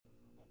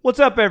What's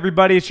up,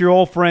 everybody? It's your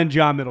old friend,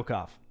 John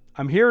Middlecoff.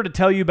 I'm here to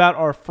tell you about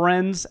our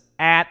friends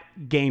at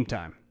Game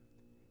Time.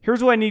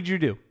 Here's what I need you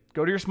to do.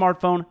 Go to your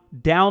smartphone,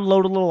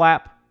 download a little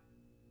app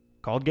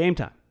called Game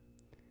Time.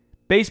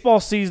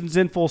 Baseball season's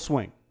in full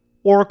swing.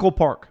 Oracle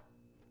Park.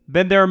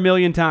 Been there a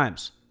million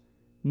times.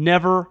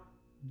 Never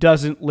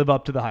doesn't live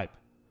up to the hype.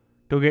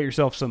 Go get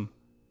yourself some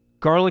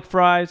garlic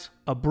fries,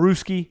 a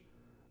brewski,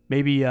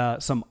 maybe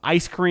some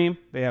ice cream.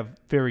 They have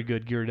very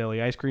good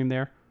Ghirardelli ice cream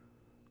there.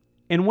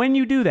 And when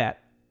you do that,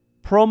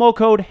 promo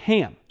code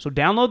HAM. So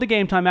download the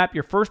Game Time app.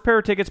 Your first pair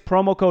of tickets,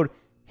 promo code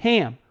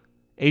HAM,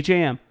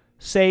 H-A-M,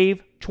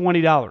 save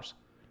 $20.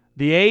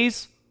 The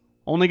A's,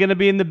 only going to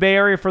be in the Bay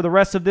Area for the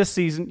rest of this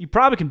season. You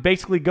probably can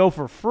basically go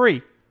for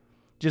free.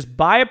 Just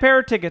buy a pair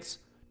of tickets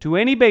to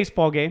any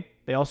baseball game.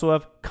 They also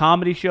have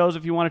comedy shows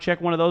if you want to check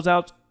one of those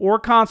out, or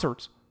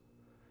concerts.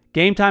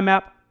 Game Time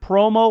app,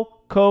 promo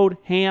code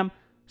HAM,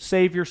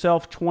 save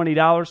yourself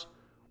 $20.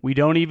 We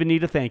don't even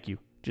need a thank you.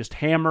 Just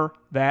hammer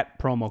that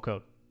promo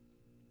code.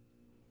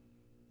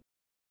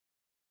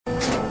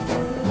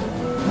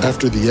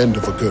 After the end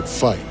of a good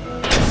fight,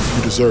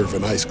 you deserve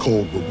an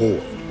ice-cold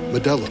reward.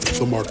 Modelo is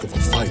the mark of a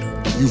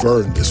fighter. You've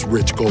earned this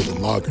rich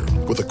golden lager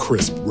with a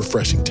crisp,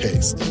 refreshing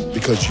taste.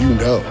 Because you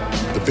know,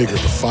 the bigger the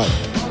fight,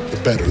 the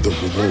better the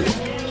reward.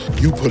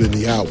 You put in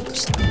the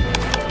hours,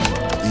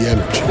 the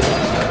energy,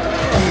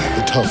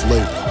 the tough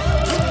labor.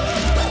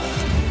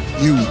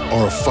 You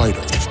are a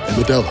fighter,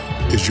 and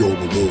Modelo is your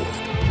reward.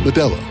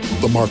 Modelo,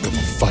 the mark of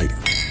a fighter.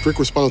 Drink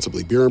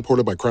responsibly. Beer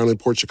imported by Crown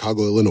Imports,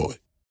 Chicago, Illinois.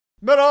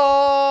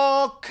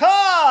 Middlecoff!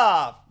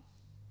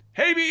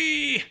 Hey,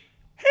 me!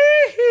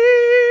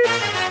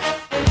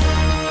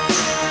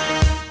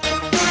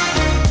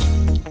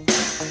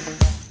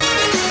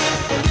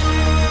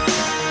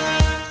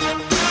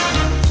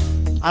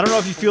 I don't know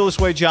if you feel this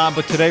way, John,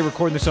 but today,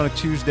 recording this on a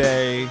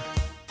Tuesday,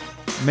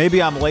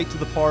 maybe I'm late to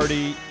the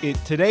party.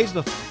 Today's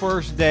the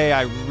first day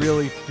I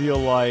really feel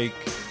like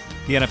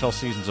the NFL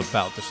season's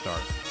about to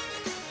start.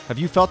 Have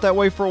you felt that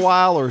way for a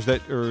while, or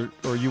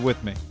are you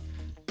with me?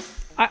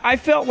 I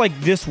felt like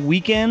this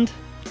weekend,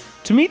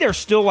 to me, there's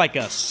still like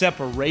a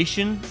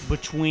separation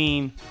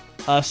between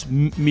us,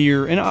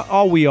 mere, and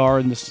all we are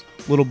in this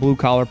little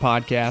blue-collar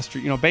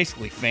podcast,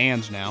 basically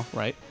fans now,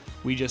 right?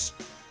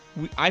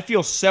 I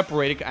feel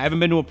separated. I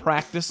haven't been to a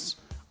practice.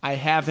 I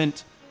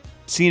haven't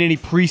seen any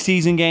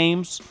preseason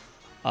games.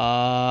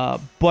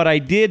 But I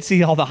did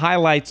see all the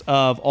highlights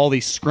of all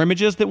these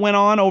scrimmages that went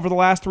on over the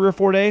last 3 or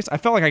 4 days. I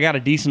felt like I got a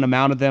decent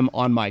amount of them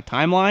on my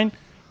timeline,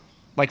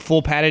 like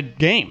full padded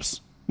games.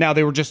 Now,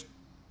 they were just,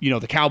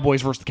 the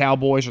Cowboys versus the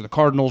Cowboys, or the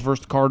Cardinals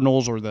versus the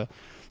Cardinals, or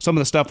some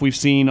of the stuff we've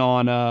seen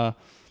on, I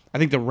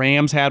think the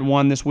Rams had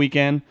one this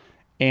weekend.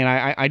 And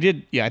I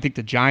think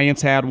the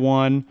Giants had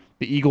one.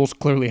 The Eagles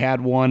clearly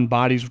had one.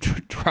 Bodies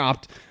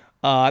dropped.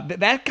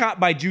 That got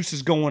my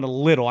juices going a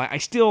little. I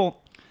still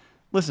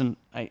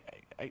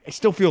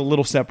feel a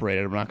little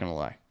separated, I'm not going to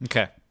lie.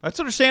 Okay. That's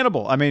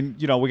understandable. I mean,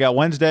 we got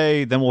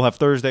Wednesday, then we'll have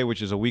Thursday,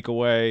 which is a week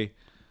away.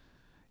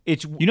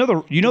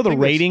 The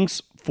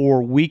ratings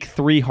for Week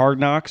 3 Hard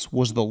Knocks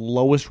was the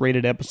lowest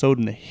rated episode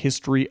in the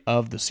history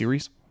of the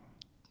series.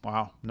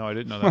 Wow. No, I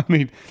didn't know that. I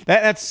mean,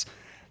 that's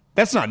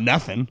not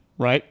nothing,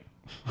 right?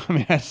 I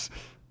mean,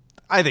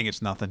 I think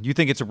it's nothing. You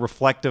think it's a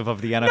reflective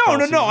of the NFL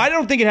season? No. I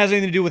don't think it has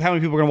anything to do with how many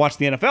people are going to watch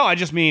the NFL. I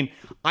just mean,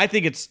 I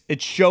think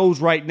it shows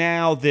right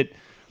now that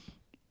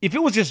if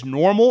it was just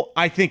normal,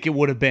 I think it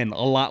would have been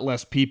a lot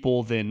less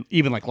people than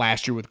even like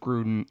last year with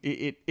Gruden.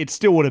 It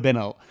still would have been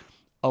a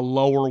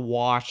lower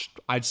watched,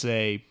 I'd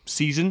say,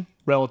 season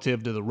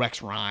relative to the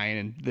Rex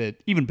Ryan and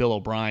even Bill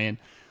O'Brien.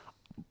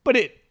 But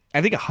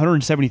I think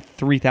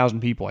 173,000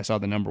 people, I saw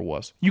the number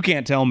was. You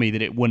can't tell me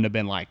that it wouldn't have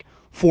been like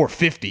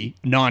 450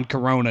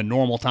 non-corona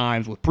normal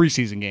times with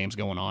preseason games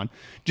going on.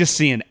 Just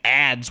seeing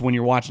ads when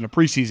you're watching a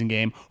preseason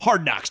game,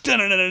 Hard Knocks,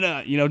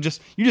 da-da-da-da-da, you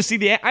just see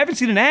the ad. I haven't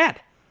seen an ad.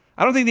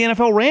 I don't think the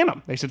NFL ran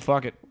them. They said,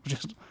 fuck it. I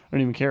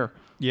don't even care.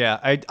 Yeah,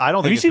 I don't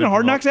think. Have you seen a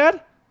Hard Knocks ad?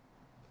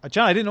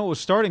 John, I didn't know it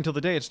was starting until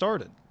the day it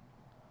started.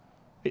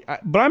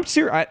 But I'm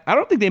serious. I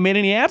don't think they made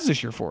any ads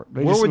this year for it.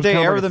 Where would they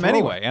air them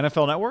anyway?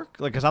 NFL Network?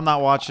 Because I'm not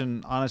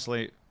watching,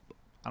 honestly.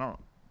 I don't know.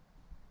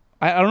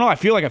 I don't know. I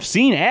feel like I've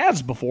seen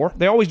ads before.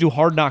 They always do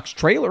Hard Knocks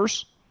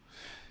trailers.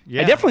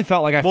 Yeah. I definitely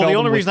felt like I felt the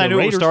only reason I knew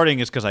Raiders. it was starting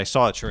is because I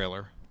saw a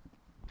trailer.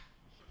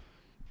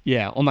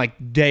 Yeah, on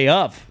like day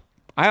of.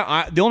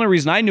 The only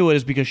reason I knew it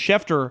is because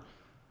Schefter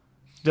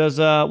does,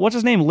 what's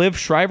his name? Liv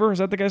Schreiber? Is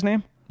that the guy's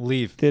name?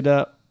 Leave. Did,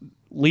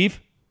 Leave?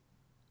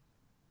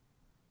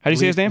 How do you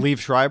say his name? Liev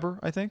Schreiber,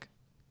 I think.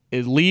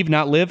 Is Leave,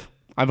 not Liv?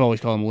 I've always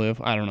called him Liv.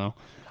 I don't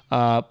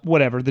know.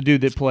 Whatever. The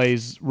dude that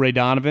plays Ray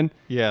Donovan.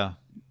 Yeah.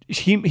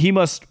 He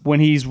must, when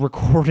he's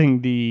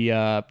recording the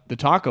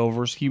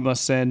talkovers, he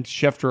must send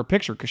Schefter a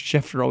picture because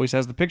Schefter always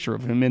has the picture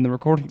of him in the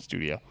recording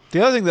studio.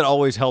 The other thing that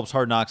always helps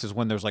Hard Knocks is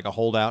when there's like a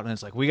holdout and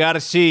it's like, we got to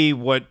see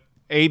what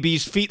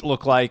AB's feet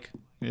look like,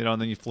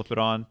 and then you flip it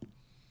on.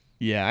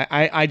 Yeah,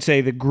 I'd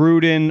say the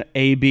Gruden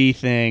AB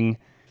thing,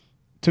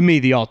 to me,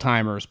 the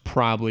all-timer is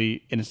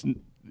probably, and it's,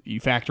 You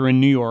factor in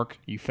New York,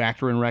 you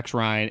factor in Rex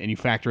Ryan, and you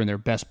factor in their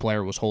best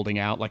player was holding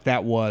out. Like,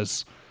 that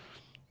was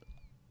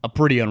a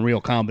pretty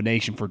unreal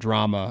combination for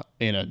drama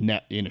in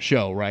a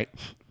show, right?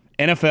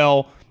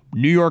 NFL,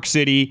 New York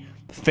City,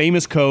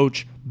 famous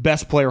coach,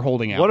 best player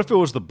holding out. What if it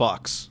was the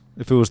Bucks?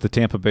 If it was the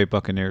Tampa Bay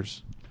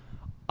Buccaneers?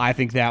 I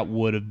think that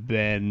would have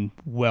been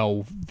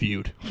well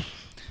viewed.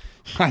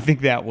 I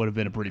think that would have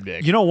been a pretty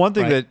big. You know, one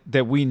thing right?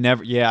 that we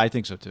never – yeah, I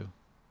think so too.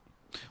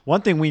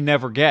 One thing we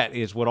never get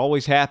is what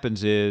always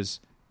happens is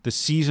the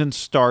season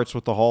starts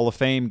with the Hall of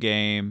Fame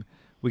game.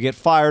 We get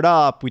fired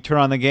up, we turn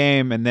on the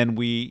game, and then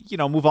we,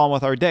 move on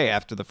with our day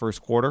after the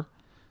first quarter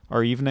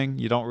or evening.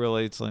 You don't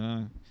really – it's like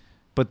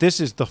But this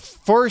is the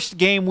first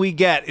game we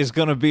get is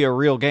going to be a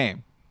real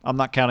game. I'm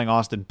not counting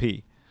Austin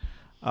P.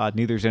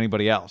 Neither is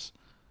anybody else.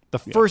 The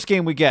first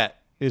game we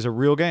get is a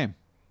real game.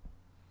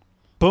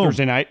 Boom.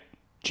 Thursday night,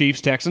 Chiefs,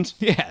 Texans.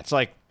 Yeah, it's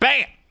like,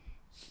 bam!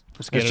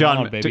 Let's get it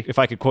on, baby. If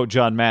I could quote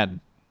John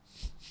Madden.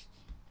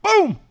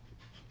 Boom!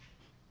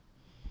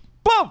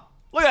 Boom!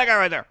 Look at that guy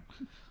right there.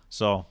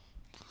 So,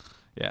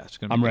 yeah, it's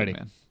going to be I'm good, ready.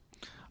 Man.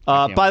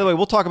 By the way,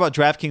 we'll talk about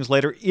DraftKings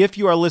later. If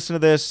you are listening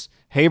to this,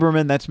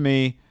 Haberman, that's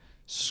me,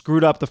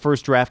 screwed up the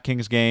first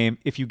DraftKings game.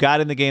 If you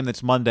got in the game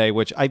that's Monday,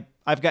 which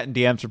I've gotten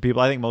DMs from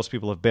people. I think most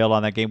people have bailed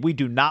on that game. We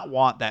do not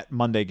want that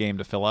Monday game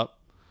to fill up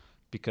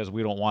because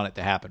we don't want it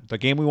to happen. The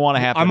game we want to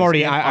happen I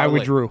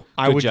withdrew.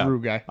 I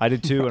withdrew, guy. I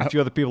did too, and a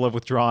few other people have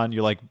withdrawn.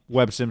 You're like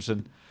Webb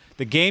Simpson.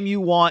 The game you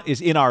want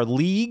is in our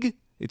league.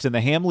 It's in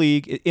the Ham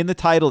League. In the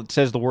title, it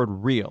says the word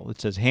real.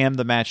 It says Ham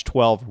the Match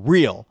 12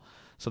 real.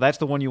 So that's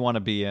the one you want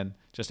to be in.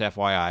 Just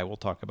FYI, we'll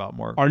talk about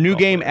more. Our new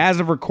game, as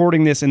of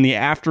recording this in the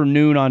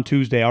afternoon on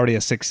Tuesday, already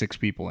has 6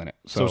 people in it.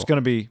 So it's going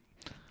to be...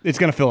 It's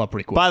going to fill up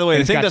pretty quick. By the way,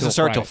 and the thing doesn't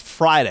start till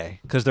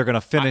Friday because they're going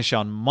to finish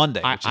on Monday.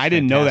 I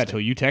didn't know that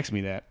till you texted me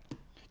that.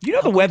 You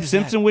know the Webb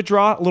Simpson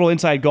withdrawal? A little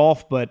inside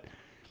golf, but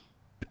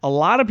a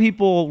lot of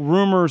people,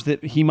 rumors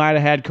that he might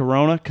have had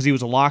corona because he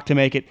was a lock to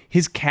make it.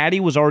 His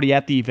caddy was already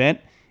at the event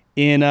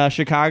in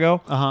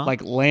Chicago,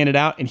 laying it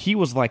out, and he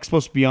was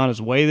supposed to be on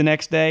his way the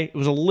next day. It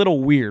was a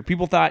little weird.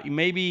 People thought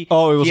maybe it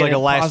was like a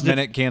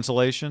last-minute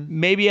cancellation?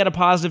 Maybe he had a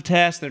positive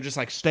test. They're just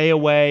stay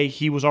away.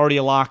 He was already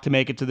a lock to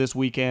make it to this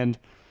weekend.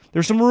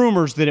 There's some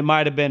rumors that it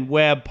might have been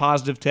Webb,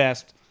 positive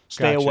test,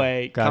 stay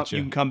away. Gotcha.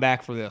 You can come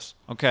back for this.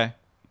 Okay.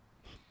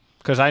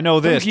 Because I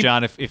know this,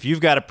 John. If you've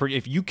got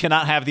if you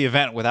cannot have the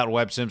event without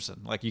Webb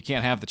Simpson, you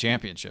can't have the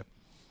championship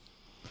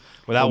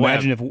without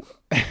Webb. Imagine if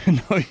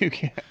no, you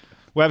can't.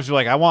 Webb's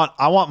like, I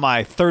want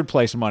my third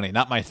place money,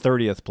 not my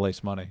 30th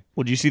place money.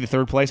 Well, do you see the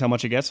third place? How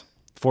much it gets?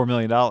 $4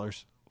 million.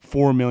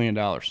 $4 million.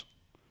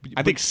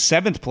 I think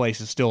seventh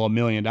place is still $1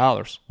 million.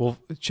 Well,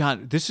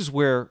 John, this is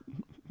where.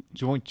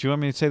 Do you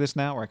want me to say this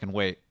now, or I can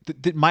wait?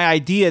 My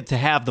idea to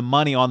have the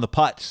money on the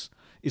putts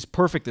is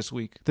perfect this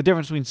week. The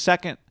difference between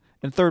second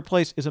and third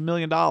place is $1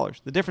 million.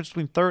 The difference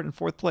between third and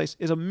fourth place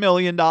is $1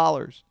 million.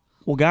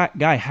 Well,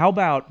 guy, how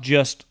about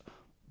just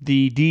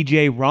the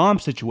DJ Rom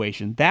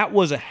situation? That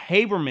was a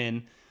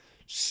Haberman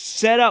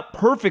set up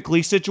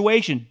perfectly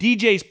situation.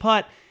 DJ's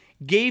putt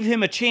gave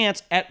him a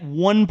chance at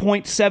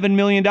 $1.7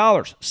 million.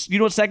 You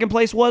know what second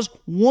place was?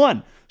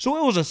 1. So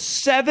it was a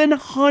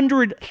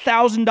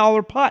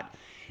 $700,000 putt.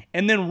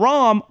 And then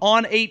Rom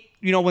on 8,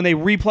 when they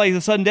replay the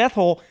sudden death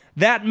hole,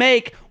 that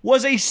make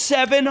was a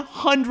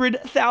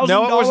 $700,000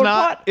 No, it was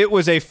not. putt. It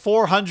was a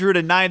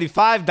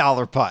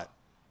 $495 putt.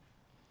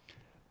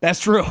 That's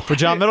true. For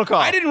John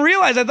Middlecoff. I didn't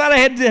realize. I thought I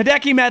had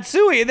Hideki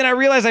Matsui, and then I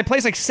realized I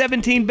placed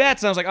 17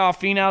 bets, and I was like, oh,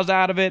 Finau's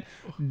out of it.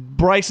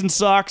 Bryson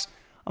sucks.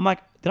 I'm like,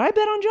 did I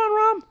bet on John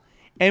Rahm?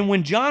 And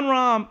when John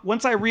Rahm,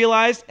 once I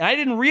realized, and I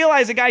didn't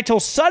realize the guy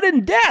till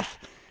sudden death,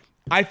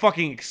 I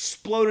fucking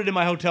exploded in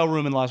my hotel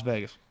room in Las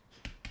Vegas.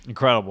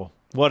 Incredible.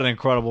 What an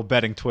incredible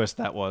betting twist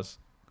that was.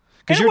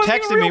 Because you're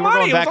texting me, we're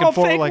going back and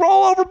forth. It was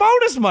all fake rollover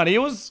bonus money. It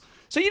was,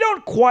 so you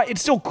don't quite,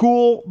 it's still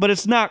cool, but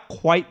it's not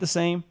quite the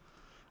same.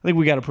 I think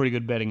we got a pretty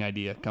good betting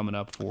idea coming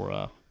up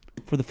for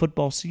the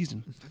football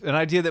season. An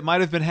idea that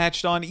might have been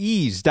hatched on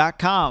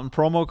ease.com,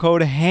 promo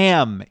code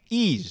HAM.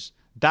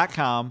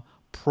 Ease.com,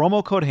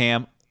 promo code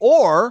HAM.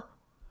 Or,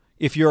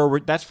 if you're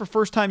that's for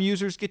first-time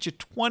users, get you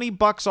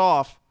 $20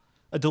 off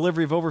a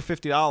delivery of over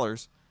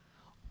 $50.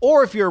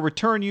 Or if you're a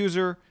return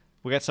user,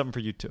 we got something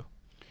for you too.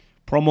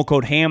 Promo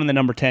code HAM and the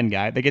number 10,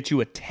 guy. They get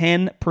you a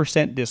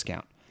 10%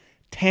 discount.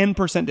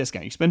 10%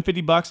 discount. You spend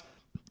 $50,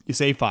 you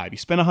save 5. You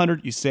spend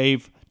 100, you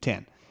save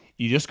 10.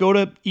 You just go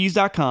to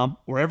ease.com,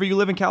 wherever you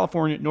live in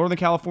California, Northern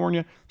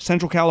California,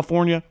 Central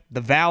California,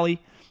 the Valley,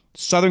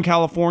 Southern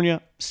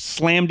California,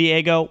 Slam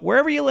Diego,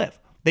 wherever you live.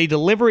 They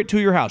deliver it to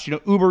your house.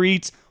 Uber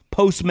Eats,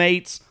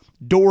 Postmates,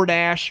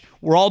 DoorDash,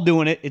 we're all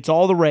doing it. It's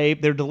all the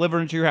rave. They're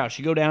delivering it to your house.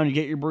 You go down, you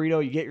get your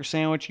burrito, you get your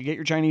sandwich, you get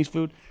your Chinese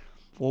food.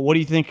 Well, what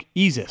do you think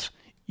Ease is?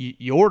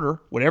 You order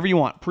whatever you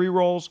want.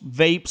 Pre-rolls,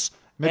 vapes,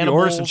 maybe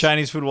edibles. order some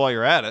Chinese food while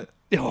you're at it.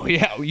 Oh,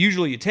 yeah.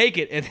 Usually you take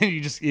it, and then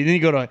you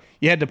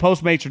head to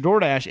Postmates or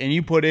DoorDash, and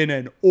you put in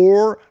an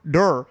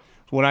order.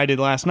 What I did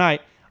last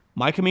night.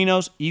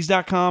 MyCaminos,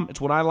 ease.com.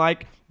 It's what I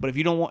like. But if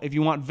you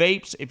want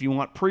vapes, if you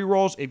want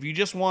pre-rolls, if you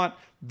just want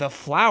the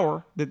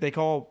flower that they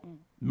call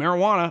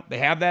marijuana, they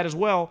have that as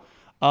well.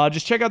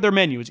 Just check out their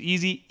menu. It's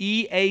easy,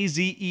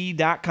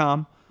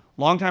 EAZE.com.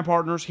 Longtime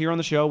partners here on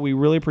the show. We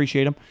really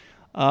appreciate them.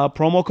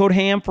 Promo code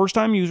HAM,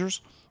 first-time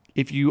users.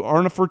 If you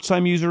aren't a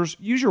first-time users,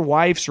 use your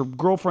wife's or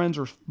girlfriends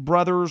or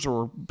brothers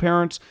or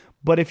parents.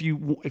 But if you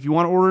want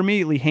to order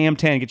immediately,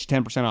 HAM10, get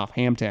you 10% off.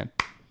 HAM10.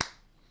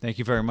 Thank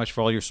you very much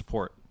for all your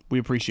support. We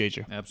appreciate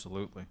you.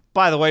 Absolutely.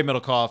 By the way,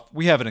 Middlecoff,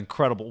 we have an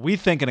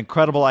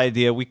incredible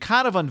idea. We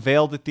kind of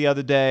unveiled it the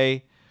other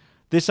day.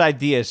 This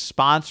idea is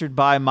sponsored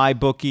by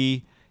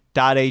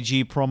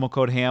MyBookie.ag, promo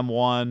code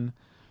HAM1.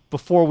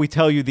 Before we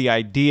tell you the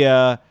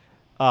idea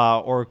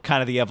or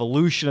kind of the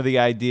evolution of the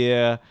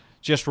idea,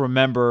 just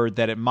remember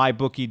that at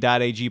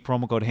MyBookie.ag,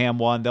 promo code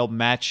HAM1, they'll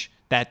match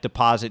that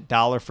deposit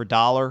dollar for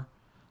dollar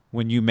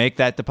when you make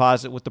that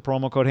deposit with the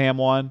promo code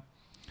HAM1.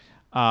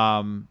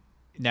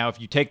 Now,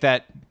 if you take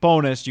that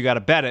bonus, you got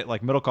to bet it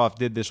like Middlecoff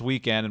did this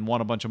weekend and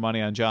won a bunch of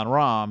money on John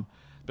Rahm.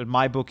 But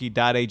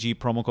MyBookie.ag,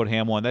 promo code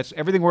HAM1. That's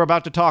everything we're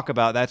about to talk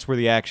about. That's where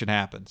the action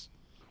happens.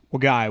 Well,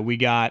 Guy, we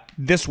got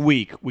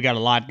a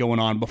lot going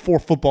on before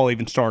football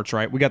even starts,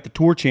 right? We got the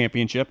Tour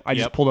Championship. I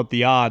just pulled up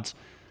the odds.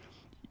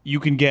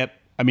 You can get,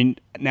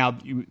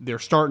 they're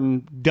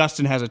starting.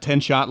 Dustin has a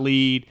 10-shot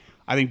lead.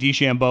 I think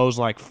DeChambeau's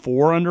like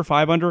 4 under,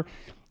 5 under.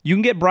 You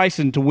can get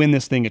Bryson to win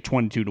this thing at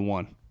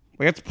 22-1.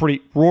 That's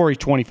pretty. Rory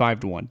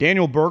 25-1.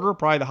 Daniel Berger,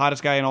 probably the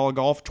hottest guy in all of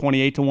golf,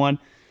 28-1.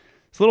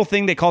 This little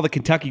thing they call the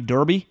Kentucky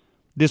Derby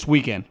this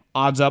weekend.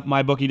 Odds up,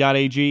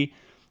 MyBookie.ag.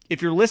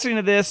 If you're listening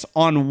to this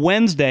on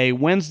Wednesday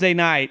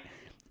night,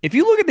 if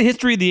you look at the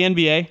history of the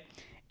NBA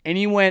and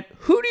you went,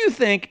 who do you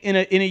think in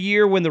a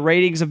year when the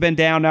ratings have been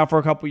down now for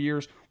a couple of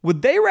years,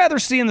 would they rather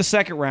see in the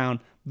second round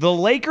the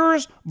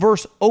Lakers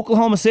versus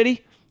Oklahoma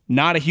City,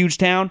 not a huge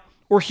town,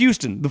 or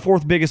Houston, the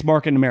 4th biggest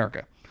market in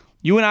America?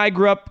 You and I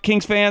grew up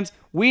Kings fans.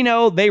 We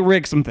know they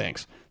rig some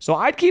things. So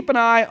I'd keep an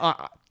eye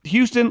on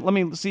Houston. Let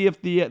me see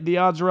if the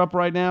odds are up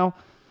right now.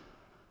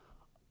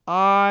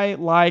 I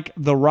like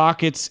the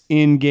Rockets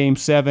in Game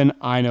 7.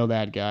 I know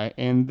that, guy.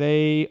 And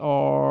they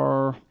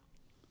are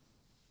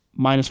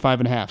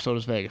 -5.5. So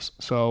does Vegas.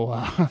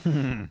 So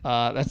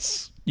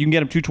that's you can get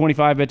them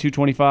 225 at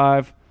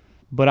 225.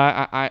 But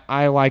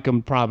I like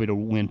them probably to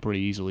win pretty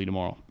easily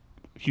tomorrow.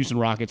 Houston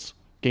Rockets,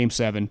 Game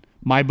 7.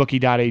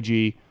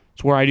 MyBookie.ag.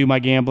 It's where I do my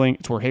gambling.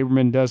 It's where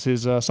Haberman does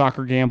his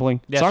soccer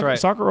gambling. That's right.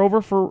 Soccer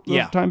over for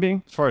the time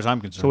being? As far as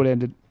I'm concerned. So it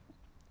ended.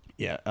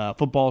 Yeah,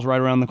 football's right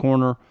around the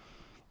corner.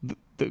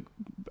 The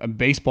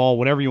baseball,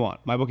 whatever you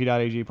want.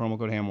 MyBookie.ag, promo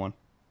code HAM1.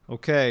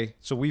 Okay,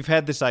 so we've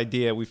had this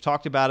idea. We've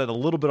talked about it a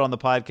little bit on the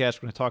podcast.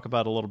 We're going to talk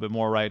about it a little bit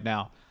more right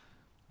now.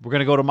 We're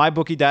going to go to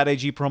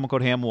MyBookie.ag, promo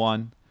code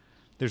HAM1.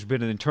 There's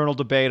been an internal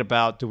debate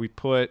about do we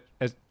put,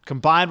 as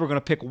combined, we're going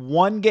to pick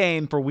one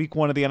game for week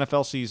 1 of the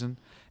NFL season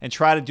and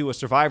try to do a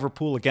survivor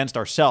pool against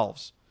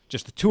ourselves.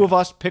 Just the two of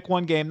us pick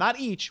one game, not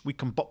each. We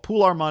can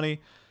pool our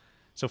money.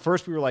 So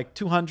first we were like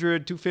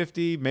 200,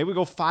 250, maybe we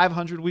go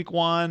 500 week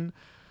 1.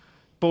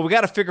 But we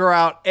got to figure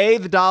out, A,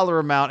 the dollar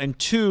amount, and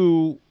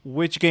 2,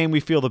 which game we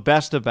feel the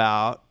best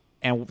about.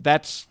 And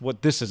that's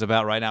what this is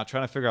about right now,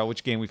 trying to figure out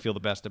which game we feel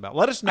the best about.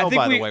 Let us know,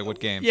 by the way, what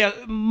game. Yeah,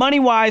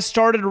 money-wise,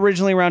 started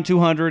originally around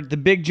 200. The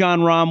big John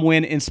Rahm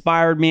win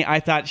inspired me. I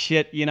thought,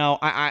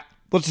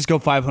 let's just go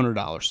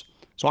 $500.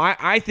 So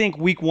I think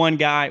week 1,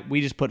 guy,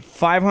 we just put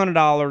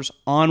 $500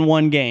 on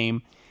one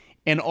game.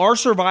 And our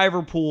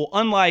survivor pool,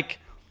 unlike,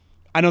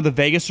 I know the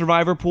Vegas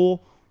survivor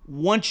pool,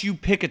 once you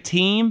pick a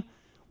team,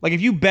 like if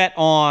you bet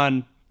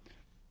on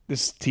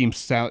this team,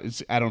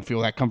 I don't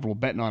feel that comfortable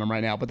betting on them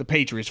right now, but the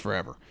Patriots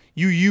forever.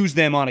 You use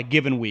them on a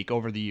given week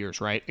over the years,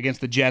 right?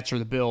 Against the Jets or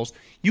the Bills.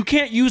 You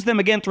can't use them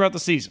again throughout the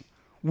season.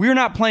 We're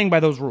not playing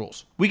by those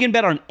rules. We can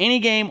bet on any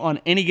game on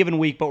any given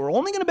week, but we're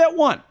only going to bet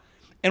one.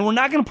 And we're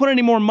not going to put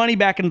any more money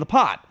back into the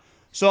pot.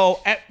 So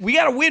we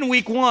got to win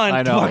week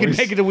 1 to fucking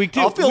make it to week 2.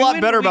 I'll feel a lot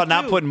better about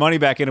not putting money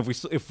back in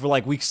if we're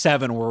like week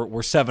 7 we're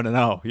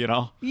 7-0, you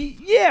know?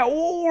 Yeah,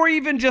 or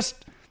even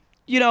just,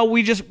 we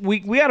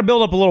got to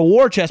build up a little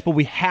war chest, but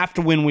we have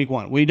to win week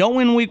 1. We don't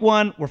win week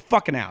 1, we're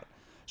fucking out.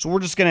 So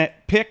we're just going to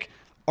pick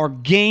our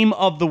game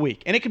of the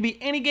week. And it could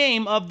be any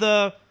game of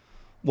the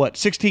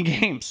 16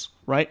 games,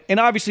 right? And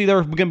obviously there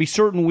are going to be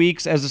certain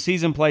weeks as the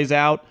season plays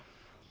out.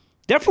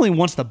 Definitely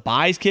once the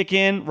buys kick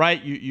in,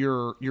 right?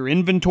 Your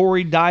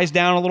inventory dies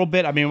down a little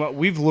bit. I mean,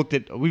 we've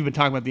been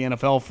talking about the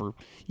NFL for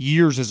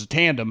years as a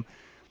tandem.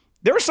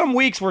 There are some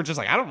weeks where it's just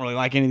like I don't really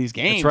like any of these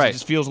games. That's right. It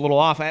just feels a little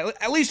off.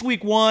 At least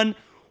week 1,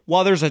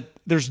 while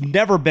there's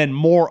never been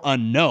more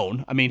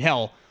unknown. I mean,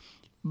 hell,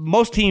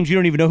 most teams you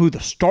don't even know who the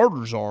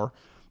starters are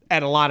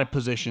at a lot of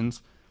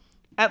positions.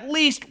 At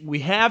least we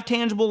have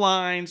tangible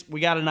lines. We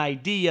got an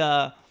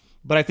idea.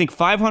 But I think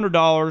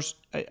 $500.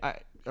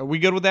 Are we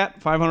good with that?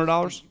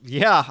 $500?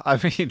 Yeah, I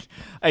mean,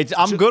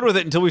 I'm good with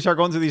it until we start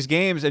going through these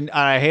games, and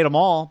I hate them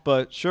all.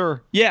 But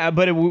sure. Yeah,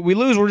 but if we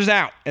lose, we're just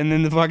out, and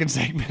then the fucking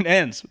segment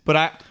ends. But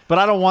I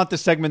don't want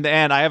this segment to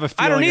end. I have a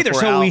feeling I don't either. If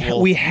we're So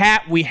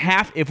out, we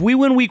have. If we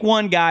win week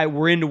 1, guy,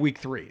 we're into week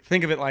 3.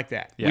 Think of it like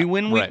that. Yeah, we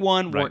win week right,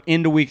 1, we're right.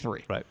 into week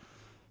 3. Right.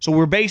 So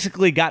we're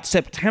basically got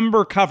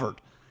September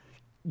covered,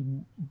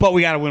 but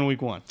we got to win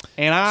week 1.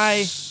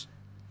 And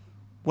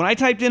when I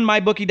typed in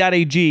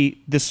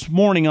mybookie.ag this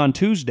morning on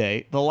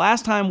Tuesday, the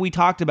last time we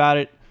talked about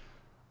it,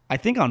 I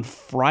think on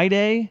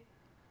Friday,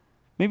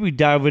 maybe we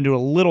dive into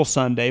a little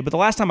Sunday, but the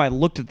last time I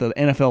looked at the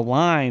NFL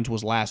lines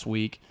was last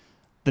week.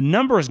 The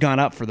number has gone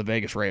up for the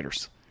Vegas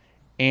Raiders.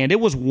 And it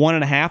was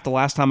 1.5 the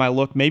last time I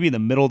looked, maybe in the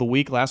middle of the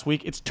week last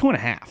week. It's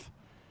 2.5.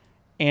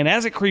 And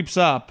as it creeps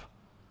up,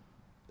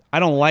 I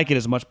don't like it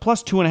as much.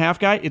 Plus 2.5,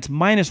 guy, it's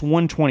minus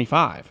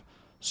 125.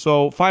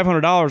 So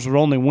 $500 would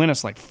only win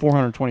us like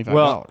 $425.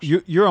 Well,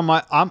 you're on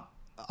my.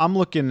 I'm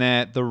looking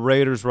at the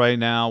Raiders right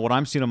now. What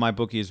I'm seeing on my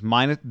bookie is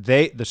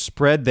the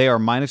spread. They are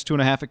minus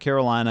 2.5 at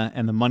Carolina,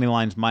 and the money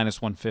line's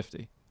minus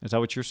 150. Is that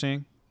what you're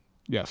seeing?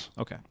 Yes.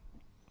 Okay.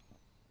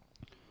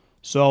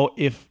 So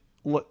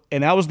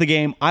and that was the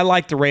game. I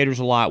liked the Raiders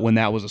a lot when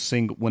that was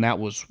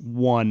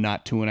one,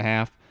 not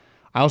 2.5.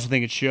 I also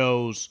think it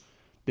shows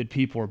that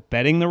people are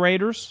betting the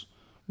Raiders,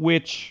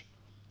 which,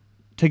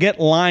 to get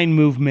line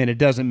movement, it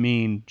doesn't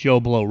mean Joe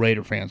Blow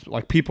Raider fans.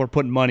 Like, people are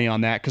putting money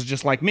on that because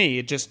just like me,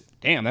 I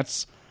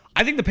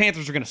think the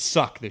Panthers are going to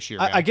suck this year.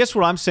 I guess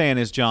what I'm saying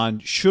is, John,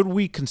 should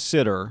we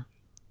consider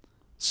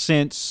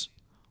since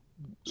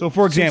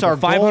for example, our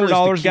goal is to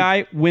 $500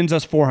 guy wins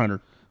us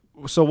 $400.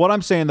 So what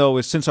I'm saying, though,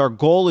 is since our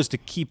goal is to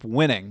keep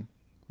winning,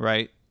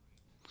 right?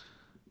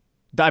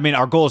 I mean,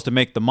 our goal is to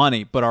make the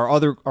money, but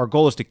our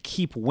goal is to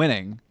keep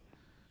winning.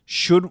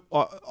 Can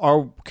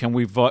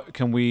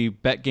we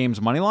bet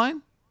games money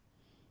line?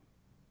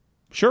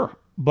 Sure,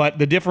 but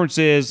the difference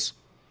is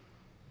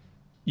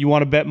you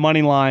want to bet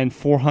money line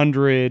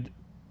 400.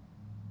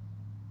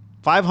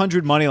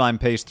 500 money line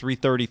pays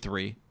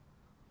 333,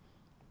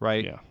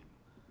 right? Yeah.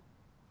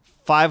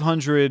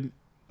 500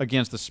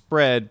 against the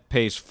spread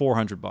pays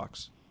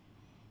 $400.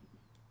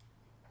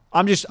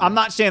 I'm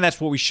not saying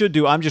that's what we should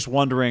do. I'm just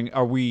wondering,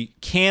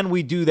 can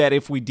we do that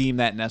if we deem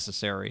that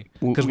necessary?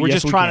 Because we're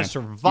just trying to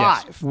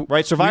survive, yes.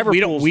 right? Survivor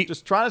pools,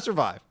 just trying to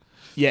survive.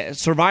 Yeah,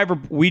 Survivor,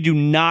 we do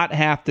not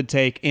have to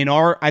take,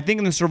 I think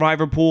in the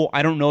Survivor pool,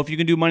 I don't know if you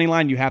can do money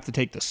line, you have to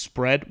take the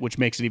spread, which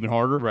makes it even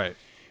harder. Right.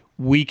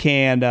 We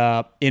can,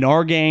 in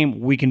our game,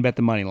 we can bet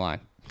the money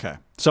line. Okay.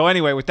 So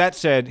anyway, with that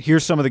said,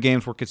 here's some of the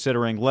games we're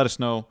considering. Let us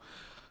know.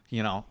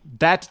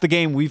 That's the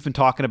game we've been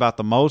talking about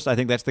the most. I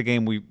think that's the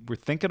game we're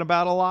thinking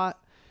about a lot.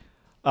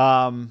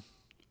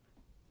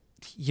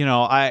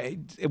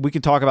 We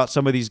can talk about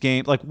some of these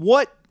games. Like,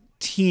 what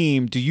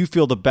team do you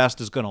feel the best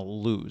is going to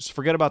lose?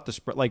 Forget about the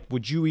spread. Like,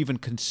 would you even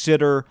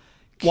consider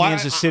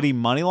Kansas City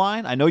money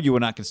line? I know you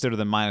would not consider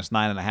them minus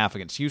 9.5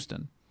 against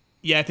Houston.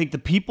 Yeah, I think the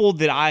people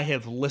that I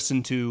have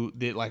listened to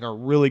that are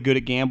really good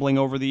at gambling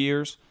over the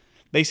years,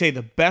 they say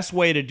the best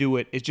way to do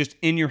it is just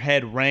in your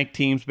head rank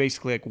teams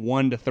basically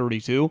 1 to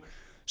 32.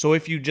 So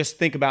if you just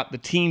think about the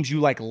teams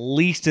you like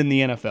least in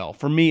the NFL,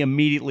 for me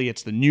immediately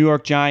it's the New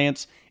York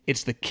Giants,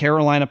 it's the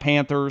Carolina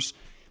Panthers,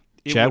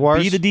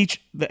 Jaguars, it would be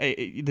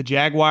the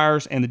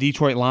Jaguars and the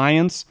Detroit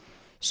Lions.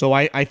 So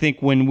I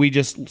think when we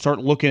just start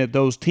looking at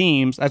those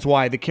teams, that's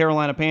why the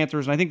Carolina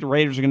Panthers and I think the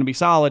Raiders are going to be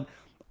solid.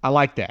 I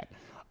like that.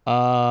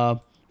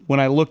 When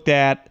I looked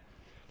at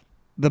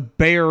the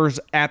Bears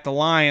at the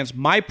Lions,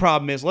 my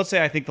problem is, let's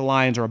say I think the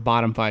Lions are a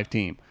bottom 5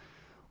 team.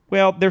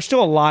 Well, there's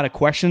still a lot of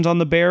questions on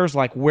the Bears,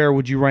 like where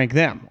would you rank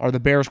them? Are the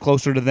Bears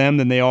closer to them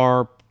than they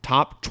are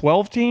top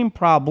 12 team?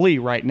 Probably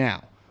right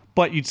now.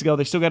 But you'd go,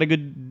 they still got a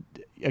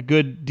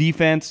good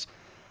defense.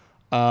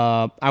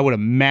 I would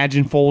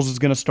imagine Foles is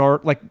going to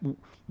start. Like,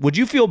 would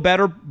you feel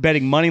better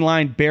betting money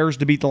line Bears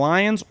to beat the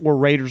Lions or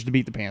Raiders to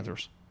beat the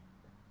Panthers?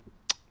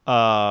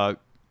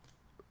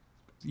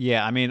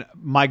 Yeah, I mean,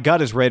 my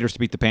gut is Raiders to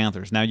beat the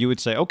Panthers. Now, you would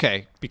say,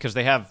 okay, because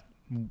they have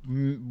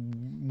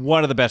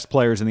one of the best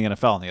players in the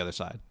NFL on the other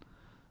side,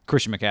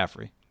 Christian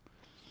McCaffrey.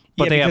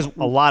 But they have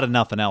a lot of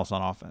nothing else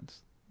on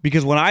offense.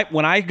 Because when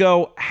I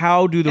go,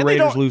 how do the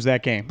Raiders lose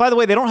that game? By the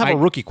way, they don't have a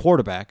rookie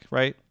quarterback,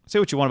 right? Say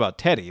what you want about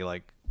Teddy,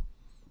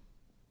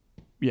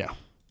 yeah,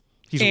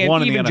 he's and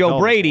won in the even NFL Joe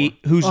Brady,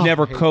 before. who's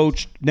never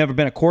coached, never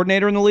been a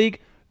coordinator in the league.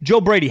 Joe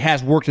Brady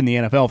has worked in the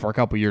NFL for a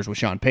couple of years with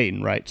Sean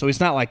Payton, right? So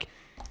it's not like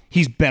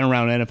he's been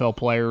around NFL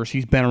players.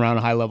 He's been around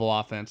a high-level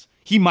offense.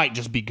 He might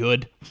just be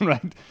good,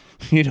 right?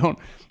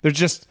 There's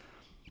just...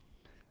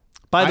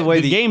 By the way,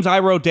 the games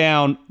I wrote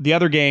down, the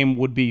other game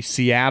would be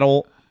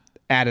Seattle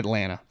at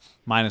Atlanta.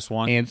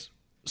 -1. And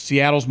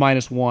Seattle's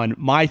 -1.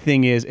 My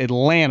thing is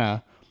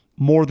Atlanta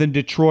more than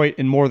Detroit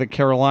and more than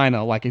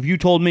Carolina. Like, if you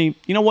told me,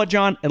 you know what,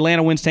 John,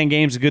 Atlanta wins 10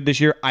 games is good this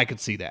year, I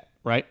could see that,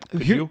 right?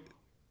 Could you?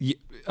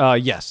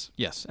 Yes,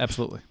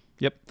 absolutely.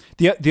 Yep.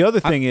 The other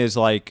thing is,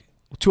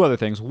 two other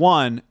things.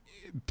 One,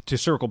 to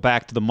circle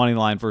back to the money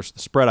line versus the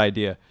spread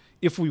idea,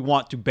 if we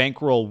want to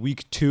bankroll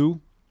week 2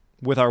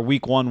 with our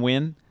week 1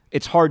 win,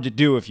 it's hard to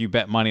do if you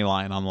bet money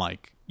line on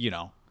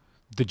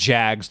the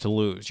Jags to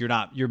lose.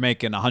 You're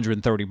making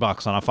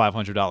 $130 on a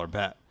 $500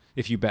 bet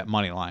if you bet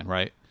money line,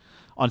 right?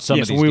 On some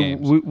of these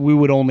games. We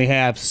would only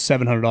have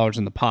 $700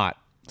 in the pot.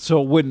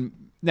 So it wouldn't.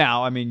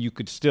 Now, I mean, you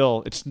could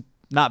still. It's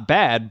not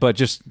bad, but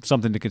just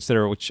something to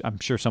consider, which I'm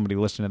sure somebody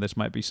listening to this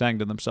might be saying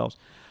to themselves.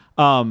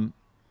 What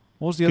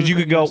was the other? Because you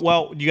thing could go,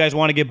 well, you guys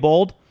want to get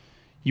bold?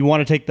 You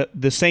want to take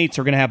the Saints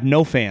are going to have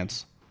no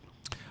fans.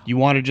 You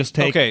want to just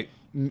take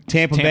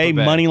Tampa Bay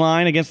money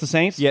line against the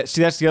Saints? Yeah,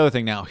 see, that's the other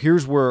thing now.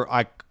 Here's where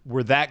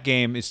that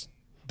game is.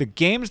 The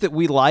games that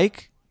we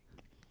like,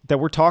 that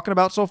we're talking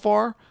about so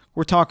far,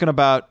 we're talking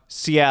about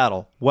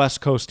Seattle,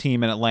 West Coast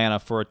team in Atlanta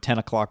for a 10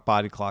 o'clock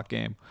body clock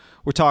game.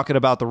 We're talking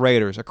about the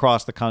Raiders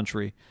across the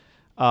country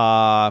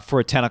for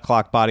a 10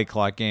 o'clock body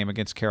clock game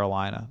against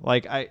Carolina.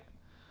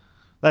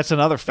 That's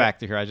another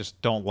factor here I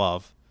just don't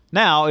love.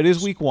 Now, it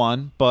is week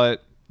 1,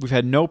 but we've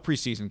had no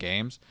preseason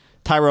games.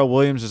 Tyrell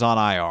Williams is on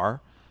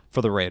IR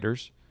for the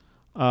Raiders.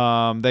 They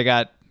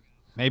got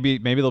maybe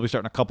they'll be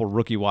starting a couple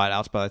rookie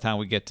wideouts by the time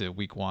we get to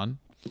week 1.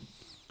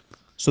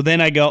 So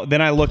then I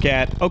look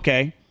at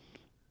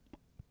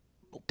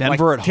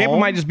Denver at home. Tampa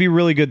might just be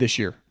really good this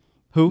year.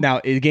 Who?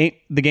 Now the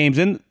game's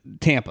in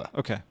Tampa.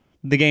 Okay.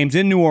 The game's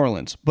in New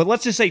Orleans. But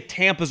let's just say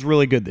Tampa's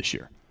really good this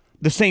year.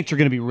 The Saints are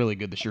going to be really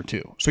good this year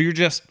too. So you're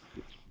just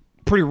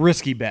pretty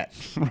risky bet,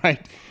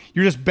 right?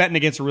 You're just betting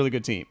against a really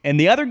good team. And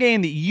the other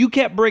game that you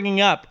kept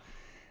bringing up,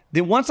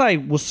 that once I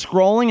was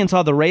scrolling and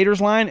saw the Raiders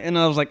line, and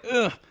I was like,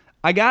 ugh,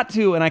 I got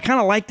to, and I kind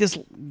of like this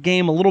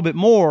game a little bit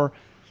more.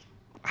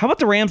 How about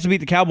the Rams to beat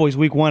the Cowboys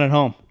week 1 at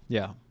home?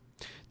 Yeah.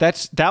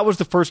 That was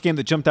the first game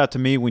that jumped out to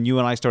me when you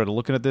and I started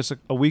looking at this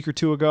a week or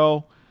two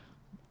ago.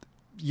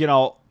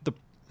 I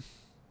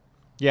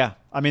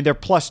mean, they're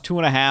plus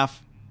 2.5.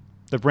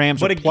 The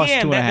Rams are plus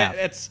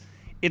 2.5.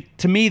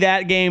 To me,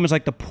 that game is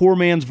like the poor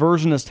man's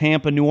version of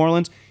Tampa, New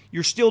Orleans.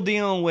 You're still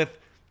dealing with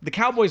the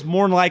Cowboys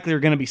more than likely are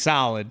going to be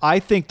solid. I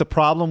think the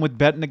problem with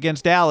betting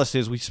against Dallas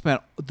is we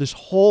spent this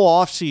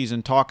whole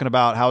offseason talking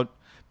about how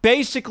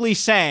basically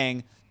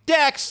saying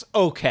Dak's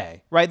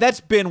okay, right? That's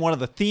been one of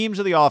the themes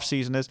of the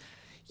offseason is,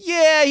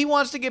 yeah, he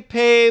wants to get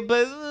paid,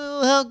 but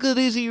how good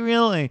is he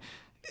really?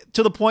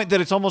 To the point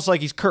that it's almost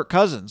like he's Kirk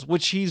Cousins,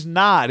 which he's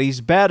not.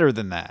 He's better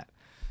than that.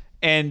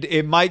 And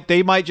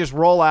they might just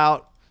roll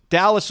out.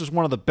 Dallas was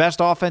one of the best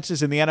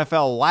offenses in the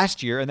NFL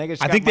last year, and they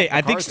just I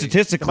think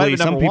statistically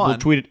some people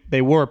tweeted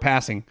they were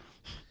passing.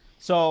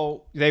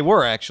 So they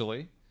were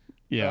actually.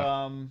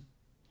 Yeah.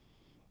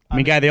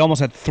 They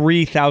almost had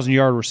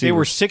 3,000-yard receivers. They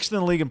were 6th in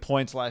the league in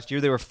points last year.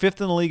 They were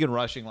 5th in the league in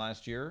rushing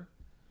last year.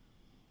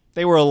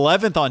 They were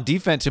 11th on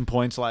defense in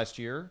points last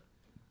year.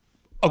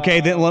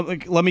 Okay, then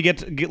let me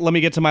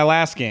get to my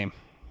last game.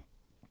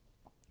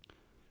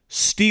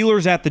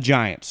 Steelers at the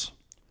Giants.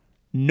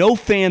 No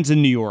fans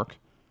in New York.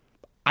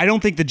 I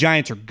don't think the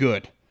Giants are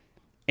good.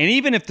 And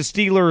even if the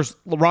Steelers,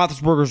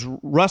 Roethlisberger's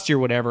rusty or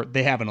whatever,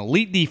 they have an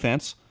elite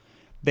defense.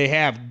 They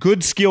have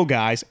good skill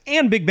guys,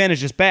 and Big Ben is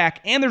just back,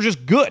 and they're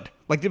just good.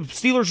 Like the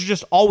Steelers are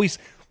just always,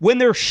 when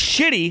they're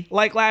shitty,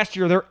 like last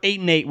year, they're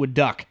 8-8 with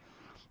Duck,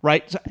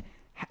 right? So,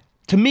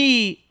 to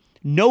me,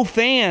 no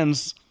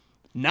fans,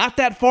 not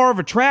that far of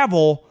a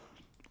travel.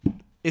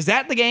 Is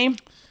that the game?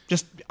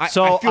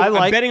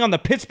 I'm betting on the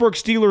Pittsburgh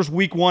Steelers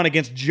week 1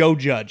 against Joe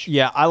Judge.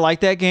 Yeah, I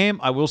like that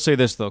game. I will say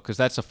this, though, because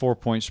that's a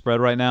 4-point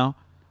spread right now.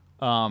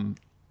 The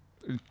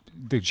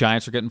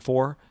Giants are getting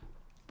 4.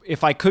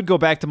 If I could go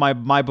back to my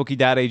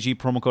MyBookie.ag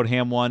promo code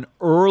HAM1,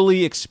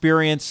 early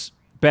experience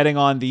betting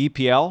on the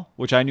EPL,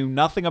 which I knew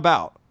nothing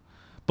about.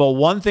 But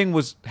one thing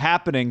was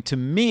happening, to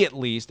me at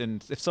least,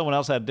 and if someone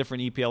else had a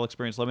different EPL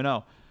experience, let me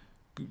know.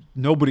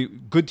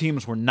 Good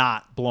teams were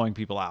not blowing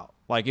people out.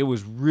 Like they were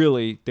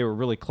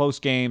really close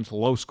games,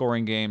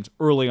 low-scoring games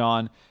early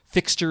on,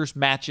 fixtures,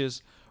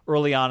 matches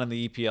early on in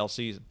the EPL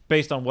season,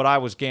 based on what I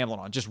was gambling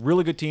on. Just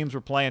really good teams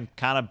were playing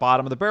kind of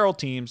bottom-of-the-barrel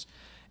teams,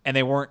 and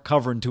they weren't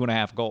covering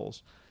 2.5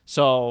 goals.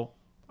 So,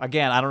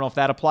 again, I don't know if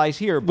that applies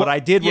here, but I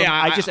did.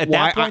 Yeah, at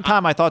that point in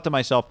time, I thought to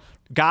myself,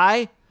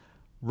 Guy,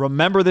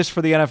 remember this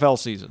for the NFL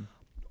season.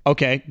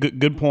 Okay,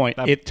 good point.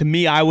 To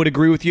me, I would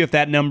agree with you if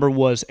that number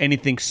was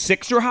anything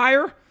 6 or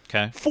higher.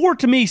 Okay. 4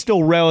 to me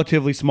still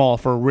relatively small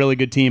for a really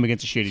good team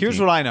against a shitty team. Here's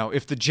what I know.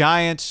 If the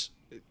Giants,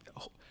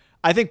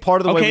 I think part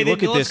of the way we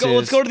look at this is...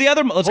 Let's go to the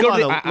other... Let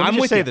me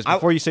just say this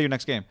before you say your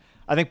next game.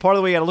 I think part of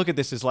the way you got to look at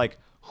this is like,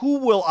 who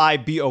will I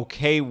be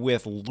okay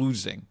with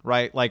losing,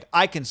 right? Like,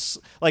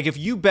 if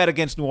you bet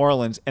against New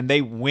Orleans and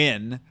they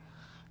win,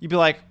 you'd be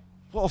like,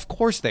 well, of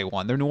course they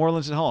won. They're New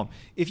Orleans at home.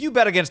 If you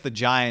bet against the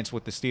Giants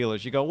with the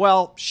Steelers, you go,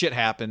 well, shit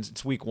happens.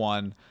 It's week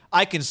 1.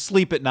 I can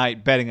sleep at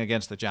night betting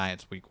against the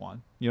Giants week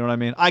 1. You know what I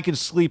mean? I can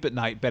sleep at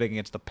night betting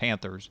against the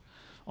Panthers,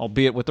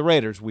 albeit with the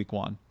Raiders week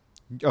 1.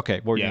 Okay,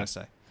 what were you going to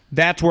say?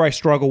 That's where I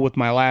struggle with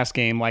my last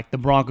game, like the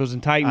Broncos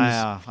and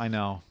Titans. I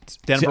know.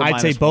 Denver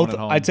I'd say both.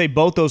 I'd say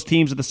both those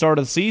teams at the start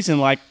of the season.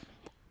 Like,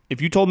 if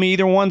you told me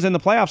either one's in the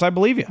playoffs, I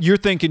believe you. You're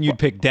thinking you'd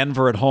pick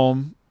Denver at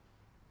home,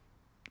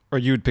 or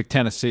you'd pick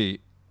Tennessee.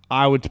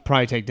 I would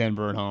probably take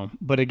Denver at home.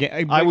 But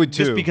again, I would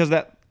just too. because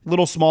that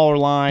little smaller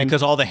line.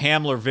 Because all the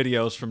Hamler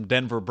videos from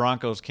Denver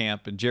Broncos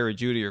camp and Jerry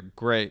Jeudy are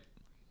great.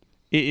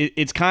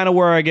 It's kind of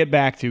where I get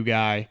back to,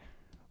 Guy.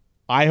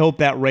 I hope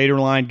that Raider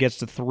line gets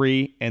to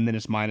 3, and then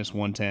it's minus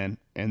 110,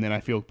 and then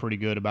I feel pretty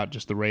good about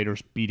just the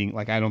Raiders beating.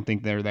 Like, I don't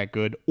think they're that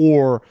good.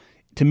 Or,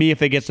 to me,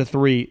 if it gets to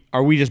 3,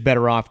 are we just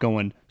better off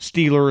going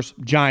Steelers,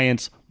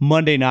 Giants,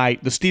 Monday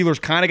night? The Steelers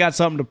kind of got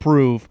something to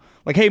prove.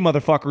 Like, hey,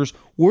 motherfuckers,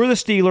 we're the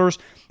Steelers.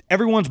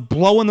 Everyone's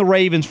blowing the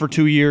Ravens for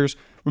 2 years.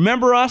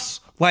 Remember us?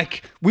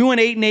 Like, we went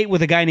 8-8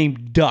 with a guy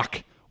named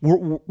Duck.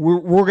 We're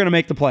going to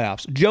make the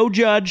playoffs. Joe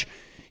Judge,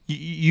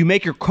 you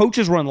make your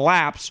coaches run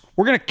laps.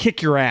 We're going to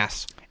kick your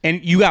ass.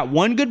 And you got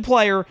one good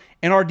player,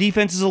 and our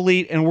defense is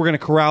elite, and we're going to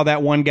corral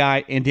that one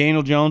guy. And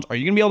Daniel Jones, are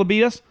you going to be able to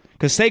beat us?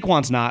 Because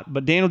Saquon's not,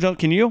 but Daniel Jones,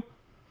 can you?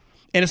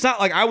 And it's not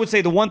like, I would say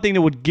the one thing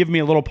that would give me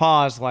a little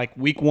pause, like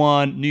week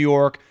 1, New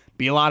York,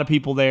 be a lot of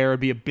people there, it'd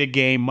be a big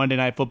game, Monday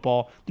Night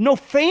Football. No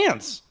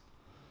fans.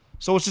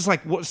 So it's just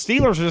like,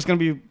 Steelers are just going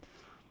to be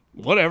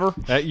whatever.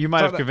 You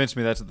might have convinced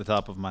me that's at the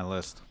top of my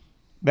list.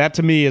 That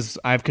to me is,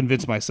 I've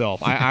convinced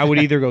myself. I would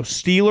either go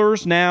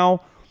Steelers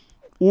now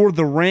or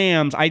the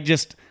Rams. I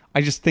just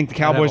think the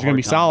Cowboys are going to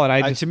be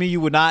solid. To me, you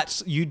would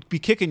not. We'd be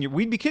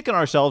kicking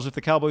ourselves if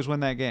the Cowboys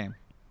win that game.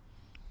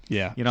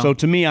 Yeah. You know? So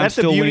to me, I'm that's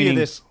still the beauty leaning of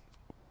this.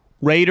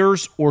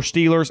 Raiders or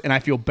Steelers, and I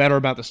feel better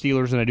about the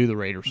Steelers than I do the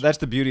Raiders. That's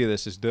the beauty of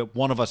this, is that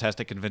one of us has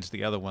to convince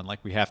the other one.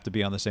 Like, we have to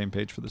be on the same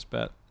page for this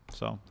bet.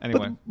 So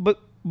anyway, but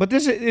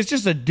this it's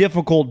just a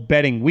difficult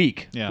betting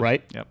week, yeah,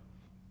 right? Yep.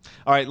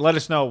 All right, let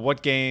us know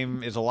what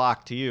game is a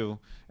lock to you,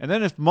 and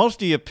then if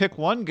most of you pick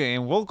one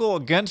game, we'll go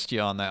against you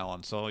on that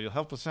one. So you'll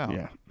help us out.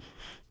 Yeah.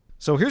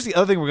 So here's the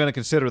other thing we're going to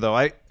consider, though.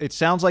 It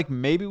sounds like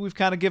maybe we've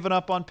kind of given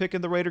up on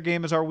picking the Raider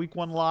game as our week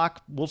 1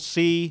 lock. We'll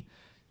see.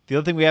 The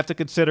other thing we have to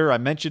consider, I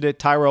mentioned it,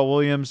 Tyrell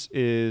Williams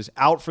is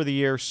out for the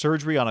year,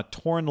 surgery on a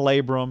torn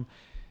labrum.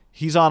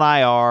 He's on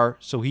IR,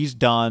 so he's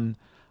done.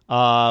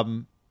 I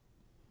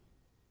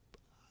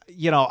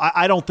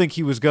don't think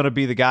he was going to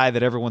be the guy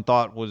that everyone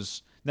thought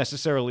was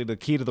necessarily the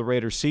key to the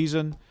Raiders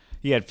season.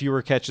 He had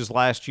fewer catches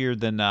last year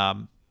than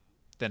Hunter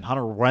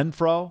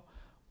Renfrow.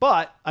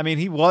 But, I mean,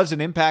 he was an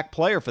impact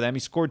player for them. He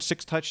scored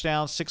 6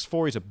 touchdowns,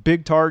 6'4". He's a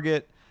big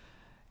target.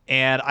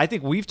 And I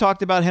think we've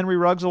talked about Henry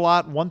Ruggs a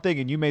lot. One thing,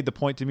 and you made the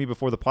point to me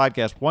before the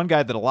podcast, one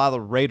guy that a lot of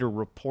the Raider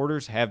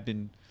reporters have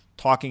been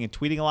talking and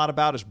tweeting a lot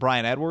about is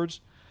Bryan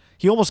Edwards.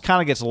 He almost kind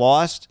of gets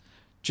lost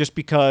just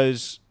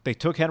because they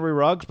took Henry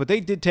Ruggs, but they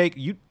did take,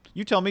 you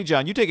tell me,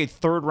 John, you take a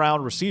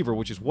 3rd-round receiver,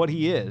 which is what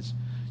he is.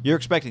 You're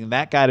expecting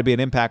that guy to be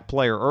an impact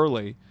player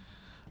early.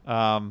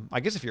 I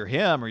guess if you're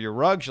him or you're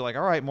Ruggs, you're like,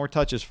 all right, more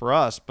touches for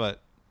us,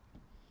 but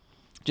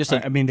just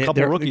a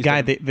couple rookies.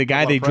 The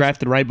guy they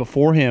drafted right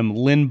before him,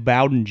 Lynn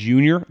Bowden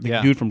Jr., the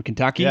dude from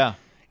Kentucky,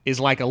 is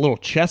like a little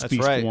chess piece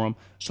for him.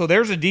 So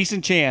there's a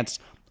decent chance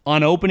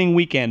on opening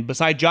weekend,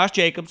 beside Josh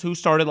Jacobs, who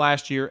started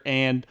last year,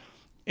 and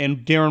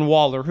Darren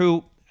Waller,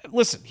 who,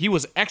 listen, he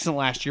was excellent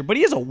last year, but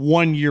he is a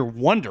 1-year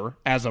wonder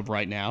as of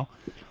right now.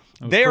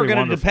 They are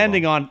going to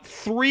depending on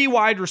 3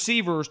 wide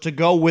receivers to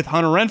go with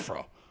Hunter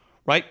Renfrow,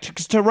 right?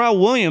 Because Tyrell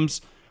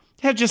Williams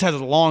just has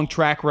a long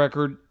track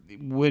record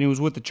when he was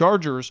with the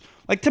Chargers.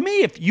 Like, to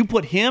me, if you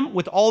put him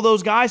with all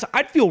those guys,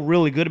 I'd feel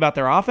really good about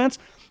their offense.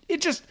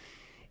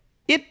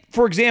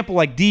 For example,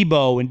 like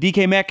Debo and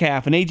DK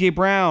Metcalf and A.J.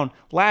 Brown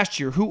last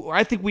year, who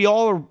I think we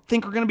all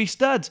think are going to be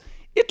studs,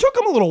 it took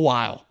them a little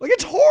while. Like,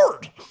 it's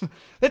hard.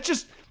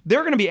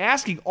 They're going to be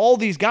asking all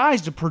these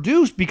guys to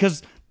produce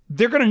because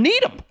they're going to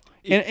need them.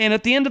 And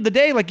at the end of the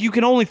day, like, you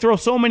can only throw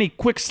so many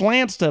quick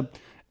slants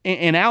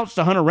and outs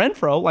to Hunter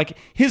Renfrow. Like,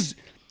 his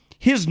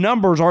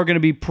numbers are going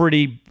to be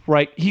pretty,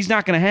 right? He's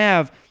not going to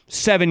have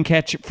 7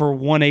 catch for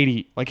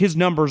 180. Like, his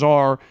numbers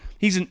are,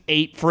 he's an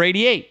 8 for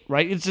 88,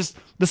 right? It's just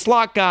the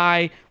slot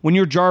guy, when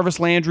you're Jarvis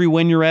Landry,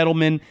 when you're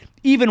Edelman,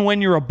 even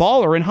when you're a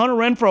baller. And Hunter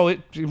Renfrow,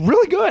 it's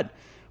really good.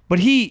 But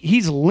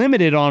he's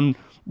limited on,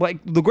 like,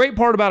 the great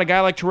part about a guy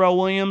like Tyrell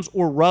Williams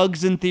or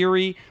Ruggs in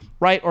theory,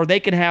 right? Or they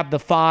can have the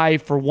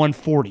 5 for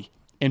 140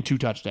 and 2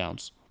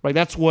 touchdowns. Right?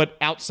 That's what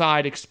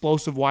outside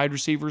explosive wide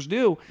receivers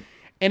do.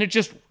 And it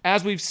just,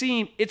 as we've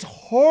seen, it's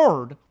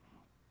hard.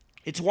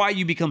 It's why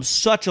you become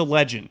such a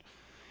legend.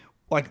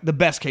 Like, the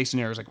best case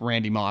scenario is like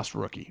Randy Moss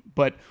rookie.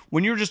 But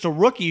when you're just a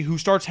rookie who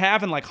starts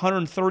having like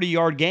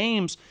 130-yard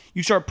games,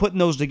 you start putting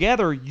those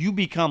together, you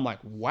become like,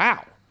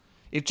 wow.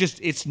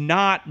 It's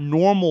not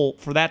normal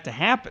for that to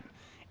happen.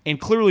 And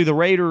clearly the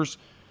Raiders,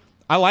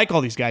 I like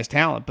all these guys'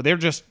 talent, but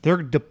they're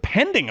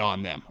depending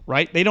on them,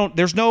 right?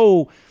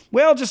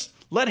 Just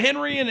let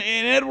Henry and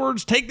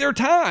Edwards take their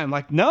time.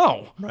 Like,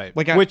 no. Right.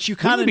 Like, which you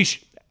kind of...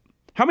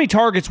 How many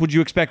targets would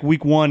you expect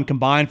week 1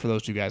 combined for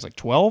those 2 guys? Like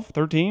 12,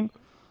 13?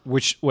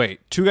 Wait,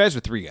 2 guys or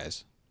 3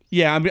 guys?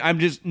 Yeah, I'm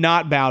just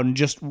not Bowden,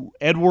 just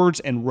Edwards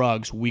and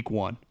Ruggs week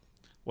 1.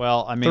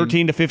 Well, I mean...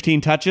 13 to 15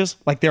 touches?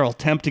 Like, they'll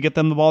attempt to get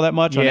them the ball that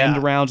much on end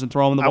arounds and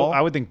throw them the ball?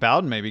 I would think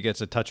Bowden maybe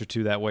gets a touch or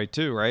 2 that way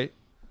too, right?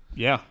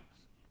 Yeah.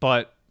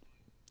 But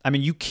I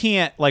mean, you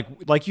can't,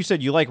 like you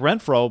said, you like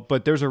Renfroe,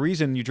 but there's a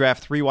reason you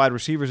draft 3 wide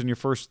receivers in your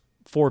first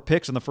 4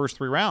 picks in the first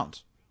 3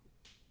 rounds,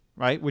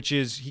 right? Which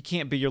is he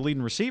can't be your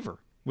leading receiver,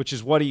 which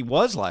is what he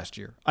was last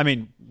year. I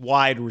mean,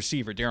 wide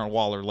receiver. Darren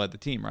Waller led the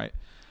team, right?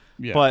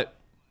 Yeah. But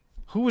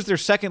who was their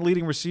second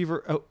leading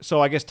receiver? Oh,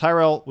 so I guess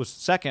Tyrell was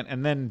second,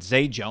 and then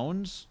Zay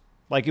Jones.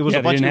 Like it was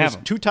a bunch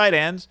of 2 tight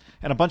ends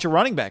and a bunch of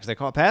running backs. They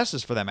caught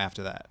passes for them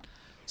after that.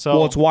 So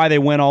well, it's why they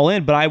went all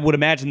in. But I would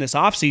imagine this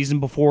offseason,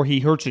 before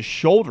he hurts his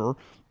shoulder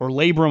or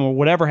labrum or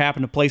whatever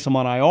happened to place him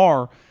on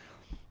IR,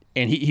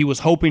 and he was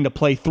hoping to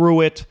play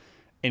through it,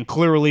 and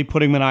clearly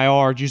putting him in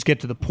IR, just get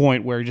to the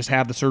point where you just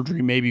have the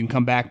surgery, maybe you can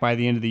come back by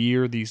the end of the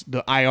year.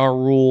 The IR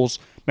rules,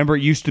 remember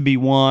it used to be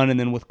 1, and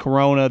then with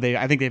Corona,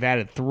 I think they've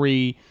added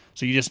 3,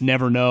 so you just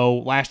never know.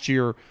 Last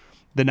year,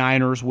 the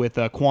Niners with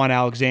Quan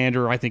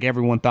Alexander, I think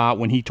everyone thought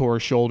when he tore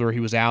his shoulder, he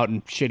was out,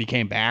 and shit, he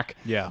came back.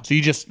 Yeah. So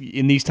you just,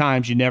 in these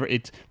times,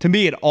 to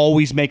me, it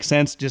always makes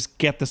sense, just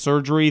get the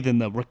surgery than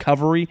the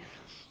recovery.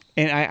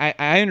 And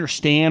I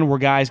understand where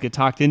guys get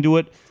talked into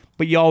it,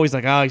 but you always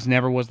like, he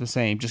never was the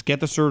same. Just get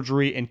the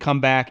surgery and come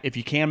back if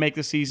you can make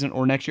the season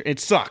or next year. It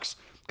sucks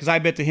because I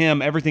bet to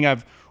him, everything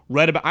I've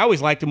read about, I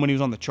always liked him when he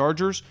was on the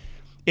Chargers.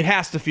 It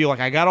has to feel like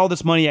I got all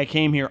this money, I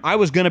came here, I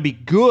was going to be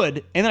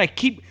good, and then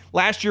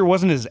last year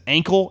wasn't his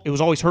ankle, it was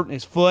always hurting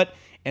his foot,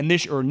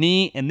 or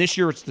knee, and this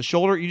year it's the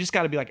shoulder. You just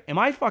got to be like, am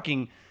I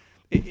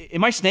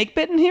snake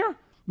bitten here?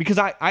 Because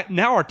I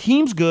now our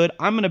team's good,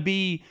 I'm going to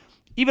be,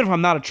 even if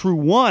I'm not a true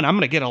 1, I'm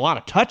going to get a lot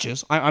of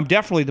touches. I'm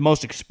definitely the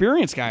most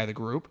experienced guy of the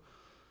group.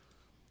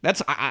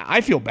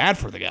 I feel bad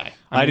for the guy.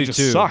 I do it just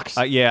too. Sucks.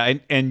 Yeah,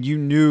 and you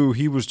knew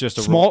he was just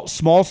a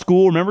small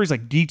school. Remember, he's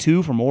like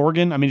D2 from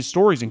Oregon. I mean, his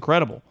story's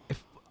incredible.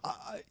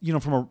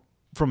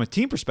 From a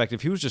team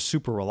perspective, he was just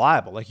super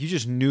reliable. Like you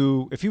just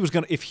knew if he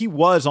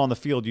was on the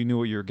field, you knew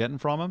what you were getting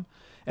from him.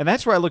 And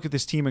that's where I look at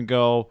this team and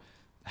go,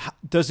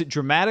 does it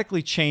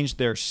dramatically change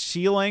their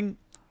ceiling?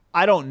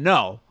 I don't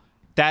know.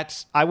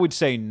 I would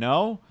say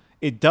no.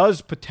 It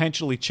does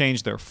potentially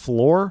change their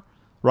floor,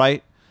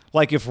 right?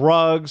 Like if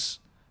Ruggs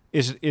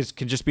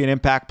can just be an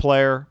impact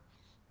player,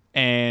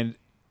 and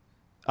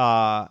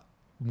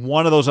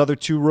one of those other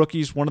 2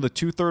 rookies, one of the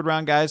 2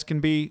 third-round guys can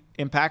be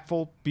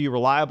impactful, be a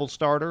reliable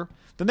starter,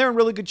 then they're in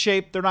really good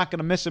shape. They're not going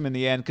to miss him in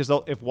the end because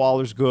if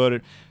Waller's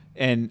good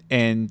and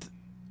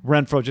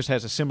Renfroe just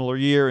has a similar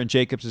year and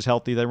Jacobs is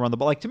healthy, they run the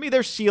ball. Like to me,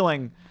 their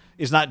ceiling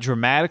is not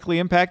dramatically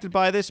impacted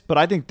by this, but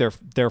I think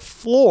their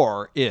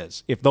floor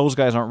is if those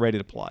guys aren't ready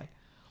to play.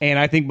 And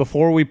I think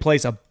before we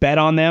place a bet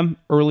on them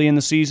early in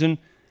the season,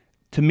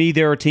 to me,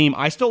 they're a team.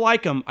 I still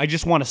like them. I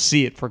just want to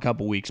see it for a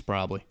couple weeks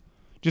probably.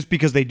 Just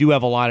because they do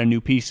have a lot of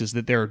new pieces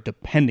that they're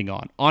depending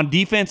on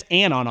defense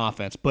and on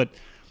offense. But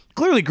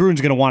clearly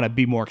Gruden's going to want to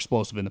be more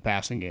explosive in the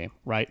passing game,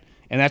 right?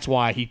 And that's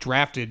why he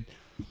drafted,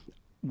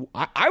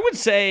 I would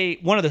say,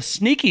 one of the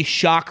sneaky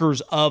shockers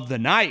of the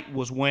night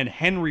was when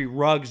Henry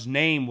Ruggs'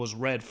 name was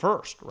read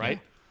first, right?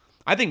 Yeah.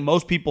 I think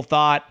most people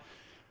thought,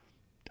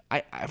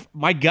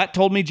 my gut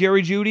told me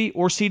Jerry Jeudy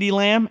or CeeDee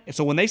Lamb.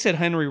 So when they said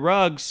Henry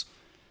Ruggs,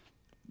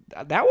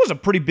 that was a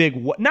pretty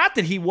big, not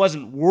that he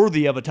wasn't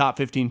worthy of a top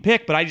 15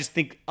 pick, but I just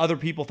think other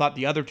people thought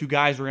the other 2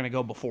 guys were going to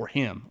go before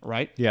him,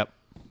 right? Yep.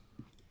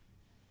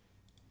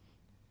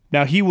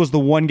 Now, he was the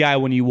one guy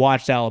when you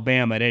watched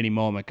Alabama at any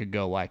moment could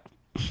go like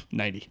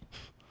 90.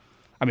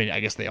 I mean, I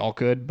guess they all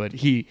could, but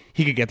he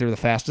could get there the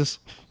fastest.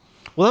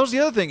 Well, that was the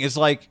other thing is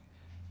like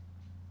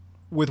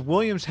with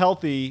Williams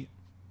healthy,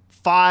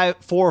 4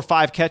 or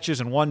 5 catches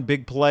and 1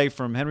 big play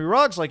from Henry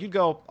Ruggs, like you'd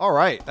go, all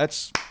right,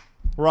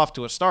 we're off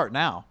to a start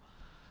now.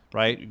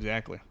 Right?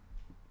 Exactly.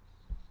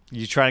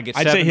 You try to get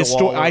seven to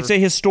Waller. I'd say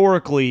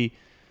historically,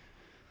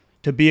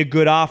 to be a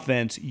good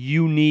offense,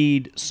 you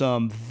need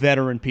some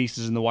veteran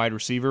pieces in the wide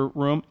receiver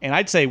room. And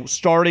I'd say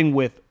starting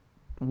with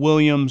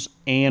Williams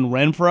and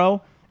Renfroe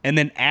and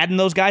then adding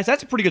those guys,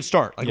 that's a pretty good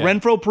start. Like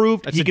Renfroe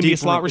proved he can be a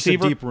slot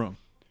receiver. It's a deep room.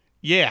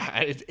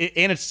 Yeah.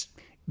 And it's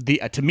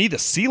to me, the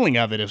ceiling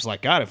of it is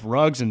like, God, if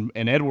Ruggs and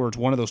Edwards,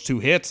 one of those 2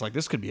 hits, like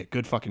this could be a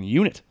good fucking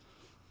unit.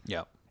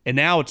 Yeah. And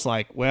now it's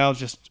like, well,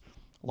 just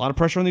a lot of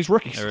pressure on these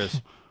rookies. There is.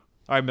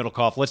 All right,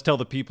 Middlecoff, let's tell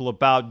the people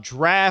about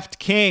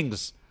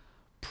DraftKings.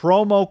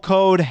 Promo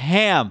code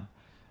HAM.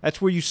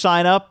 That's where you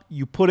sign up,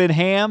 you put in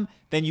HAM,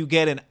 then you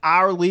get in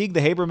our league, the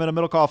Haberman and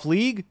Middlecoff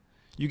League.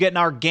 You get in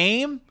our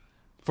game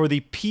for the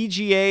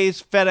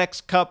PGA's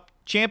FedEx Cup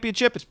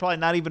Championship. It's probably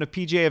not even a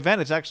PGA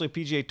event. It's actually a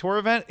PGA Tour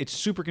event. It's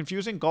super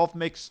confusing. Golf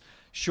makes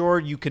sure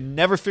you can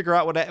never figure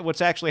out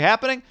what's actually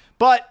happening,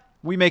 but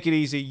we make it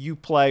easy. You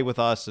play with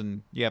us,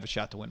 and you have a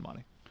shot to win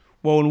money.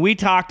 Well, when we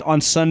talked on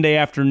Sunday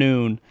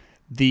afternoon,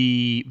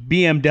 the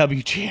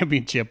BMW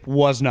Championship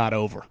was not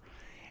over.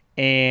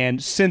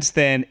 And since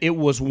then, it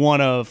was one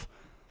of,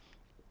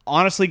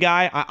 honestly,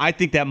 Guy, I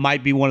think that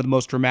might be one of the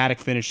most dramatic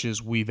finishes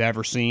we've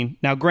ever seen.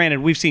 Now, granted,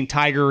 we've seen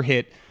Tiger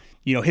hit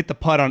the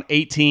putt on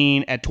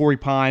 18 at Torrey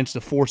Pines to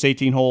force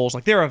 18 holes.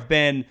 Like, there have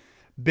been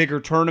bigger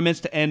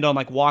tournaments to end on,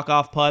 like,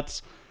 walk-off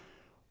putts.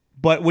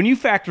 But when you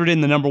factored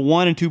in the number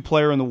 1 and 2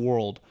 player in the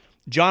world,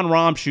 Jon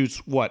Rahm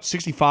shoots,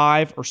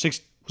 65 or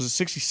Was it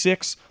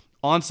 66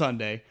 on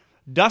Sunday?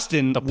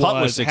 Dustin The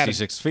putt was had a-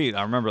 66 feet.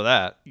 I remember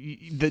that.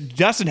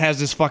 Dustin has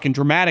this fucking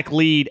dramatic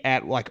lead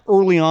at like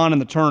early on in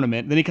the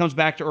tournament. Then he comes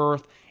back to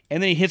earth,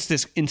 and then he hits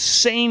this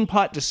insane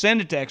putt to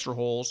send it to extra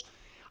holes.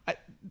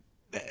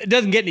 It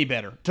doesn't get any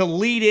better. To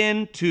lead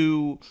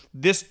into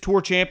this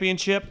tour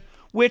championship,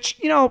 which,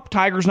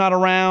 Tiger's not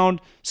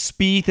around,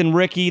 Spieth and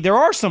Ricky. There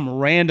are some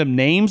random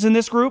names in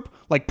this group.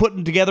 Like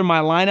putting together my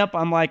lineup,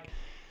 I'm like,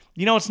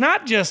 it's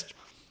not just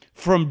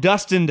from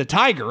Dustin to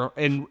Tiger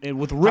and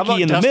with How about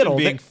Ricky in the Dustin middle.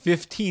 being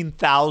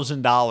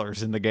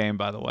 $15,000 in the game,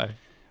 by the way.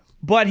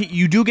 But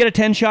you do get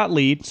a 10-shot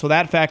lead, so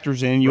that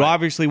factors in. You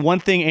obviously, one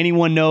thing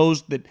anyone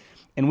knows that,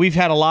 and we've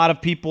had a lot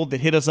of people that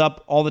hit us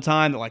up all the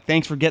time that like,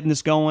 thanks for getting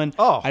this going.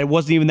 Oh. I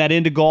wasn't even that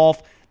into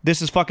golf.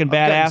 This is fucking I've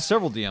gotten badass.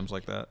 several several DMs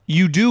like that.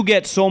 You do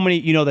get so many,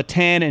 the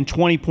 10 and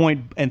 20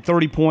 point and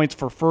 30 points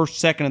for first,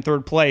 second, and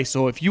third place.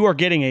 So if you are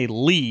getting a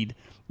lead,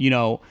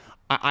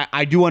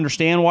 I do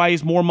understand why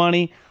he's more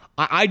money.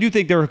 I do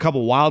think there are a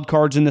couple wild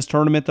cards in this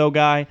tournament, though,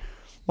 Guy.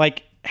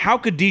 Like, how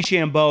could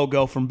DeChambeau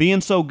go from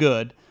being so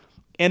good,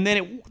 and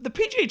then the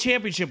PGA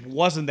Championship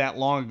wasn't that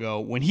long ago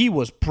when he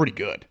was pretty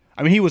good.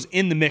 I mean, he was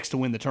in the mix to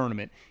win the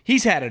tournament.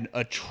 He's had an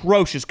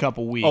atrocious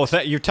couple weeks. Oh,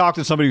 you're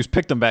talking to somebody who's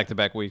picked them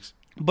back-to-back weeks.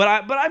 But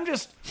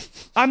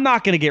I'm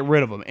not going to get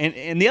rid of him.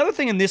 And the other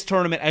thing in this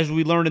tournament, as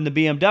we learned in the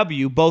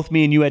BMW, both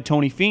me and you had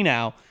Tony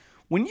Finau,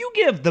 when you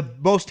give the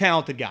most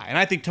talented guy, and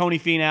I think Tony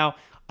Finau,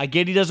 I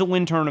get he doesn't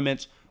win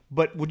tournaments,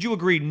 but would you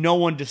agree no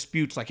one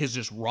disputes like his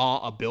just raw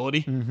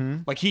ability? Mm-hmm.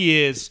 Like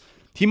he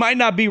might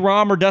not be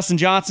Rahm or Dustin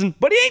Johnson,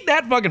 but he ain't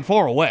that fucking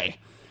far away.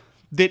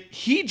 That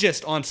he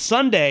just on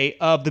Sunday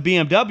of the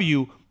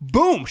BMW,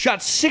 boom,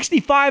 shot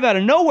 65 out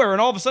of nowhere, and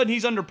all of a sudden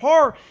he's under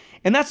par.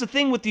 And that's the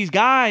thing with these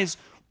guys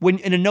when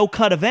in a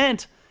no-cut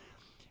event.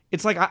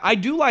 It's like I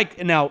do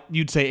like, now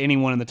you'd say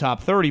anyone in the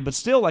top 30, but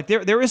still like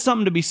there is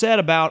something to be said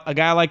about a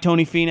guy like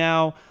Tony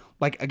Finau,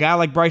 like a guy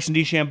like Bryson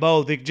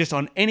DeChambeau that just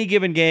on any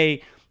given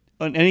day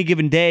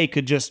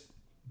could just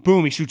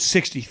boom, he shoots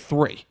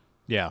 63.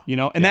 Yeah.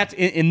 And that's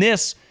in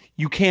this,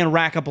 you can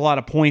rack up a lot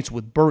of points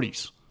with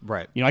birdies.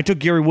 Right. I took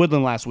Gary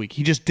Woodland last week.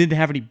 He just didn't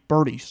have any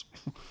birdies.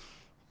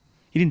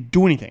 He didn't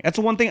do anything. That's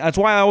the one thing. That's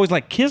why I always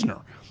like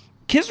Kisner.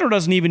 Kisner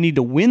doesn't even need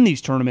to win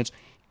these tournaments.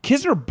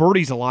 Kisner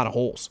birdies a lot of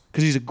holes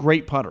because he's a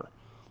great putter.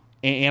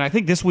 And I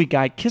think this week,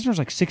 Guy, Kisner's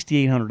like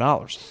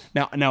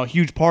 $6,800. Now a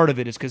huge part of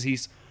it is because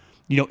he's,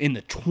 in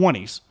the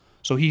 20s.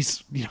 So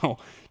he's,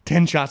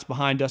 10 shots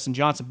behind Dustin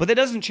Johnson. But that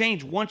doesn't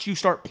change once you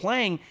start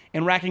playing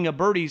and racking up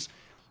birdies.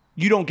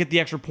 You don't get the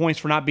extra points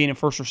for not being in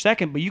first or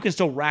second, but you can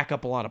still rack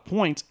up a lot of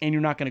points, and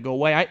you're not going to go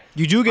away.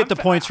 You do get the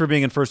points for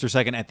being in first or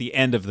second at the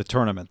end of the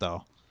tournament,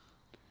 though.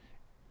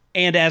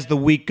 And as the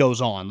week goes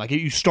on, like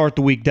you start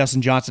the week,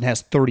 Dustin Johnson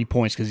has 30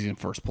 points because he's in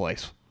first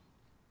place,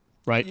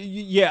 right?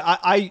 Yeah,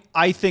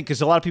 I think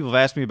because a lot of people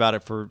have asked me about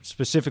it for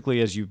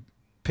specifically as you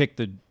pick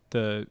the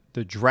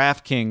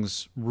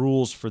DraftKings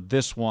rules for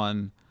this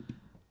one.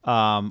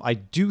 I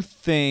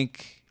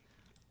think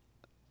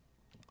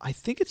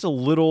it's a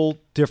little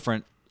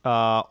different.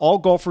 All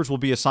golfers will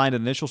be assigned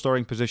an initial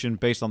starting position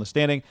based on the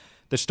standing.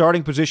 The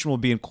starting position will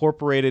be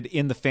incorporated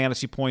in the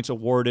fantasy points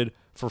awarded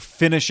for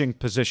finishing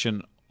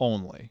position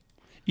only.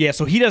 Yeah,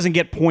 so he doesn't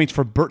get points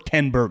for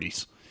 10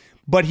 birdies,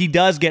 but he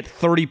does get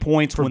 30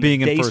 points for when being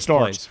the day in first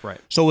starts. place.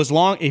 Right. So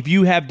if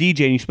you have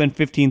DJ and you spend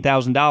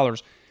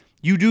 $15,000,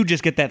 you do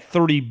just get that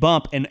 30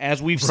 bump. And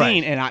as we've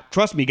seen, and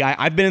trust me, Guy,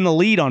 I've been in the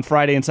lead on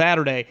Friday and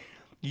Saturday.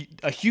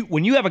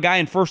 When you have a guy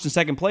in first and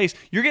second place,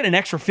 you're getting an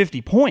extra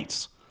 50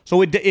 points.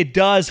 So it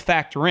does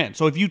factor in.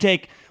 So if you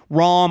take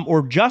Rahm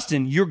or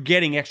Justin, you're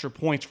getting extra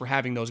points for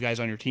having those guys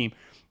on your team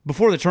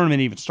before the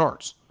tournament even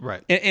starts.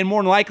 Right. And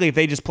more than likely, if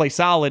they just play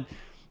solid,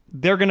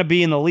 they're going to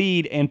be in the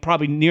lead and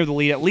probably near the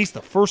lead at least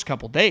the first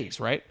couple days,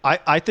 right?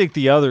 I think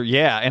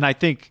and I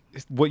think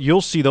what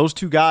you'll see, those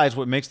two guys,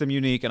 what makes them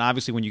unique, and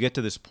obviously when you get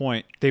to this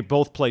point, they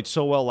both played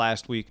so well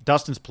last week.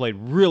 Dustin's played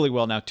really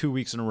well now 2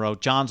 weeks in a row.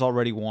 John's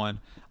already won.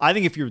 I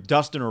think if you're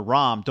Dustin or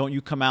Rahm, don't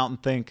you come out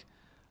and think,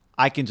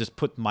 I can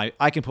put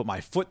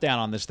my foot down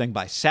on this thing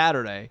by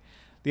Saturday.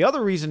 The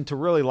other reason to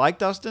really like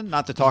Dustin,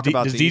 not to talk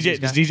about does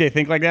DJ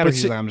think like that, or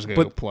he's like, I'm just going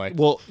to go play?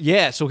 Well,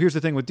 yeah. So here's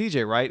the thing with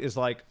DJ, right? Is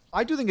like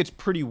I do think it's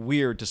pretty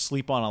weird to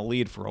sleep on a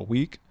lead for a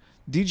week.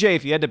 DJ,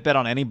 if you had to bet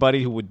on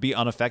anybody who would be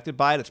unaffected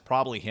by it, it's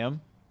probably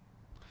him.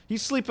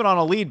 He's sleeping on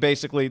a lead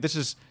basically. This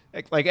is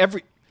like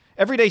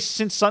every day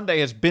since Sunday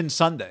has been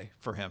Sunday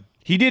for him.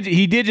 He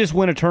did just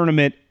win a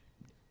tournament,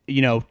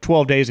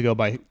 12 days ago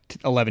by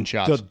 11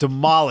 shots. To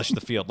demolish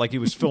the field like he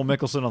was Phil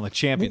Mickelson on the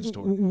Champions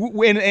Tour.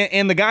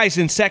 And the guys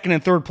in second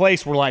and third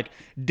place were like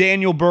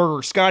Daniel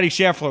Berger, Scotty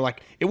Scheffler.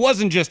 Like, it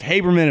wasn't just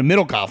Haberman and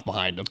Middlecoff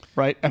behind him,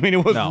 right? I mean,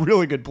 it was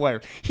really good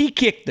players. He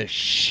kicked the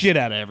shit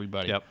out of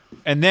everybody. Yep.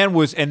 And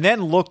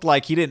then looked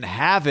like he didn't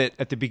have it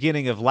at the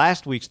beginning of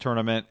last week's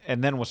tournament,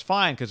 and then was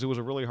fine because it was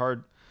a really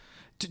hard.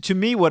 To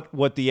me,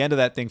 what the end of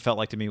that thing felt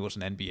like to me was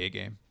an NBA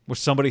game where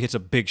somebody hits a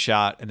big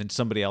shot and then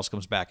somebody else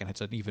comes back and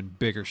hits an even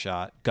bigger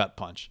shot, gut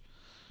punch.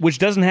 which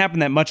doesn't happen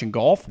that much in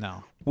golf.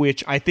 No.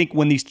 Which I think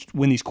when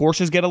these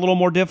courses get a little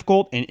more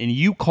difficult, and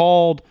you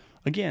called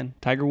again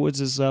Tiger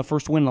Woods'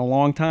 first win in a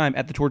long time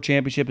at the Tour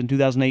Championship in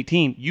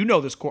 2018. You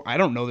know this course. I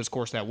don't know this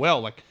course that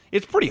well. Like,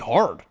 it's pretty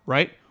hard,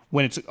 right?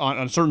 When it's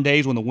on certain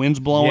days when the wind's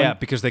blowing. Yeah,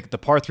 because the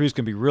par threes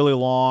can be really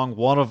long.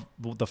 One of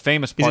the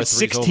famous par Is it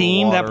threes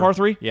 16 over that water. par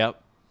three?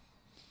 Yep.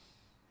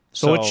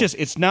 So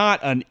it's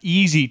not an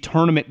easy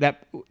tournament.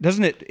 That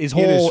doesn't it? Is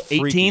hole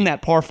 18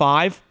 that par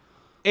 5?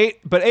 8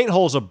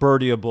 holes a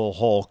birdieable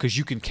hole because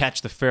you can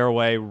catch the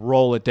fairway,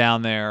 roll it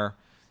down there.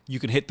 You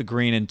can hit the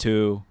green in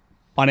 2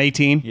 on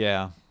 18.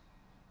 Yeah.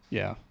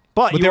 Yeah.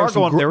 But you there are are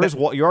some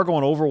going. You are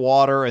going over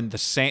water, and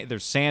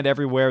there's sand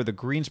everywhere. The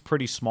green's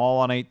pretty small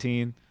on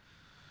 18,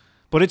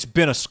 but it's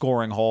been a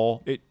scoring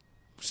hole.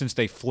 Since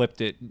they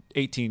flipped it.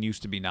 18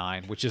 used to be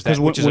 9, which is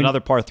another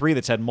par 3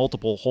 that's had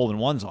multiple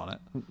hole-in-ones on it.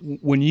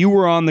 When you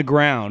were on the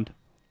ground,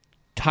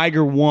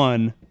 Tiger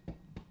won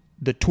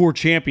the Tour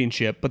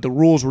Championship, but the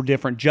rules were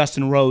different.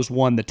 Justin Rose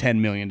won the $10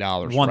 million.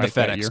 Won the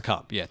FedEx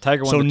Cup. Yeah,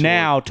 Tiger won so the Tour.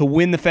 now, to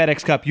win the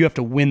FedEx Cup, you have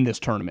to win this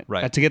tournament.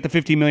 Right. To get the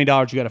 $15 million,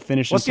 you got to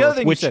finish What's this the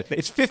other first, thing you said?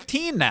 It's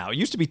 15 now. It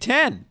used to be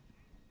 10.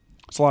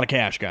 It's a lot of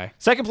cash, guy.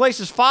 Second place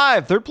is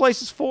 5. Third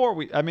place is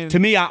 4. To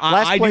me,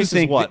 I do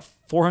think is what?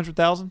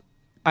 400,000?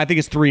 I think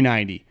it's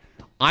 390.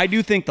 I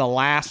do think the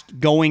last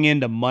going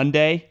into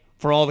Monday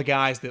for all the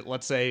guys that,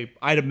 let's say,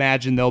 I'd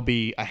imagine there'll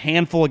be a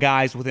handful of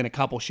guys within a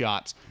couple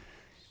shots.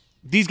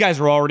 These guys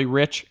are already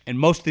rich, and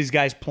most of these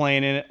guys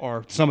playing in it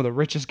are some of the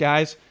richest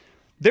guys.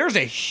 There's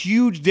a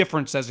huge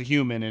difference as a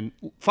human, and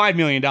 $5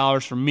 million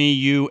for me,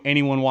 you,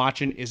 anyone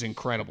watching is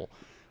incredible.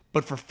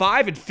 But for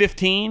 5 and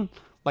 15,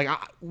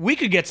 we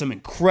could get some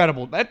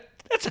incredible.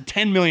 That's a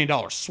 $10 million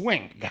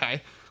swing,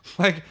 guy.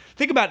 Like,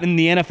 think about in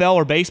the NFL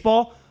or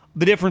baseball,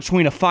 the difference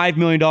between a $5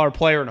 million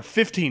player and a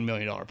 $15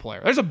 million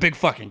player. There's a big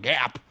fucking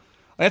gap.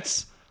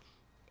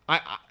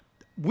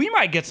 We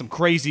might get some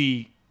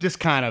crazy, just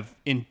kind of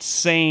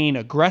insane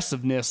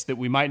aggressiveness that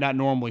we might not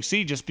normally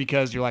see just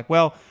because you're like,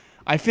 well,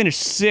 I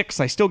finished 6th,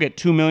 I still get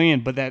 $2 million,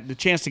 but the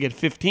chance to get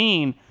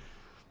 15,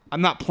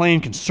 I'm not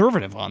playing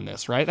conservative on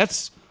this, right?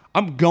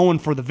 I'm going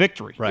for the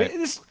victory. Right.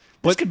 This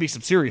could be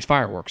some serious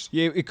fireworks.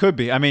 Yeah, it could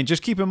be. I mean,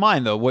 just keep in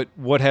mind, though,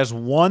 what has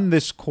won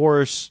this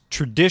course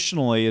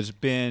traditionally has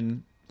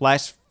been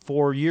last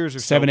 4 years or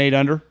so. 7, 8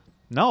 under?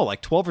 No,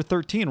 like 12 or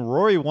 13.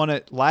 Rory won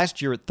it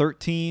last year at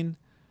 13.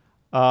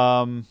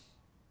 I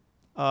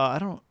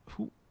don't know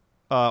who.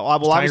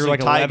 Obviously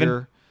Tiger.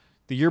 11?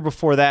 The year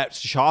before that,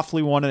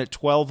 Schauffele won it at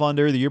 12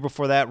 under. The year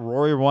before that,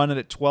 Rory won it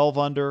at 12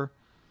 under.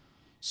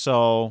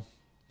 So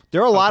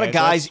there are a lot of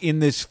guys in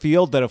this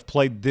field that have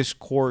played this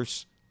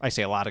course. I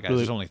say a lot of guys.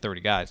 There's only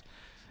 30 guys.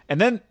 And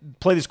then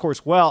play this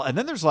course well. And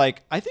then there's I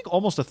think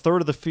almost a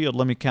third of the field.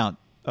 Let me count.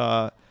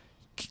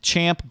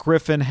 Champ,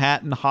 Griffin,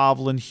 Hatton,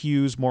 Hovland,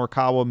 Hughes,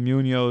 Morikawa,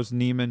 Munoz,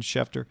 Neiman,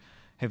 Schefter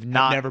have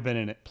not never been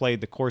in it.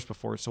 Played the course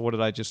before. So what did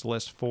I just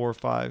list? 4,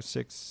 5,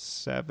 6,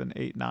 7,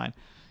 8, 9.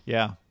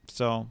 Yeah.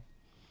 So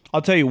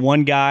I'll tell you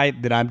one guy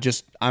that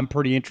I'm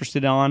pretty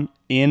interested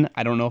in.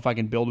 I don't know if I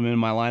can build him in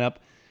my lineup.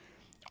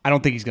 I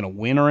don't think he's going to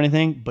win or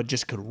anything, but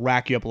just could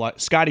rack you up a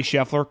lot. Scotty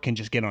Scheffler can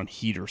just get on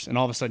heaters, and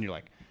all of a sudden you're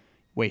like,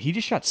 wait, he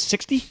just shot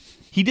 60?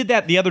 He did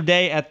that the other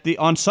day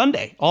on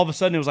Sunday. All of a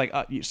sudden it was like,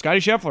 Scotty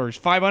Scheffler is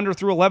 5 under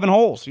through 11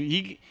 holes.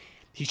 He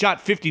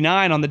shot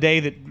 59 on the day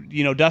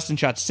that Dustin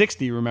shot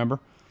 60. Remember?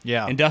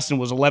 Yeah. And Dustin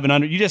was 11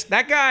 under.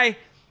 That guy.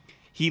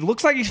 He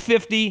looks like he's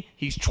 50.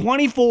 He's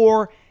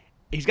 24.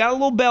 He's got a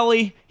little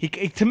belly.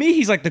 To me,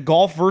 he's like the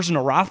golf version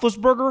of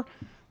Roethlisberger,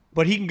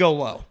 but he can go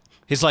low.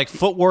 His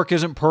footwork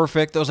isn't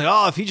perfect. I was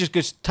like, if he just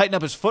gets tighten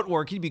up his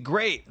footwork, he'd be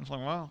great. I was like,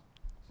 wow.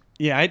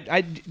 Yeah,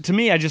 to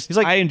me, I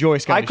enjoy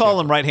Scotty. I call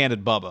Scheffler. him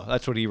right-handed Bubba.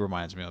 That's what he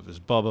reminds me of. Is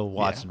Bubba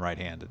Watson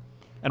right-handed?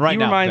 And he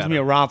reminds me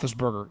of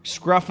Roethlisberger.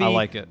 Scruffy. I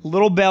like it.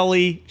 Little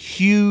belly,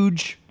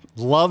 huge.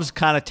 Loves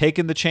kind of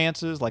taking the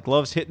chances.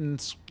 Loves hitting.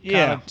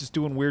 Just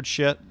doing weird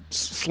shit.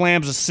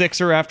 Slams a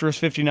sixer after his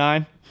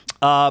 59.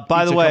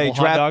 By the way,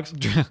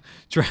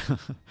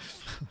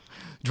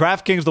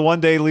 DraftKings, the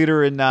one-day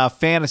leader in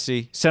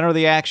fantasy, center of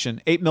the action,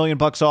 $8 million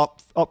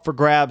up for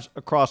grabs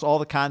across all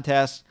the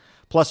contests,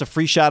 plus a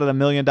free shot at $1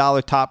 million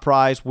top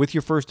prize with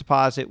your first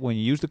deposit when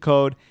you use the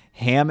code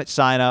HAM at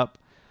sign up.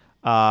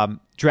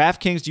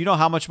 DraftKings, do you know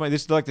how much money?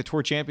 This is like the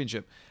Tour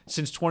Championship.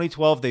 Since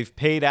 2012, they've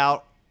paid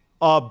out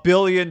 $1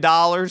 billion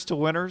to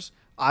winners.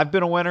 I've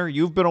been a winner.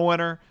 You've been a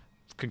winner.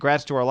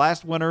 Congrats to our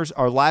last winners.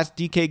 Our last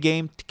DK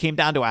game came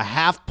down to a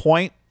half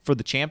point for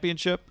the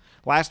championship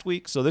last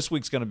week. So this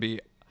week's going to be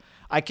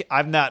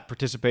I've not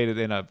participated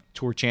in a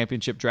Tour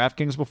Championship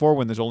DraftKings before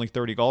when there's only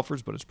 30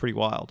 golfers, but it's pretty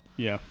wild.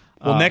 Yeah.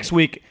 Well, next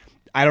week,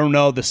 I don't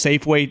know, the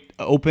Safeway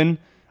Open,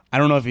 I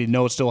don't know if you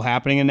know it's still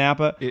happening in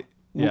Napa. It'd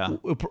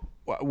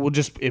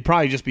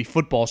probably just be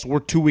football, so we're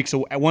 2 weeks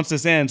away. Once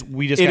this ends,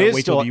 we just got to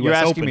wait till the U.S. You're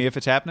asking Open. me if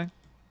it's happening?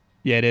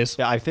 Yeah, it is.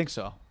 Yeah, I think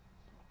so.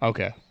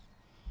 Okay.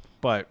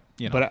 But,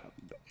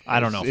 I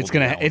don't know if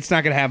it's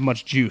not going to have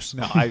much juice.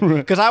 No,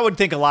 because I would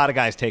think a lot of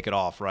guys take it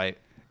off, right?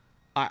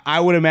 I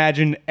would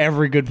imagine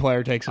every good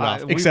player takes it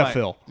off, except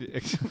Phil.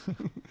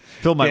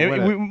 Phil might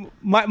win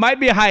it. Might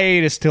be a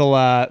hiatus till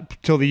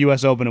the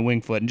U.S. Open at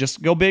Winged Foot, and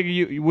just go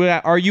big.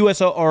 Our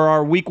U.S. or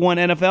our Week 1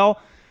 NFL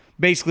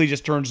basically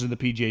just turns into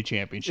the PGA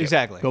Championship.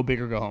 Exactly. Go big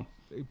or go home.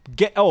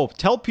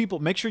 Tell people.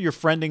 Make sure you're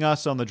friending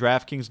us on the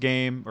DraftKings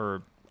game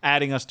or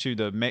adding us to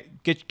the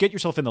get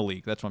yourself in the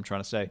league. That's what I'm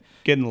trying to say.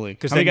 Get in the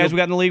league. How many guys we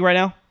got in the league right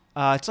now?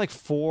 It's like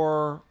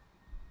 4.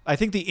 I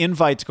think the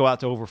invites go out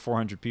to over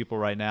 400 people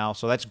right now,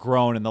 so that's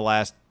grown in the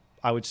last,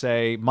 I would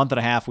say, month and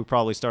a half. We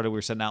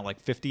were sending out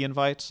like 50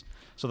 invites,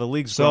 so the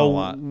league's grown a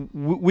lot.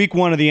 Week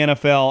 1 of the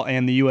NFL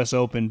and the U.S.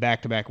 Open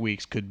back-to-back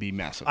weeks could be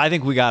massive. I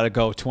think we got to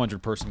go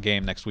 200-person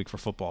game next week for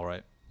football,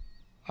 right?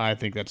 I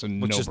think that's a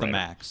no-brainer. Which is the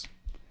max.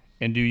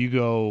 And do you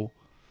go?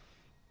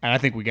 And I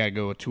think we got to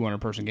go a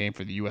 200-person game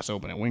for the U.S.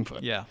 Open at Winged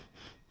Foot. Yeah,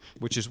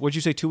 which is, what'd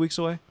you say, 2 weeks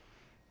away?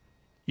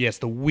 Yes,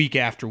 the week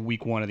after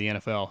Week 1 of the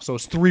NFL. So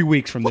it's 3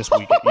 weeks from this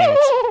week.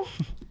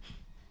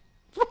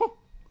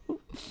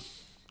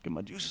 Get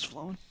my juices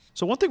flowing.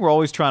 So one thing we're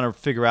always trying to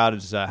figure out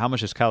is how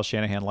much does Kyle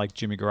Shanahan like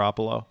Jimmy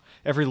Garoppolo?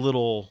 Every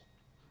little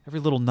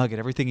nugget,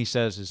 everything he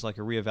says is like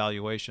a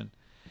reevaluation.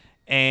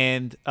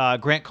 And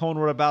Grant Cohn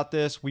wrote about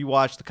this. We've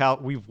watched the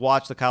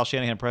Kyle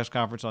Shanahan press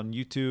conference on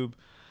YouTube,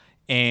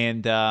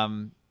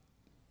 and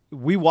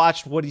we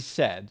watched what he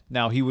said.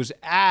 Now, he was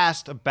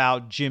asked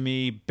about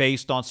Jimmy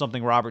based on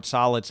something Robert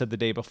Saleh said the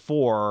day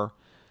before,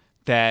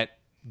 that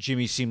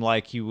Jimmy seemed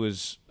like he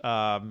was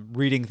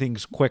reading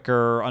things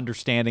quicker,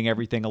 understanding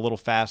everything a little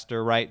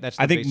faster, right? That's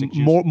the I think basic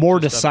more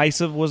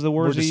decisive was the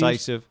word. More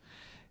decisive.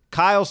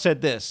 Kyle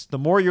said this: the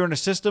more you're in a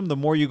system, the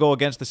more you go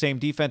against the same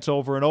defense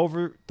over and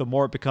over, the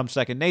more it becomes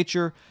second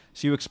nature.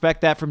 So you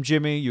expect that from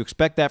Jimmy. You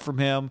expect that from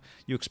him.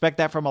 You expect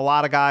that from a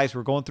lot of guys who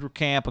are going through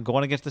camp and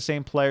going against the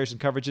same players and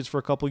coverages for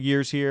a couple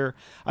years here.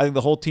 I think the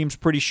whole team's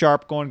pretty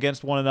sharp going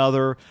against one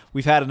another.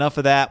 We've had enough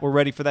of that. We're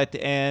ready for that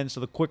to end. So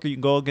the quicker you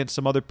can go against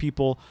some other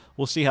people,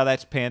 we'll see how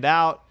that's panned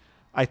out.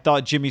 I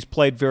thought Jimmy's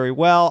played very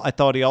well. I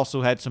thought he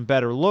also had some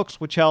better looks,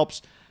 which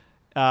helps,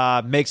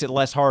 makes it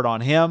less hard on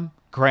him.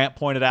 Grant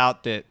pointed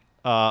out that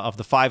of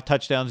the 5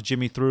 touchdowns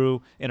Jimmy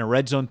threw in a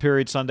red zone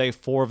period Sunday,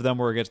 4 of them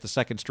were against the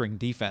second-string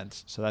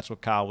defense. So that's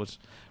what Kyle was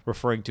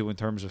referring to in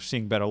terms of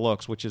seeing better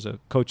looks, which is a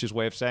coach's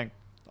way of saying,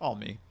 all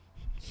me.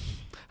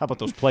 How about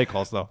those play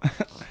calls, though?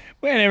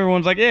 Man,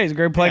 everyone's like, yeah, he's a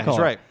great play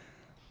caller.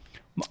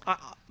 That's right.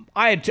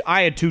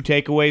 I had 2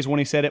 takeaways when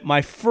he said it.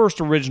 My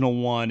first original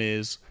one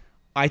is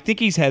I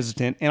think he's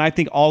hesitant, and I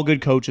think all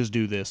good coaches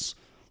do this.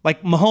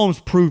 Like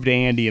Mahomes proved to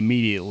Andy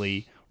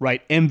immediately,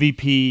 right?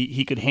 MVP,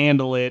 he could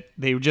handle it.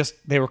 They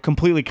were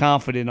completely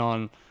confident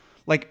on,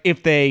 like,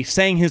 if they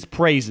sang his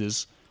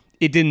praises,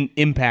 it didn't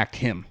impact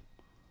him.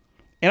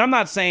 And I'm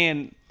not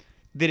saying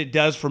that it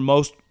does for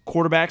most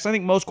quarterbacks. I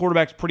think most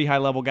quarterbacks are pretty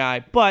high-level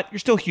guy, but you're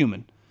still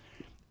human.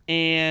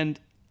 And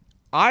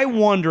I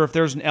wonder if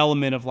there's an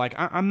element of, like,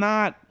 I'm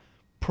not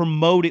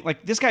promoting,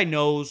 like, this guy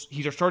knows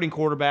he's our starting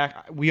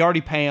quarterback. We already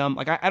pay him.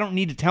 Like, I don't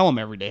need to tell him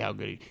every day how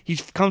good he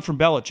comes from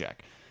Belichick.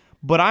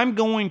 But I'm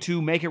going to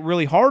make it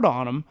really hard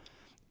on him,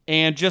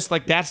 and just,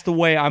 like, that's the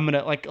way I'm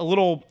going to, like, a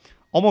little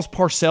almost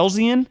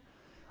Parcellsian.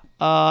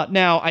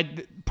 Now,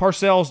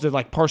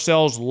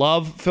 Parcells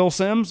love Phil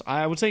Simms?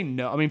 I would say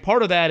no. I mean,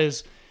 part of that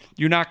is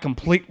you're not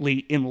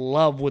completely in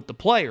love with the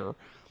player.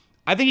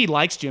 I think he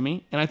likes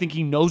Jimmy, and I think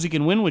he knows he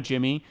can win with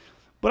Jimmy.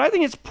 But I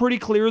think it's pretty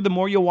clear the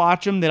more you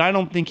watch him that I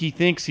don't think he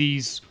thinks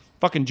he's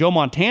fucking Joe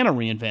Montana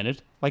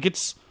reinvented. Like,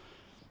 it's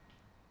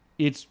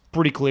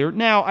pretty clear.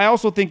 Now, I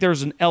also think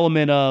there's an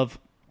element of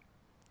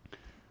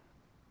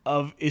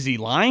is he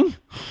lying?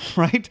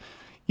 Right?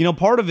 You know,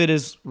 part of it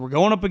is we're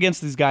going up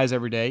against these guys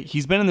every day.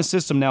 He's been in the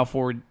system now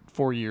for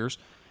 4 years.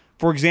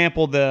 For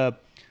example,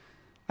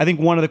 I think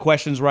one of the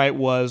questions, right,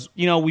 was,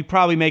 you know, we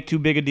probably make too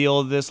big a deal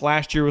of this.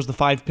 Last year was the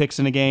 5 picks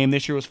in a game.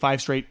 This year was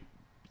 5 straight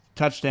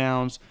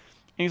touchdowns.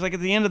 And he's like, at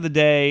the end of the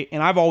day,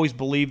 and I've always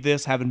believed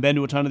this, having been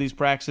to a ton of these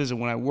practices and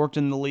when I worked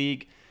in the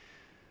league,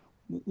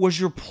 was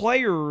your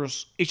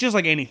players, it's just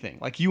like anything.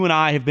 Like, you and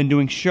I have been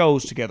doing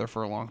shows together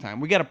for a long time.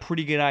 We got a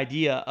pretty good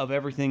idea of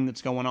everything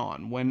that's going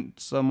on, when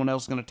someone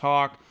else is going to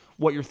talk,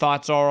 what your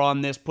thoughts are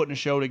on this, putting a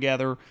show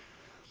together.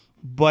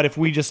 But if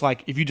you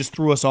just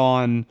threw us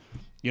on,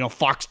 you know,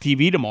 Fox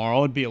TV tomorrow,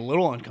 it'd be a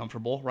little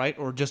uncomfortable, right?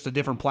 Or just a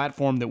different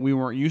platform that we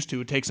weren't used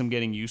to. It takes some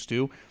getting used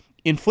to.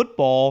 In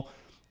football,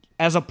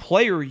 as a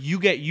player, you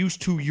get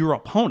used to your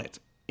opponent.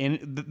 And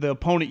the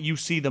opponent you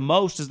see the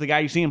most is the guy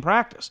you see in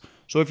practice.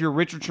 So if you're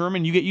Richard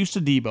Sherman, you get used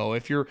to Debo.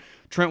 If you're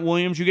Trent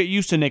Williams, you get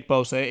used to Nick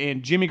Bosa.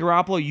 And Jimmy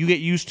Garoppolo, you get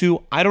used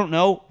to, I don't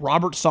know,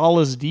 Robert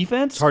Saleh's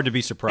defense. It's hard to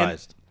be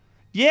surprised.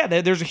 And,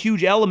 yeah, there's a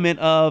huge element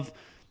of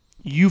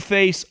you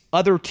face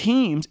other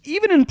teams.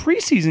 Even in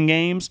preseason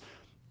games,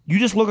 you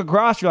just look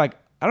across, you're like,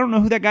 I don't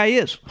know who that guy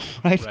is.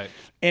 Right?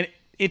 And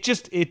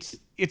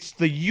it's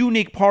the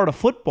unique part of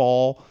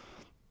football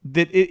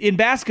that in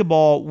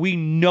basketball, we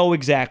know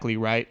exactly,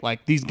 right?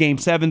 Like, these game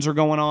 7s are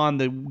going on,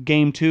 the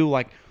game 2,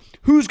 like,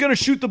 who's going to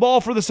shoot the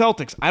ball for the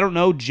Celtics? I don't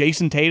know,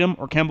 Jason Tatum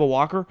or Kemba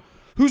Walker.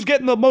 who's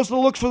getting the most of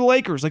the looks for the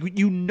Lakers. Like,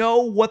 you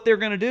know what they're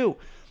going to do.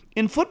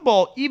 In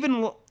football,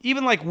 even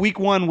like week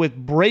 1 with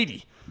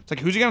Brady, it's like,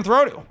 who's he going to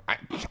throw to?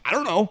 I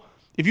don't know.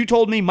 If you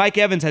told me Mike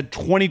Evans had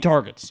 20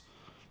 targets,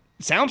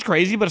 it sounds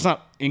crazy, but it's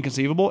not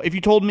inconceivable. If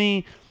you told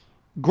me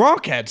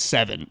Gronk had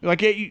 7,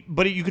 but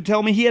you could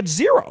tell me he had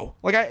 0.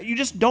 You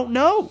just don't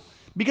know.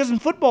 Because in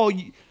football,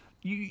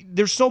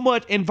 there's so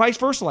much, and vice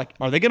versa. Like,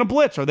 are they going to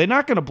blitz? Are they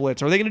not going to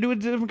blitz? Are they going to do a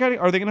different kind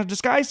of? Are they going to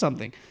disguise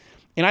something?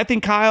 And I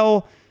think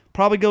Kyle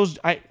probably goes.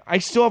 I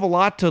still have a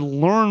lot to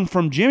learn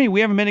from Jimmy.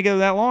 We haven't been together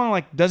that long.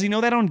 Like, does he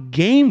know that on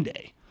game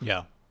day?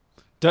 Yeah.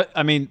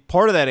 I mean,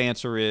 part of that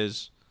answer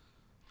is,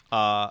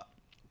 yeah,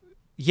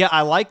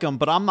 I like him,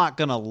 but I'm not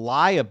going to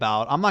lie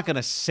about. I'm not going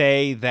to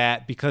say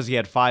that because he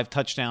had 5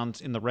 touchdowns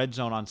in the red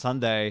zone on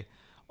Sunday,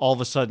 all of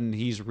a sudden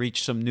he's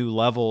reached some new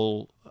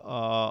level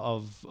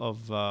of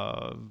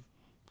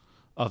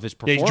his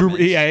performance.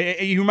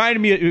 He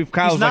reminded me of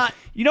Kyle's like,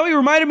 he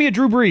reminded me of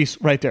Drew Brees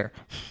right there.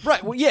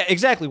 Right. Well, yeah,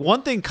 exactly.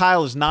 One thing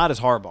Kyle is not is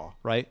Harbaugh,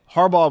 right?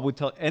 Harbaugh would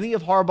tell Jim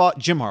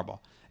Harbaugh,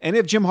 any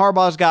of Jim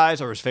Harbaugh's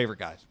guys are his favorite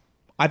guys.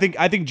 I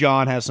think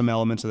John has some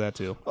elements of that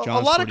too.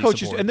 A lot of coaches,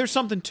 supportive. And there's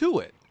something to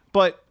it.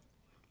 But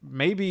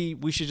maybe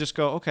we should just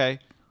go, okay,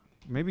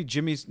 maybe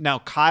now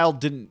Kyle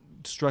didn't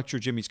structure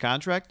Jimmy's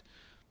contract,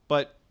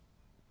 but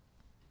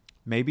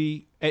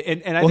maybe,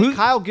 and I think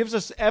Kyle gives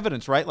us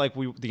evidence, right? Like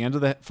the end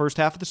of the first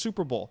half of the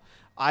Super Bowl,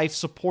 I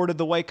supported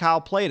the way Kyle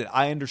played it.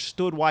 I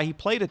understood why he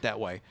played it that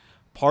way.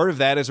 Part of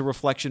that is a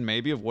reflection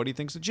maybe of what he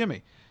thinks of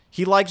Jimmy.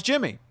 He likes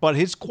Jimmy, but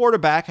his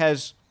quarterback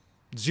has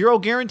 0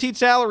 guaranteed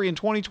salary in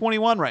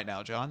 2021 right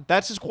now, John.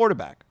 That's his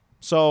quarterback.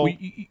 So,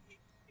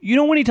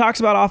 when he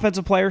talks about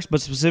offensive players, but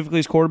specifically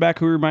his quarterback,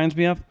 who he reminds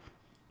me of?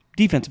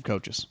 Defensive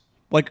coaches.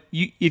 Like,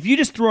 if you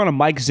just threw on a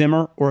Mike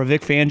Zimmer or a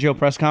Vic Fangio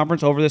press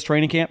conference over this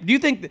training camp, do you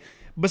think,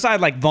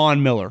 beside like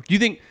Von Miller, do you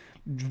think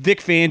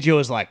Vic Fangio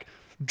is like,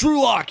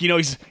 Drew Lock,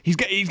 he's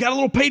got a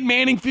little Peyton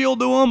Manning feel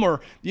to him,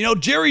 or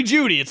Jerry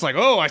Jeudy? It's like,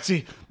 oh, I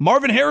see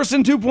Marvin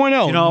Harrison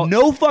 2.0.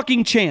 No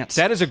fucking chance.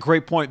 That is a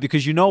great point,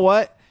 because you know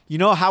what? You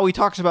know how he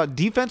talks about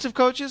defensive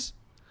coaches?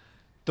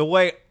 The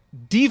way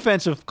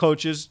defensive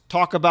coaches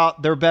talk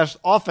about their best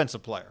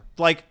offensive player.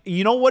 Like,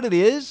 you know what it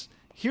is?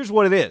 Here's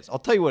what it is. I'll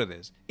tell you what it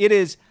is. It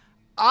is,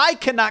 I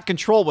cannot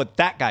control what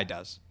that guy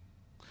does.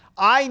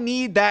 I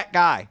need that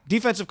guy.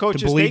 Defensive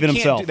coaches, to believe in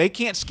himself. They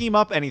can't scheme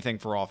up anything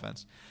for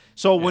offense.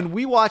 So when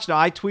we watched, now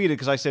I tweeted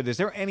because I said, is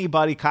there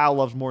anybody Kyle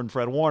loves more than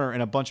Fred Warner?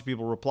 And a bunch of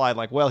people replied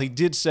like, well, he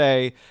did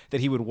say that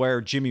he would wear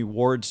Jimmy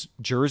Ward's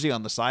jersey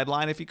on the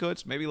sideline if he could.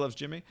 So maybe he loves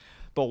Jimmy.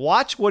 But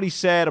watch what he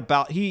said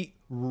about, he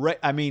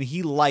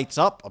lights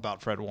up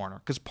about Fred Warner.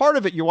 Because part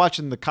of it, you're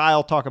watching the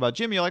Kyle talk about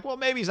Jimmy, you're like, well,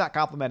 maybe he's not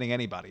complimenting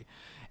anybody.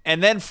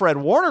 And then Fred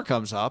Warner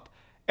comes up,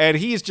 and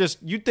he's just,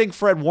 you'd think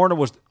Fred Warner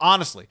was,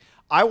 honestly,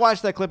 I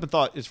watched that clip and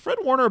thought, is Fred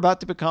Warner about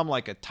to become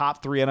like a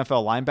top 3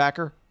 NFL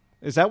linebacker?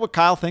 Is that what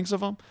Kyle thinks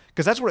of him?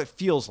 Because that's what it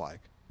feels like,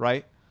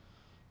 right?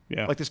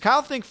 Yeah. Like, does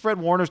Kyle think Fred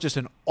Warner's just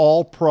an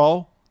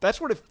all-pro? That's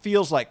what it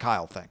feels like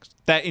Kyle thinks.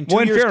 That in 2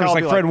 years, in fairness,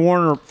 like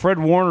Fred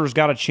Warner's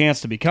got a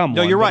chance to become one.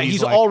 No, you're right.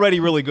 He's already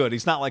really good.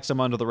 He's not like some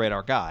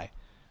under-the-radar guy.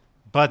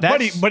 But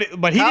he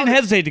didn't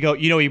hesitate to go,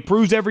 he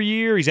improves every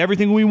year. He's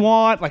everything we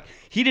want. Like,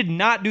 he did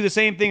not do the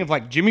same thing of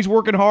like, Jimmy's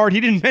working hard. He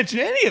didn't mention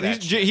any of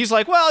that. He's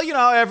like, well,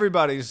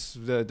 everybody's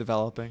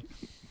developing.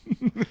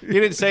 He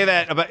didn't say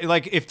that about,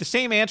 like, if the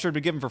same answer had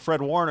been given for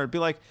Fred Warner, it'd be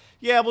like,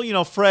 yeah,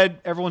 well, Fred,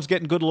 everyone's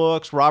getting good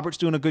looks. Robert's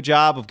doing a good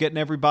job of getting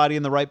everybody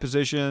in the right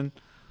position.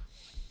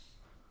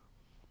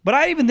 But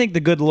I even think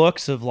the good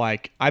looks of,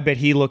 like, I bet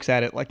he looks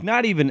at it, like,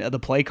 not even the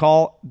play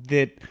call,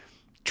 that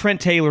Trent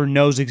Taylor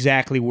knows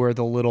exactly where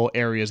the little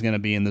area is going to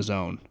be in the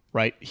zone,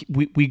 right?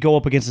 We go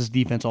up against this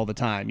defense all the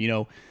time.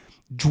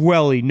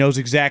 Dwelly knows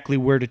exactly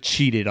where to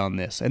cheat it on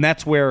this. And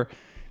that's where,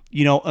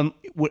 on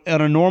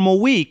a normal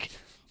week,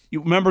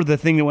 you remember the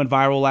thing that went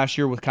viral last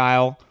year with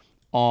Kyle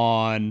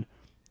on,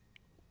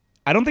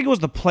 I don't think it was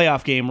the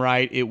playoff game,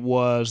 right? It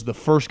was the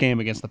first game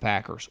against the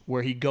Packers,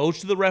 where he goes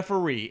to the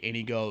referee and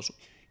he goes,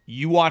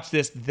 you watch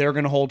this, they're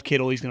going to hold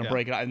Kittle, he's going to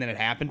break it out, and then it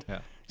happened. Yeah.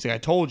 He's like, I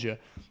told you.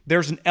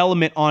 There's an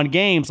element on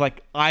games,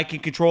 like, I can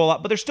control a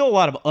lot, but there's still a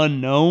lot of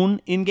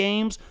unknown in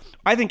games.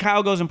 I think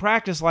Kyle goes in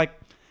practice like,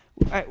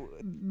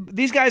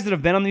 these guys that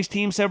have been on these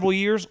teams several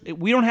years,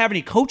 we don't have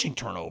any coaching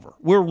turnover.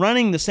 We're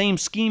running the same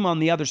scheme on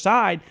the other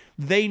side.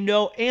 They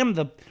know, and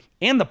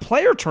the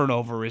player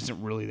turnover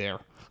isn't really there.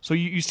 So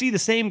you see the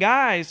same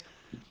guys.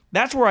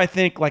 That's where I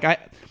think, like,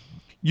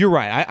 you're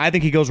right. I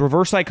think he goes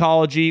reverse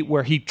psychology,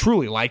 where he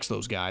truly likes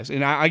those guys.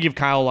 And I give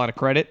Kyle a lot of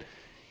credit.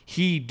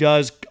 He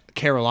does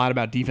care a lot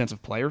about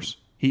defensive players.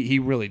 He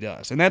really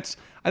does. And that's,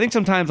 I think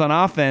sometimes on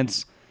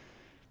offense,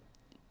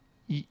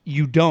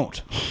 you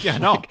don't. Yeah,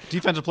 no.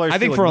 Defensive players. I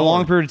think for a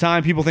long period of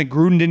time, people think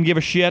Gruden didn't give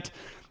a shit.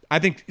 I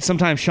think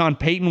sometimes Sean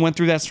Payton went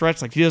through that stretch,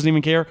 like he doesn't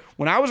even care.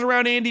 When I was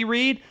around Andy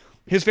Reid,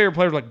 his favorite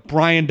players were like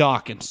Brian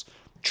Dawkins,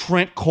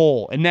 Trent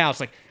Cole, and now it's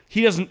like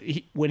he doesn't.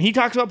 When he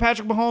talks about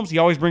Patrick Mahomes, he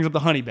always brings up the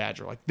Honey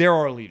Badger. Like, they're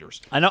our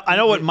leaders. I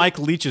know what Mike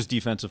Leach's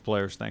defensive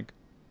players think.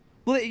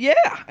 Well,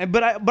 yeah,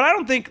 but I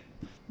don't think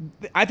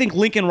I think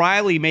Lincoln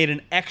Riley made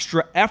an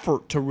extra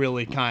effort to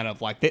really kind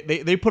of like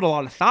they put a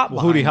lot of thought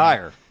behind Who'd he it.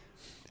 hire?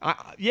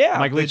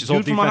 Mike Leach's the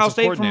old dude from Ohio defensive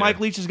State, from coordinator. Mike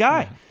Leach's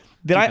guy.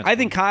 That I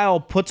think Kyle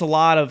puts a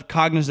lot of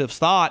cognitive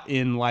thought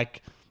in.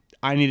 Like,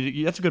 I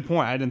needed. That's a good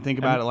point. I didn't think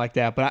about it like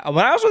that, but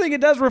I also think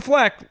it does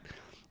reflect.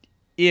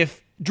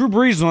 If Drew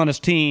Brees was on his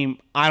team,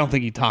 I don't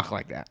think he'd talk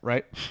like that,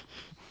 right?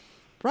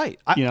 Right.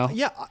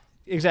 Yeah,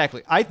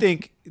 exactly. I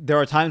think there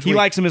are times He where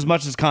likes him as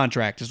much as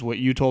contract, is what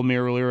you told me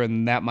earlier,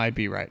 and that might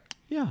be right.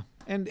 Yeah,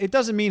 and it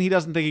doesn't mean he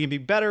doesn't think he can be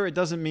better. It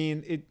doesn't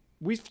mean it.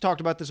 We've talked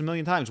about this a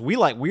million times. We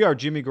are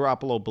Jimmy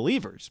Garoppolo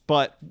believers,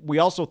 but we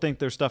also think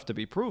there's stuff to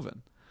be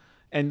proven,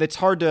 and it's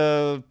hard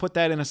to put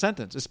that in a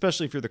sentence,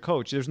 especially if you're the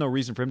coach. There's no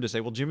reason for him to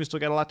say, "Well, Jimmy's still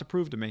got a lot to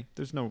prove to me."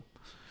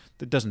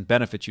 That doesn't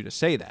benefit you to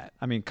say that.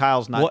 I mean,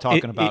 Kyle's not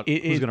talking about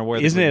who's going to wear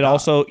the Isn't green it dot.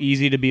 also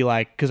easy to be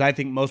like, because I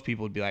think most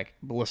people would be like,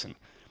 but listen,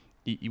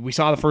 we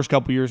saw the first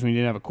couple years when you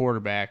didn't have a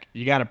quarterback.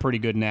 You got it pretty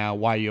good now.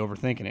 Why are you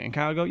overthinking it? And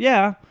Kyle would go,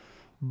 yeah,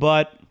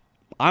 but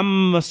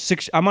I'm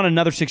on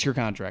another 6-year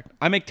contract.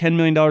 I make $10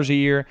 million a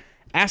year.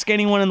 Ask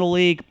anyone in the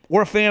league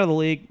or a fan of the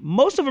league.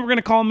 Most of them are going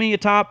to call me a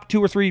top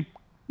 2 or 3,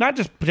 not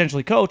just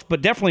potentially coach,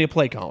 but definitely a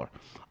play caller.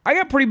 I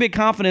got pretty big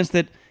confidence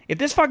that if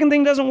this fucking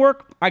thing doesn't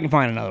work, I can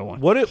find another one.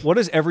 What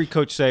does every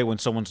coach say when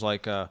someone's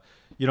like,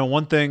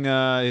 one thing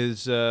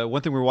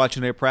we were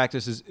watching at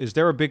practice is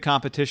there a big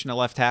competition at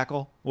left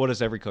tackle? What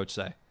does every coach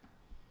say?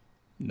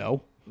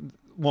 No.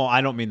 Well,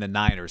 I don't mean the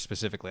Niners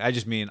specifically. I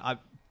just mean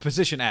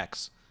position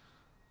X.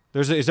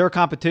 Is there a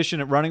competition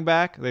at running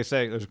back? They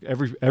say there's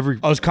every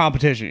Oh, it's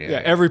competition.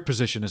 yeah, every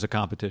position is a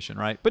competition,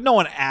 right? But no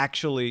one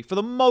actually, for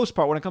the most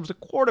part, when it comes to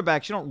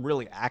quarterbacks, you don't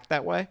really act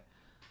that way.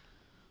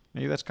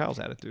 Maybe that's Kyle's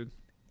attitude.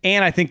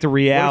 And I think the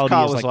What if reality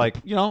Kyle is was like,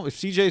 if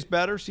CJ's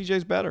better,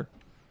 CJ's better.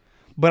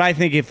 but I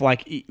think if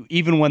like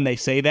even when they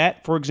say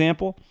that, for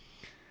example,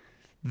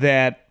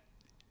 that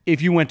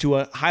if you went to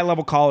a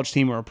high-level college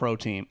team or a pro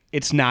team,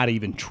 it's not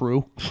even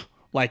true.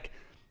 Like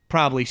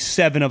probably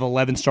 7 of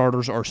 11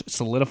 starters are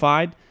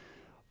solidified.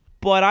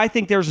 But I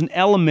think there's an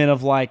element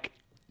of like,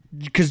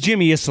 because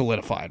Jimmy is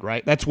solidified,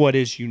 right? That's what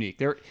is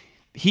unique.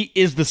 He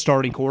is the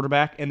starting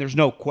quarterback, and there's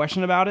no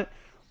question about it.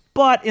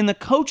 But in the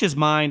coach's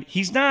mind,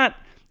 he's not.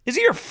 Is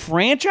he your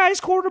franchise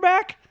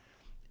quarterback?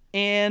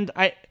 And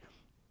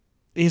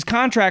his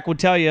contract would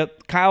tell you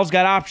Kyle's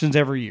got options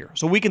every year.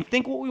 So we can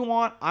think what we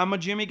want. I'm a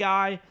Jimmy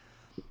guy.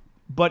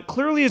 But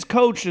clearly his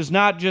coach is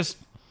not just...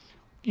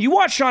 You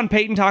watch Sean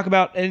Payton talk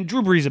about... And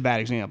Drew Brees is a bad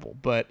example.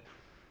 But,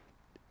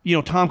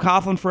 Tom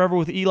Coughlin forever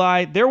with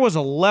Eli. There was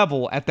a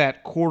level at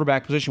that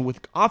quarterback position with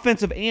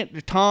offensive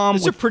and Tom.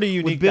 It's a pretty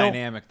unique Bill.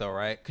 dynamic, though,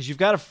 right? Because you've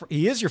got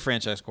he is your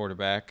franchise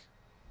quarterback.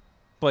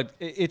 But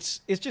it's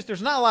just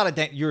there's not a lot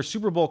of you're a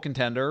Super Bowl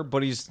contender,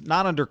 but he's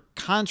not under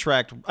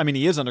contract. I mean,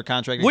 he is under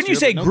contract. Wouldn't you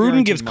say no Gruden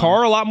guaranteed gives money.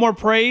 Carr a lot more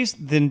praise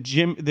than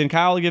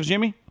Kyle gives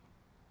Jimmy?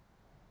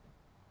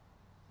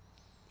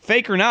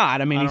 Fake or not?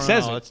 I mean, he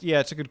says it.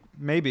 It's a good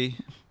maybe.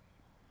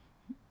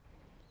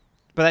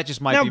 But that just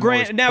might Now, be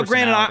granted,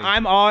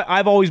 personality.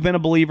 I've always been a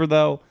believer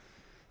though,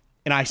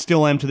 and I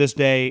still am to this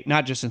day.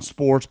 Not just in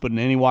sports, but in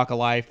any walk of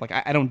life. Like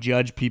I don't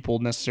judge people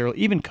necessarily,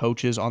 even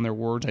coaches on their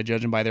words. I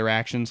judge them by their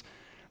actions.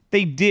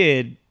 They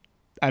did.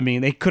 I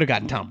mean, they could have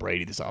gotten Tom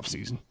Brady this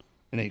offseason,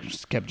 and they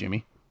just kept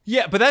Jimmy.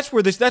 Yeah, but that's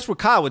what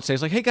Kyle would say.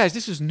 It's like, hey guys,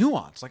 this is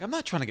nuance. Like, I'm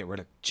not trying to get rid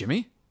of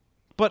Jimmy,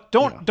 but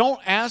don't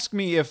ask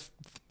me if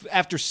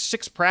after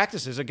 6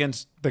 practices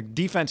against the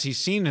defense he's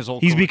seen his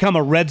whole He's career. become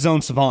a red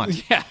zone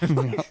savant. Yeah.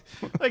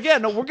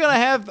 Again, no,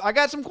 I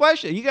got some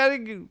questions. We got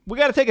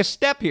to take a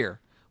step here.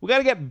 We got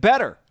to get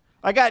better.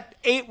 I got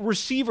 8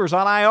 receivers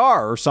on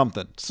IR or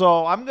something,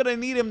 so I'm gonna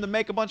need him to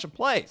make a bunch of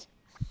plays.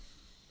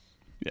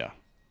 Yeah.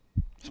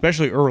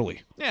 Especially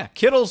early. Yeah,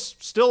 Kittle's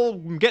still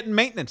getting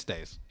maintenance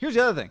days. Here's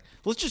the other thing.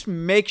 Let's just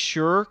make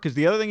sure, because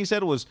the other thing he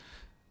said was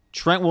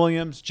Trent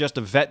Williams, just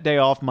a vet day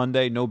off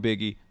Monday, no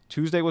biggie.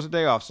 Tuesday was a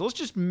day off. So let's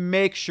just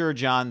make sure,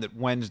 John, that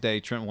Wednesday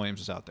Trent Williams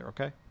is out there,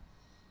 okay?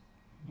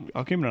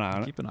 I'll keep an eye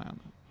on it. Keep an eye on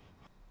that.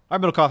 All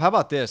right, Middlecoff, how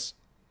about this?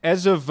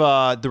 As of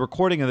the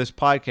recording of this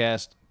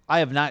podcast, I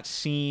have not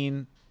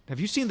seen... Have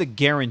you seen the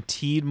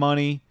guaranteed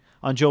money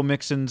on Joe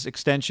Mixon's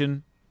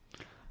extension?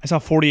 I saw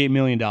 $48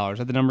 million. Is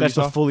that the number That's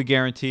you the saw? fully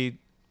guaranteed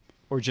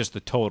or just the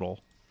total?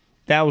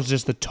 That was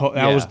just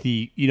that was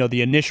the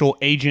the initial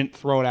agent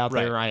throw it out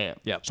there. Right.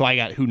 Yep. So I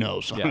got who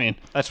knows. Yeah. I mean,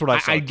 That's what I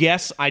saw. I'd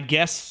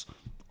guess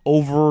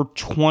over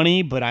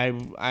 20, but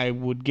I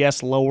would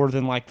guess lower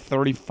than like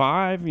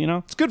 35.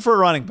 It's good for a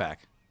running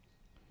back.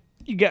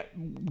 You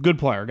get good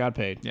player, got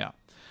paid. Yeah.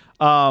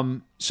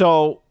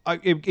 So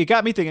it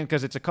got me thinking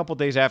because it's a couple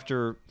days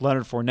after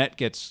Leonard Fournette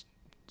gets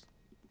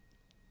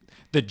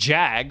the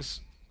Jags,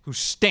 who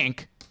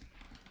stink,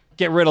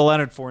 get rid of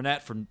Leonard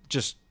Fournette from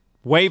just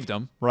waived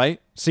him,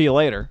 right? See you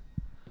later.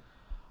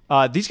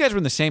 These guys were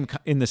in the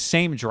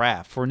same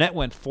draft. Fournette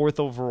went 4th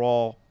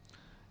overall,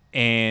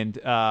 and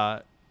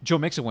Joe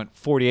Mixon went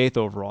 48th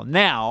overall.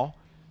 Now,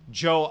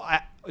 Joe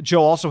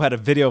also had a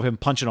video of him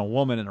punching a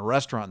woman in a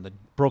restaurant that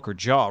broke her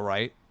jaw,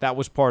 right? That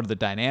was part of the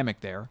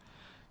dynamic there.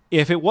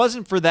 If it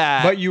wasn't for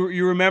that, But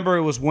you remember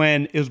it was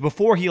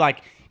before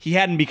he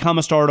hadn't become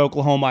a star at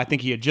Oklahoma. I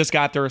think he had just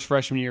got there his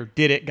freshman year,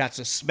 did it, got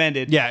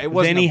suspended. Yeah, it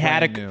wasn't Then he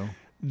brand new.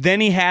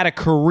 Then he had a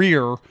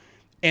career,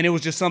 and it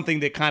was just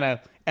something that kind of,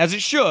 as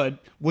it should,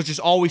 was just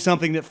always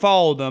something that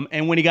followed him.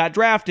 And when he got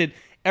drafted,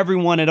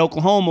 everyone at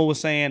Oklahoma was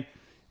saying,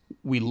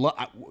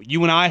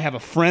 you and I have a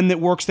friend that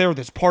works there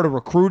that's part of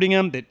recruiting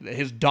him, that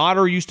his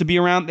daughter used to be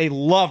around. They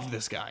loved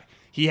this guy.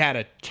 He had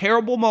a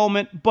terrible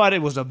moment, but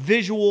it was a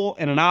visual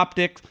and an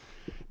optic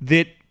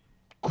that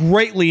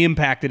greatly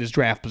impacted his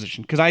draft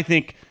position. Because I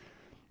think,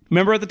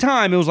 remember at the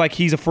time, it was like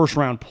he's a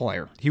first-round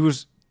player. he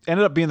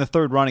ended up being the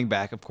third running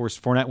back. Of course,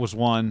 Fournette was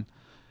 1,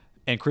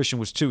 and Christian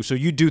was 2. So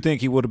you do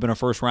think he would have been a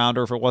first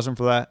rounder if it wasn't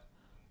for that?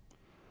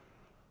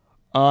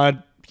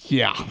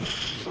 Yeah.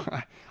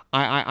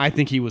 I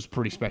think he was a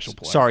pretty special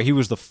player. Sorry, he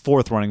was the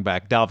 4th running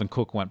back. Dalvin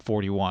Cook went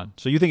 41.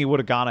 So you think he would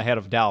have gone ahead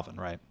of Dalvin,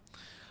 right?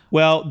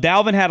 Well,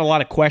 Dalvin had a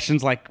lot of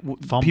questions, like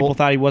people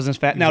thought he wasn't as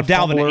fast. Now, He was a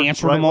Dalvin fumbler,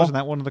 answered right? them all. Wasn't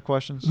that one of the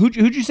questions? Who'd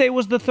you say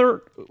was the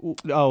third?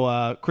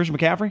 Oh, Christian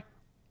McCaffrey?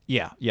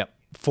 Yeah, yep.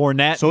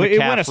 Fournette, So it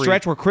went a McCaffrey.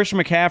 stretch where Christian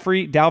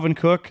McCaffrey, Dalvin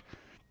Cook,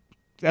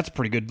 that's a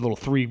pretty good little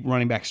 3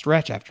 running back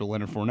stretch after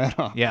Leonard Fournette,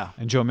 huh? Yeah,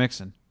 and Joe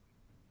Mixon.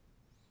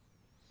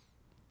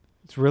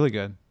 It's really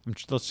good.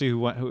 Let's see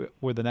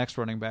where the next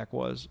running back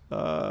was.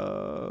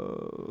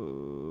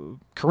 Kareem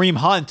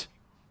Hunt.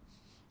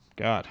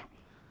 God.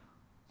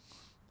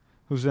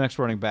 Who's the next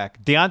running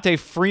back? Deontay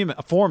Foreman.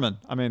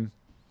 I mean,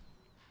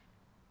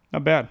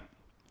 Not bad.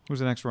 who's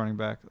the next running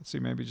back? Let's see,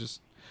 maybe just.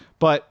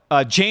 But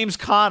James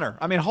Conner.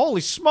 I mean,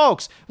 holy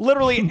smokes!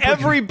 Literally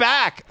every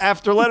back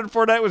after Leonard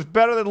Fournette was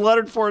better than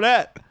Leonard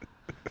Fournette.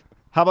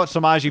 How about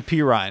Samaje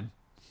Perine?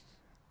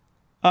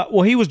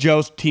 Well, he was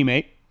Joe's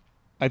teammate.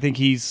 I think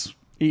he's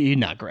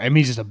not great. I mean,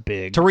 he's just a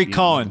big Tariq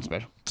Cohen. nothing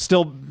special.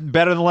 Still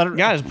better than Leonard.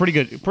 Yeah, it's a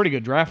pretty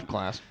good draft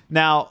class.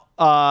 Now,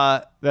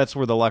 that's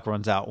where the luck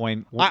runs out.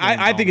 Wayne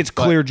I think it's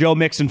clear Joe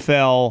Mixon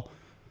fell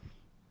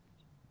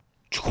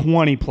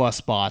 20 plus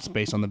spots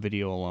based on the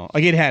video alone.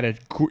 Like it had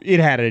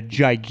a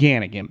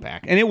gigantic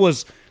impact, and it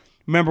was.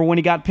 Remember when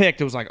he got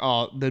picked? It was like,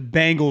 oh, the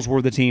Bengals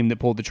were the team that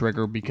pulled the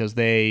trigger because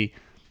they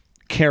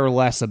care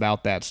less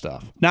about that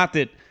stuff. Not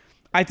that.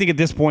 I think at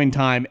this point in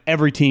time,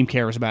 every team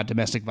cares about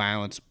domestic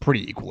violence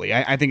pretty equally.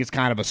 I think it's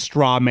kind of a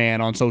straw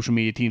man on social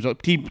media teams.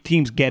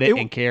 Teams get it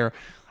and care.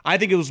 I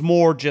think it was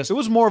more just. It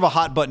was more of a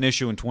hot button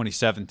issue in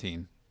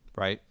 2017,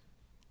 right?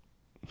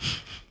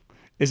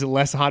 Is it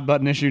less a hot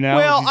button issue now?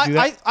 Well, Did you do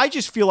that? I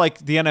just feel like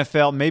the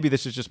NFL, maybe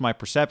this is just my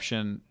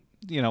perception,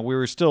 we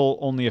were still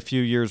only a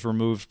few years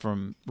removed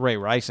from Ray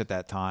Rice at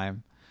that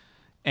time.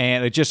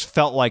 And it just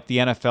felt like the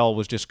NFL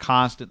was just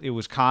constant. It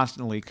was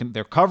constantly,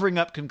 they're covering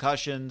up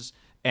concussions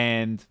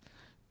and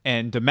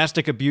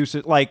domestic abuse.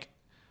 Like,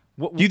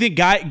 Do you think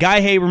Guy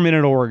Haberman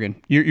at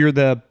Oregon? You're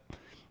the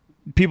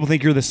people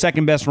think you're the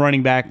second best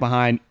running back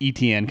behind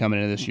ETN coming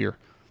into this year.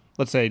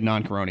 Let's say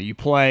non-corona. You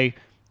play,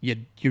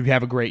 you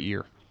have a great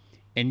year,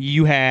 and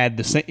you had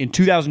in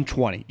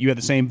 2020. You had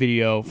the same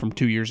video from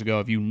 2 years ago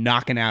of you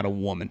knocking out a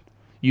woman.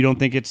 You don't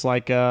think it's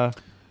like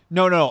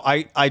No.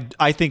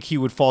 I think he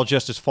would fall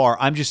just as far.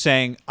 I'm just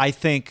saying. I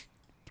think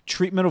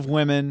treatment of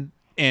women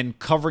and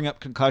covering up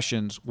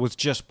concussions was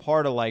just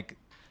part of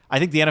I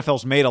think the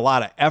NFL's made a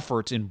lot of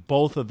efforts in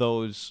both of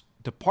those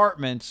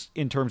departments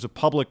in terms of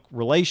public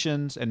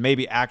relations and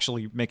maybe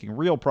actually making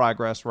real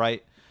progress,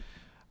 right?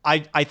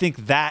 I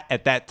think that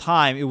at that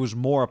time it was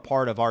more a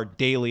part of our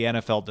daily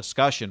NFL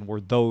discussion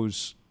were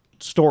those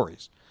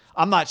stories.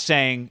 I'm not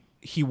saying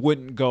he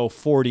wouldn't go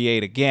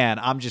 48 again.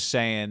 I'm just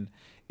saying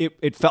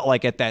it felt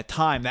like at that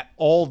time that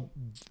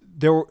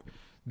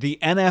the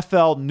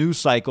NFL news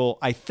cycle,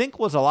 I think,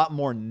 was a lot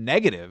more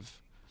negative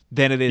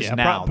than it is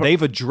now.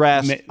 They've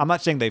addressed, I'm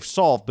not saying they've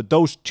solved, but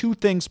those two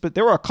things, but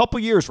there were a couple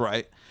years,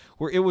 right,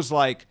 where it was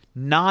like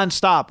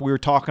nonstop we were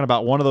talking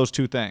about one of those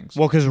two things.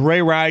 Well, because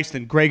Ray Rice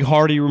and Greg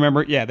Hardy,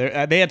 remember?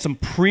 Yeah, they had some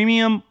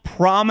premium,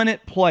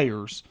 prominent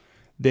players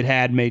that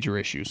had major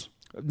issues.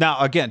 Now,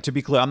 again, to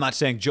be clear, I'm not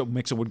saying Joe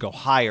Mixon would go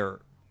higher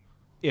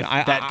if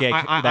that guy came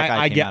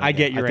out again. I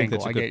get your angle.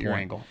 That's a I good get your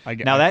point.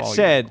 angle. Now, that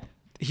said,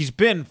 he's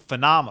been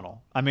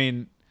phenomenal. I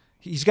mean,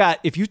 he's got,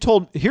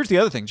 here's the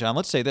other thing, John,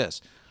 let's say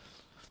this.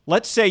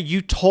 Let's say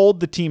you told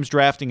the teams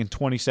drafting in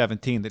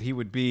 2017 that he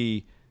would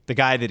be the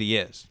guy that he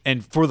is.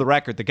 And for the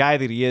record, the guy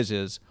that he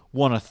is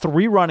one of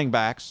 3 running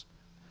backs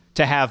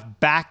to have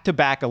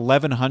back-to-back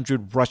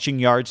 1,100 rushing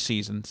yard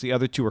seasons. The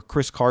other 2 are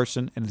Chris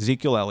Carson and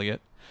Ezekiel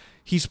Elliott.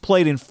 He's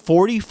played in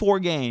 44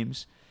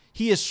 games.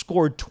 He has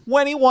scored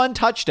 21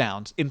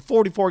 touchdowns in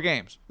 44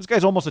 games. This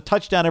guy's almost a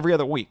touchdown every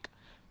other week.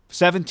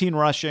 17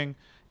 rushing,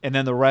 and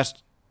then the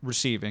rest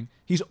receiving.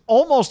 He's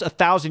almost a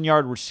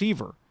 1,000-yard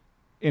receiver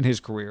in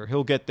his career.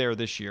 He'll get there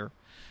this year.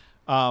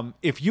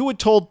 If you had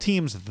told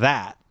teams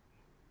that,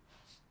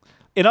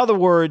 in other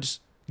words,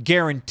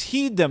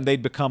 guaranteed them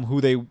they'd become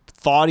who they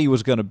thought he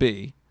was going to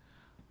be,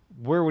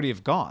 where would he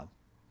have gone?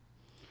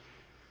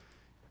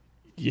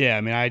 Yeah,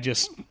 I mean,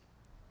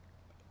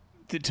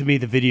 to me,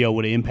 the video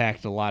would have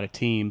impacted a lot of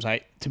teams.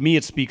 To me,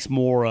 it speaks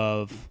more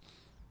of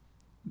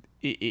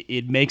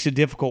it makes it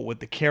difficult with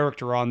the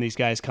character on these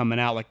guys coming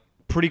out. Like,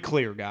 pretty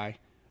clear, guy,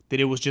 that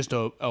it was just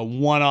a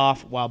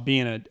one-off while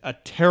being a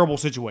terrible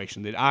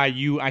situation that I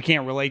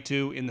can't relate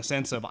to, in the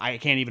sense of I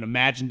can't even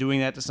imagine doing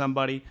that to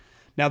somebody.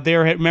 Now,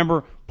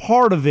 remember,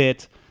 part of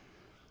it,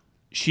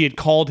 she had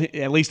called,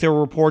 at least there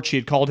were reports, she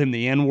had called him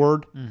the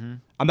N-word.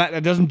 Mm-hmm.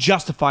 That doesn't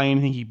justify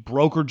anything. He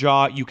broke her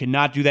jaw. You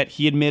cannot do that.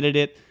 He admitted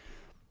it.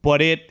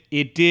 But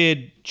it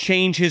did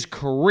change his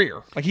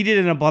career. Like, he did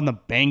end up on the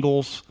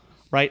Bengals,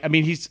 right? I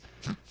mean,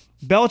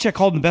 Belichick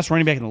called him the best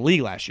running back in the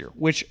league last year,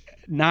 which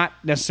not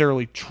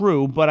necessarily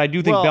true, but I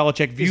do think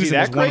Belichick views him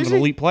as one of the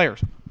elite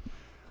players.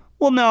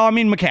 Well, no, I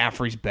mean,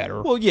 McCaffrey's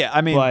better. Well, yeah,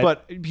 I mean,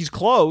 but he's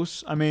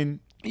close. I mean,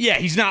 yeah,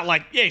 he's not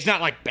like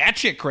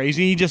batshit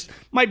crazy. He just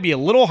might be a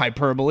little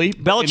hyperbole.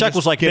 Belichick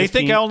was like, they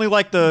think I only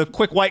like the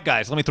quick white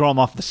guys. Let me throw them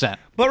off the scent.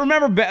 But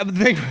remember, the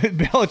thing with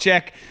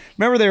Belichick,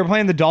 remember they were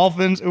playing the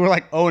Dolphins, who were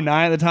like 0-9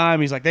 at the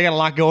time. He's like, they got a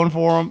lot going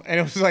for him. And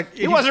it was like,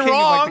 he wasn't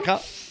wrong.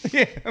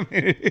 Yeah, I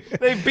mean,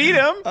 they beat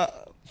him.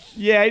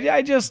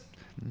 Yeah,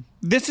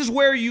 this is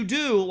where you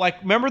do, like,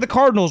 remember the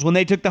Cardinals when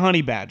they took the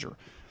Honey Badger?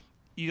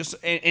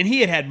 And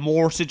he had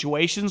more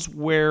situations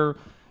where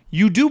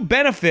you do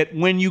benefit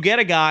when you get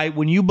a guy,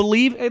 when you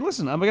believe, hey,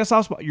 listen, I'm going to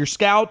soft spot. Your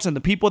scouts and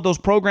the people at those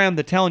programs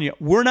that telling you,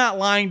 we're not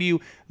lying to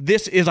you.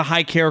 This is a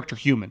high character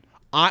human.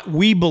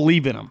 We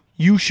believe in him.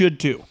 You should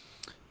too.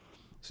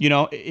 You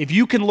know, if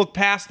you can look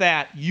past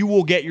that, you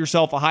will get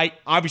yourself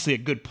obviously a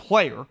good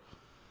player.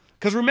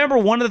 Because remember,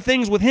 one of the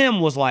things with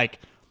him was like,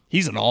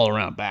 he's an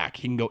all-around back.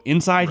 He can go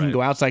inside, he can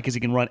go outside because he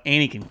can run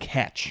and he can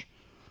catch.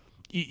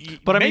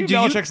 But I mean, maybe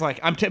Belichick's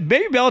like,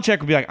 maybe Belichick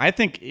would be like, I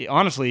think,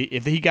 honestly,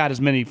 if he got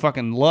as many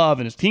fucking love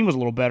and his team was a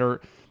little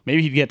better,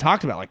 maybe he'd get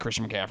talked about like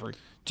Christian McCaffrey.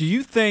 Do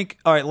you think,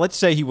 all right, let's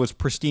say he was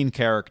pristine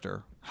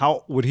character.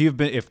 How would he have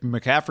been, if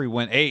McCaffrey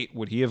went 8,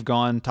 would he have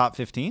gone top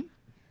 15?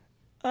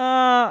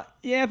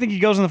 Yeah, I think he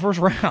goes in the first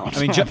round.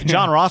 I mean,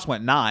 John Ross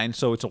went 9,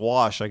 so it's a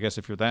wash, I guess,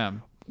 if you're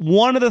them.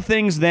 One of the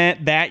things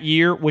that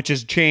year, which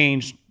has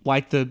changed,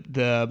 like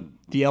the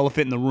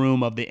elephant in the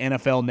room of the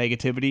NFL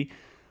negativity,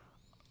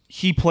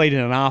 he played in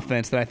an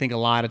offense that I think a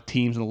lot of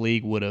teams in the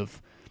league would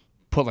have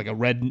put like a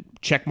red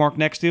check mark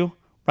next to,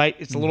 right?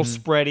 It's a little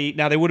spready.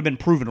 Now, they would have been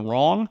proven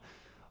wrong,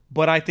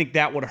 but I think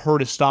that would have hurt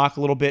his stock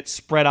a little bit.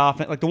 Spread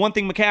offense. Like, the one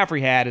thing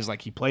McCaffrey had is,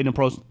 like, he played in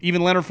pros.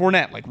 Even Leonard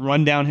Fournette, like,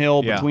 run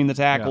downhill between the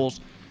tackles.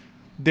 Yeah.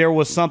 There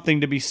was something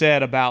to be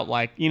said about,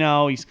 like, you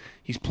know, he's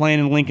playing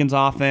in Lincoln's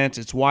offense.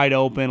 It's wide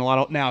open.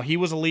 Now, he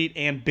was elite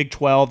and Big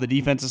 12. The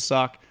defenses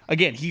suck.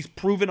 Again, he's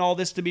proven all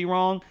this to be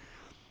wrong.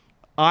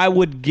 I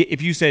would get,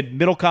 if you said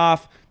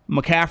Middlecoff,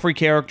 McCaffrey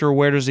character,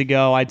 where does he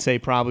go? I'd say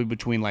probably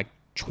between like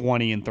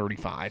 20 and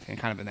 35, and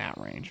kind of in that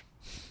range.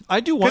 I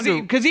do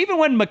wonder, because even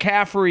when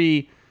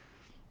McCaffrey,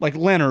 like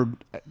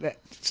Leonard, that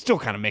still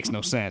kind of makes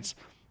no sense.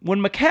 When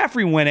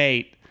McCaffrey went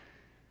 8,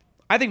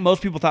 I think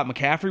most people thought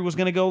McCaffrey was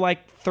going to go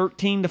like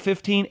 13 to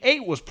 15.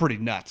 8 was pretty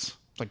nuts.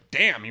 It's like,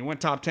 damn, he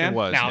went top 10. It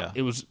was, now yeah.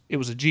 it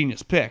was a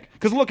genius pick.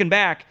 Because looking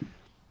back,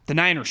 the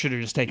Niners should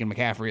have just taken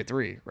McCaffrey at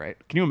 3, right?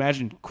 Can you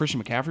imagine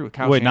Christian McCaffrey with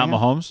Kyle Shanahan? Not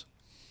Mahomes?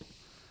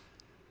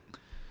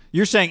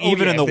 You're saying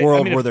even in the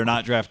world where they're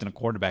not drafting a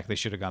quarterback, they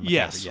should have gone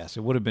McCaffrey. Yes,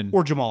 it would have been.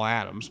 Or Jamal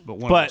Adams, but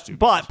one of those two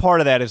guys.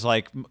 Part of that is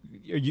like,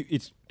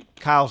 it's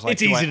Kyle's like,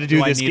 it's easy to do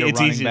this.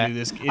 It's easy to do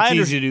this. It's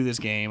easy to do this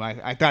game.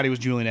 I thought he was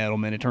Julian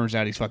Edelman. It turns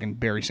out he's fucking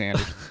Barry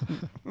Sanders.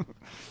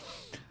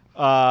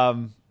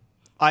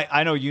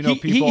 I know you know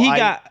people. He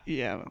got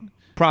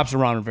props to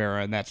Ron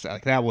Rivera, and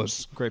that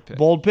was great pick.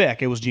 Bold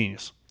pick. It was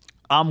genius.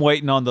 I'm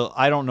waiting on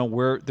I don't know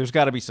where. There's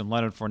got to be some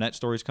Leonard Fournette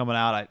stories coming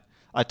out.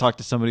 I talked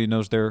to somebody who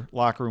knows their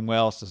locker room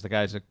well. Says the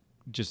guy's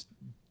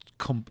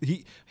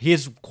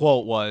his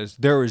quote was,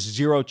 "There is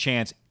zero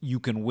chance you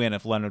can win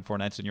if Leonard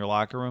Fournette's in your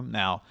locker room."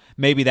 Now,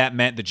 maybe that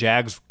meant the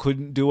Jags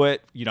couldn't do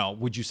it. You know,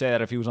 would you say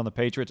that if he was on the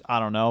Patriots?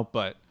 I don't know,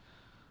 but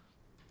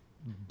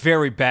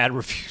very bad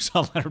reviews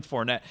on Leonard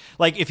Fournette.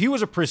 Like, if he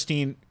was a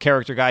pristine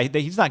character guy,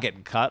 he's not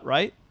getting cut,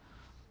 right?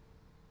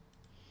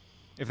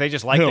 If they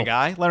just like the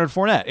guy, Leonard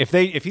Fournette. If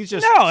he's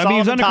just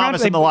he's under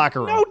Thomas in the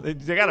locker room,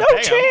 they got to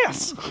pay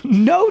chance.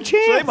 Him. No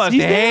chance. So they must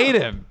hate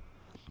him.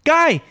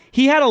 Guy,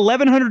 he had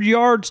 1,100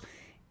 yards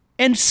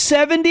and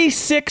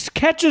 76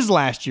 catches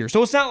last year.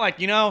 So it's not like,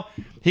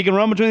 he can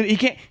run between. He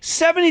can't.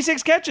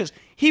 76 catches.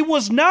 He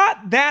was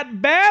not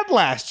that bad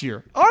last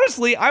year.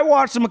 Honestly, I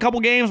watched him a couple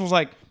games and was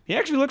like, he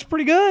actually looks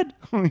pretty good.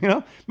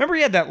 Remember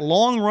he had that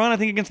long run, I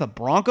think, against the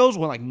Broncos,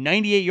 went like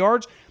 98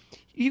 yards.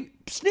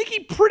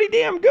 Sneaky pretty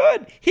damn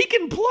good. He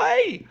can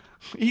play.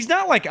 He's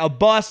not like a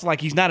bust,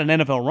 like he's not an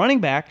NFL running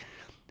back.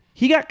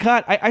 He got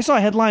cut. I saw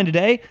a headline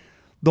today.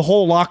 The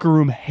whole locker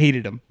room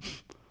hated him.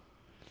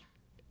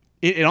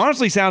 It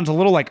honestly sounds a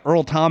little like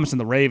Earl Thomas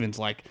and the Ravens.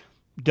 Like,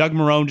 Doug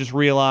Marrone just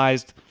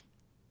realized,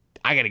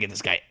 I got to get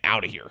this guy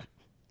out of here.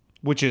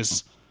 Which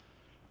is,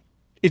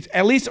 it's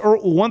at least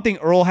one thing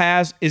Earl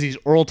has is he's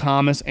Earl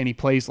Thomas and he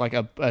plays like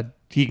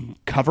he can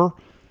cover.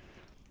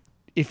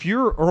 If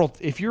you're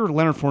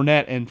Leonard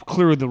Fournette and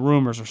clearly the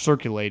rumors are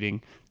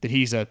circulating that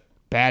he's a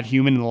bad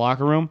human in the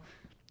locker room,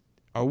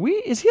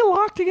 Is he a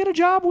lock to get a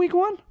job week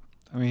 1?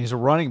 I mean, he's a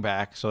running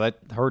back, so that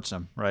hurts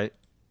him, right?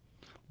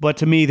 But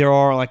to me, there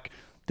are like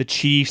the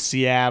Chiefs,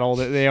 Seattle.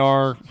 They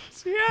are.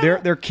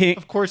 They're king.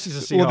 Of course, he's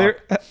a Seahawk.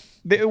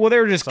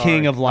 They're just Sorry.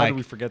 king of How like. did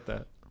we forget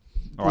that?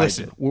 Or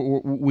Listen,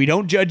 we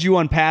don't judge you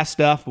on past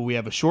stuff, but we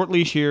have a short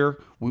leash here.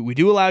 We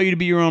do allow you to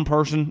be your own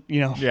person.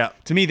 You know. Yeah.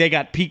 To me, they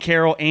got Pete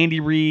Carroll, Andy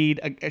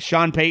Reid,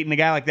 Sean Payton, a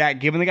guy like that,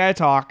 giving the guy a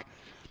talk.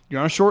 You're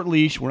on a short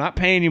leash. We're not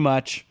paying you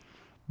much,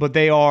 but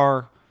they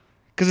are,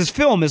 because his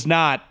film is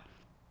not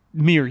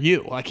me or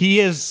you. Like he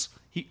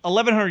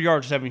 1,100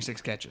 yards,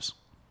 76 catches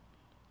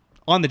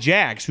on the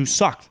Jags, who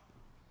sucked.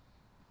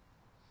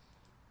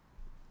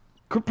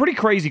 Pretty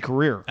crazy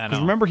career. I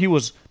know.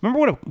 Because remember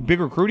what a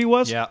big recruit he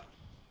was? Yeah.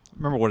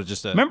 Remember what it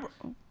just said. Remember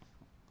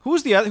Who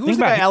was the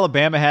guy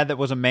Alabama had that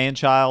was a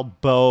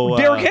man-child? Bo.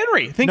 Derrick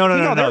Henry. No.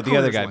 their The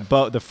other careers guy, went.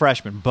 Bo, the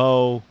freshman,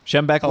 Bo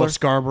Schembechler. Oh,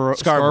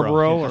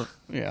 Scarborough.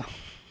 Yeah.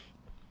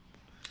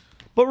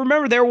 But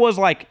remember, there was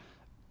like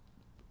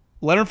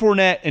Leonard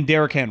Fournette and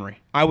Derrick Henry.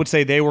 I would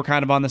say they were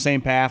kind of on the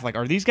same path. Like,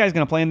 are these guys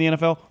going to play in the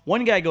NFL?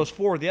 One guy goes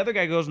forward, the other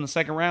guy goes in the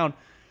second round.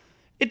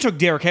 It took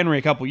Derrick Henry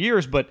a couple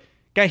years, but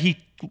guy, he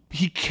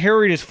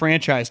carried his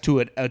franchise to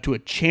a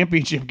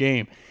championship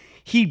game.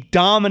 He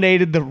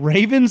dominated the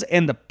Ravens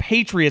and the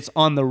Patriots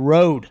on the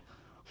road.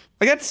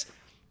 Like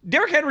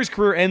Derrick Henry's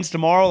career ends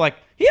tomorrow. Like,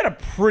 he had a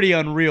pretty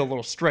unreal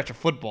little stretch of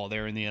football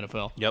there in the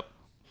NFL. Yep.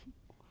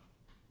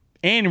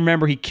 And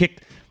remember,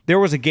 there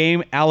was a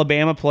game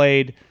Alabama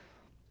played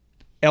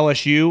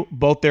LSU,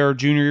 both their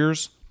junior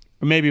years.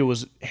 Or maybe it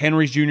was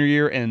Henry's junior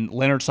year and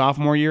Leonard's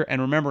sophomore year.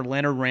 And remember,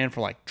 Leonard ran for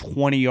like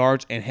 20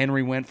 yards and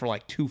Henry went for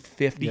like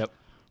 250. Yep.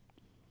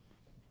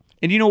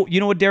 And you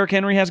know what Derrick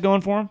Henry has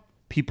going for him?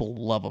 People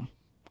love him.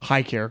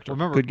 High character.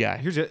 Remember, good guy.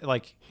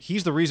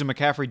 He's the reason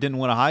McCaffrey didn't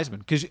win a Heisman.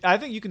 Because I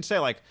think you can say,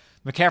 like,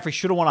 McCaffrey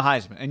should have won a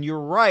Heisman. And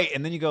you're right.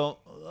 And then you go,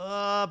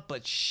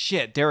 but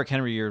shit, Derrick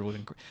Henry year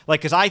would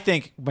because I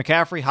think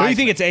McCaffrey Heisman. Don't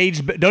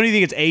you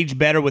think it's aged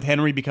better with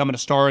Henry becoming a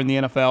star in the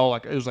NFL?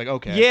 Like, it was like,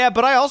 okay. Yeah,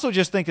 but I also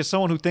just think as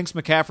someone who thinks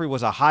McCaffrey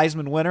was a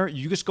Heisman winner,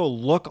 you just go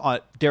look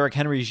at Derrick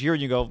Henry's year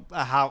and you go,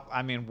 how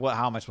am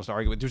I supposed to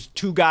argue with? There's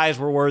two guys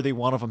were worthy.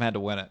 One of them had to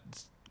win it.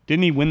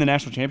 Didn't he win the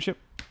national championship?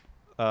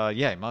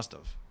 Yeah, he must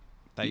have.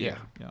 That year.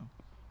 Yeah.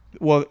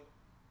 Well,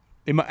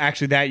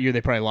 actually, that year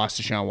they probably lost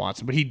to Deshaun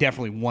Watson, but he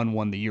definitely won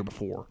one the year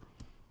before.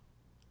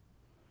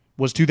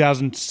 Was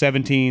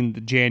 2017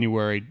 the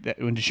January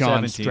when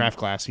Deshaun's 17. draft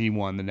class, he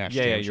won the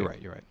national championship.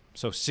 Yeah, you're right.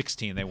 So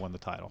 16, they won the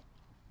title.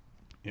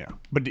 Yeah.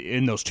 But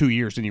in those 2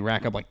 years, didn't he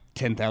rack up like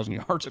 10,000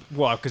 yards?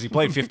 Well, because he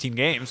played 15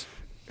 games.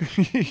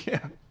 Yeah.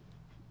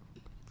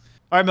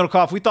 All right,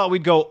 Middlecoff, we thought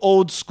we'd go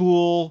old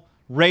school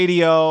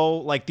radio,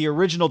 like the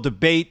original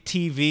debate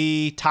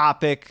TV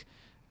topic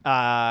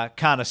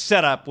kind of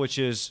setup, which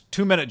is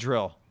 2-minute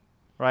drill,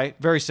 right?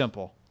 Very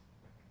simple.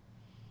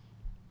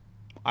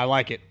 I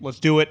like it. Let's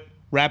do it.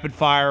 Rapid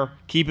fire.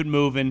 Keep it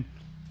moving.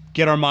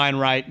 Get our mind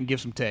right and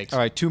give some takes. All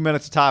right, 2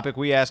 minutes a topic.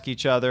 We ask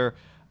each other.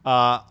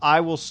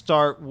 I will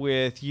start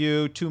with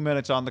you. 2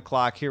 minutes on the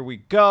clock. Here we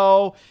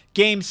go.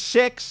 Game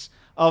 6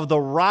 of the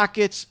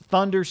Rockets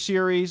Thunder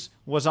series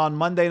was on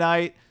Monday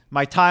night.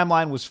 My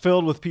timeline was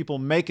filled with people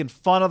making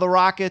fun of the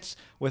Rockets.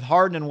 With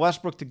Harden and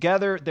Westbrook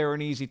together, they're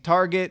an easy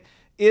target.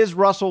 Is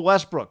Russell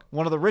Westbrook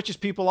one of the richest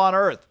people on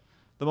earth?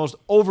 The most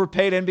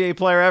overpaid NBA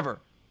player ever?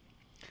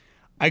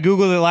 I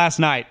Googled it last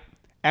night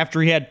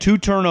after he had 2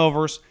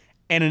 turnovers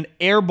and an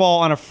air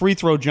ball on a free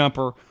throw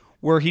jumper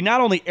where he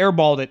not only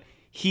airballed it,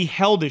 he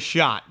held his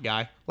shot,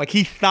 guy. Like,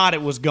 he thought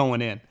it was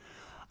going in.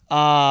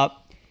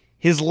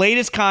 His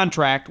latest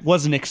contract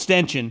was an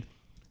extension,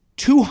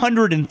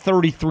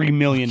 $233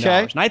 million.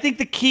 Okay. And I think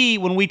the key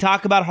when we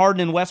talk about Harden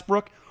and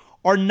Westbrook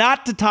are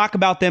not to talk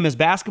about them as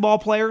basketball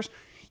players.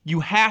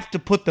 You have to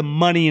put the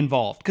money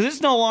involved because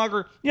it's no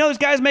longer, this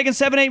guy's making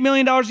 $7-8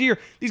 million a year.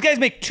 These guys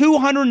make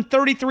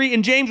 $233,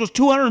 and James was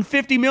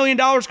 $250 million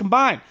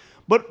combined.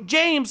 But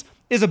James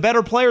is a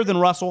better player than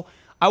Russell.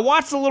 I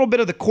watched a little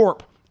bit of the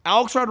Corp.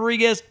 Alex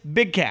Rodriguez,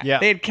 Big Cat. Yeah.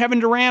 They had Kevin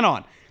Durant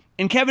on.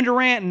 And Kevin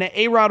Durant and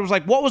A-Rod was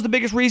like, what was the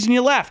biggest reason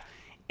you left?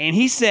 And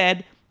he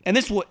said, and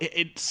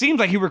it seems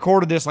like he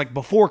recorded this like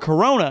before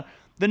Corona,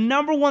 the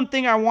number one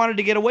thing I wanted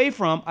to get away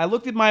from, I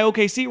looked at my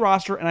OKC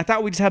roster, and I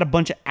thought we just had a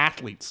bunch of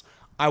athletes.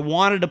 I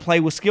wanted to play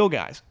with skill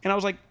guys. And I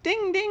was like,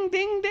 ding, ding,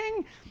 ding,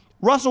 ding.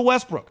 Russell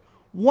Westbrook,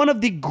 one of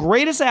the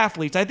greatest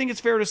athletes, I think it's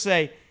fair to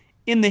say,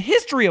 in the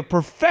history of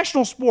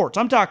professional sports.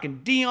 I'm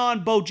talking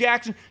Deion, Bo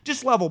Jackson,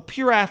 just level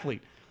pure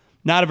athlete.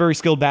 Not a very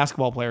skilled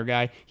basketball player,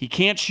 guy. He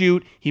can't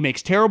shoot. He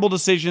makes terrible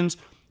decisions.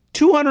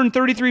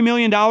 $233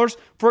 million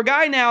for a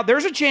guy now,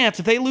 there's a chance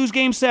if they lose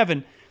Game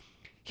 7,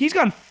 he's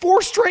gone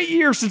 4 straight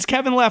years since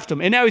Kevin left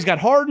him. And now he's got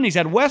Harden, he's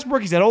had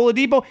Westbrook, he's had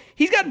Oladipo.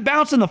 He's gotten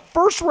bounced in the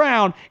first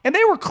round, and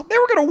they were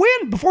going to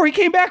win before he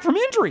came back from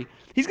injury.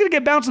 He's going to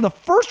get bounced in the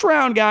first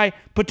round, guy,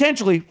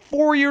 potentially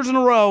 4 years in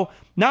a row.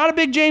 Not a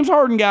big James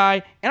Harden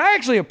guy, and I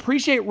actually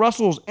appreciate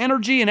Russell's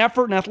energy and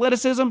effort and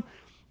athleticism,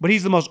 but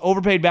he's the most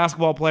overpaid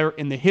basketball player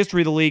in the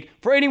history of the league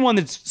for anyone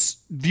that's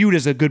viewed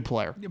as a good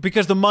player.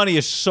 Because the money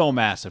is so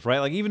massive, right?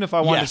 Like, even if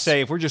I wanted to Yes.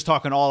 say, if we're just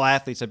talking all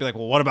athletes, I'd be like,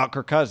 well, what about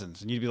Kirk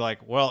Cousins? And you'd be like,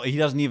 well,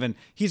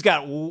 he's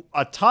got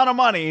a ton of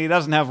money. He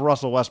doesn't have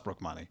Russell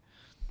Westbrook money.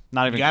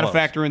 Not even You got to close.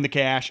 factor in the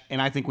cash,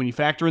 and I think when you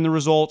factor in the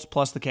results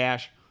plus the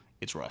cash,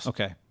 it's Russ.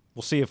 Okay.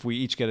 We'll see if we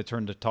each get a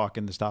turn to talk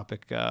in this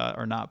topic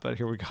or not, but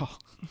here we go.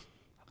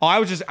 Oh, I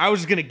was just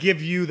going to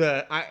give you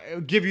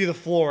the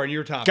floor and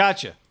your topic.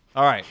 Gotcha.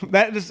 All right.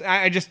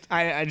 I just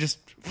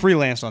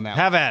freelanced on that.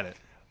 Have at it.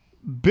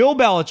 Bill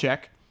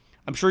Belichick,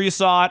 I'm sure you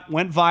saw it,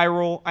 went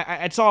viral.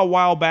 I saw a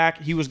while back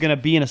he was going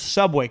to be in a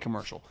Subway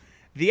commercial.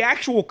 The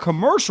actual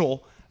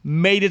commercial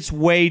made its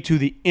way to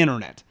the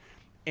internet.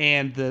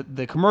 And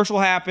the commercial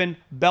happened.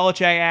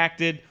 Belichick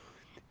acted.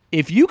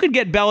 If you could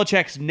get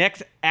Belichick's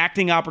next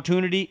acting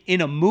opportunity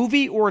in a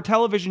movie or a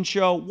television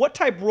show, what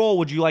type role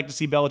would you like to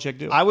see Belichick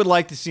do? I would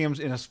like to see him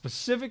in a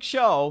specific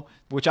show,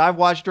 which I've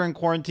watched during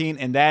quarantine,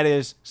 and that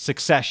is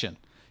Succession.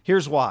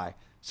 Here's why.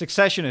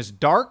 Succession is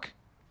dark,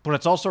 but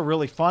it's also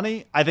really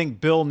funny. I think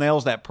Bill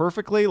nails that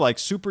perfectly, like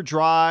super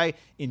dry,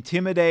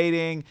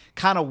 intimidating,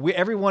 kind of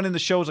everyone in the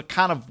show is a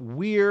kind of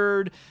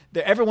weird.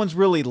 Everyone's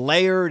really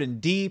layered and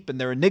deep,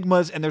 and they're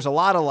enigmas, and there's a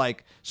lot of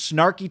like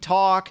snarky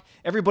talk.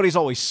 Everybody's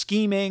always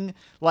scheming,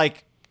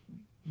 like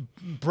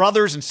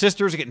brothers and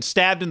sisters are getting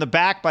stabbed in the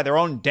back by their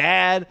own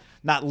dad,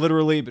 not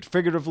literally, but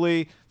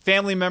figuratively.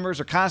 Family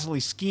members are constantly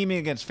scheming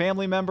against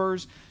family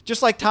members.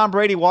 Just like Tom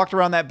Brady walked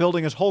around that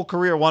building his whole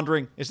career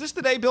wondering, is this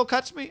the day Bill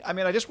cuts me? I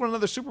mean, I just won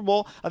another Super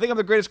Bowl. I think I'm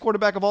the greatest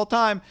quarterback of all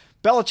time.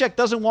 Belichick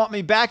doesn't want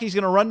me back. He's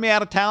going to run me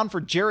out of town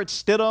for Jarrett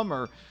Stidham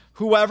or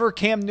whoever,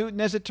 Cam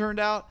Newton as it turned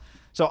out.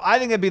 So I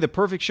think that'd be the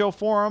perfect show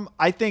for him.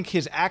 I think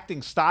his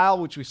acting style,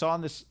 which we saw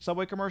in this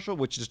Subway commercial,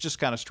 which is just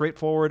kind of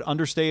straightforward,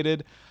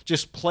 understated,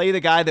 just play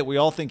the guy that we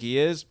all think he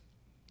is.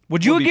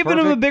 would you have be given him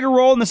a perfect. bigger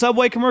role in the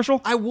Subway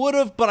commercial? I would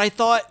have, but I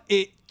thought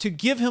to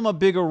give him a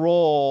bigger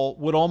role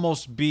would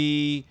almost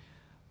be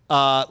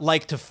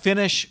like to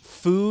finish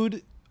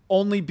food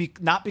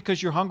not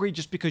because you're hungry,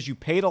 just because you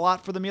paid a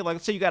lot for the meal. Like,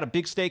 let's say you got a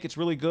big steak, it's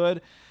really good,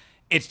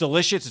 it's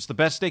delicious, it's the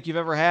best steak you've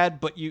ever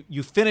had, but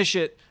you finish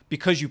it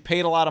because you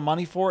paid a lot of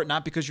money for it,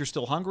 not because you're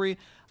still hungry.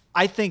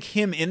 I think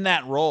him in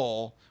that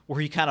role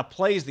where he kind of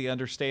plays the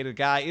understated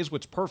guy is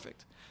what's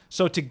perfect.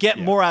 So to get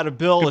more out of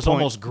Bill is point.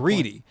 almost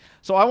greedy.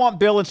 So I want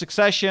Bill in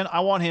Succession.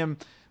 I want him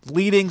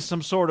leading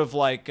some sort of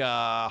like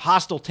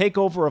hostile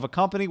takeover of a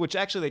company, which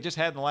actually they just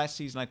had in the last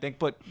season, I think,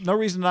 but no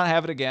reason to not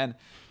have it again.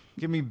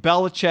 Give me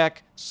Belichick,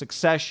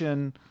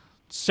 Succession,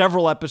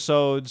 several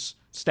episodes,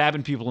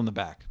 stabbing people in the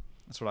back.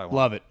 That's what I want.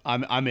 Love it.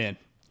 I'm in.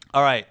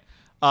 All right.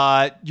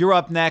 You're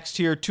up next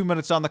here. 2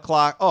 minutes on the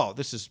clock. Oh,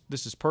 this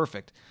is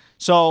perfect.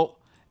 So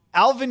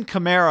Alvin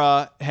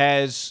Kamara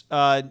has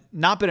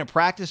not been at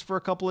practice for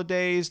a couple of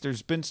days.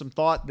 There's been some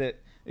thought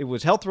that it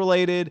was health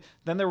related.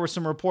 Then there were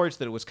some reports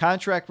that it was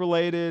contract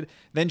related.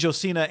 Then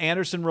Josina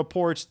Anderson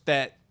reports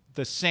that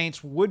the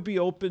Saints would be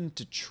open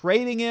to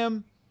trading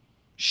him.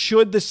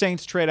 Should the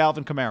Saints trade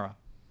Alvin Kamara?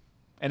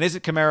 And is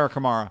it Kamara or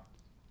Kamara?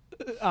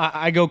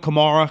 I go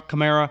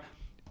Kamara.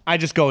 I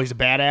just go, he's a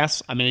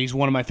badass. I mean, he's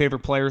one of my favorite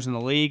players in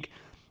the league.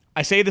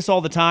 I say this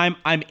all the time.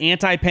 I'm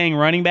anti-paying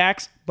running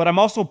backs, but I'm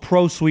also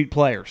pro-sweet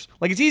players.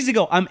 Like, it's easy to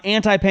go, I'm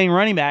anti-paying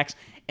running backs,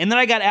 and then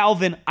I got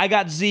Alvin, I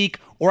got Zeke,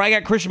 or I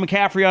got Christian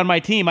McCaffrey on my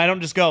team. I don't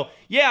just go,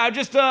 yeah,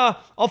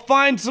 I'll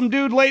find some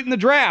dude late in the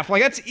draft.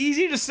 Like, that's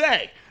easy to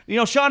say. You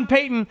know, Sean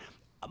Payton,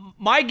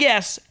 my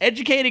guess,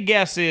 educated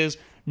guess is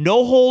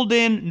no hold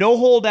in, no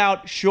hold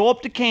out, show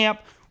up to camp.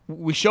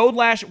 We showed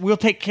we'll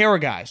take care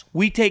of guys.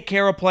 We take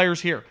care of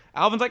players here.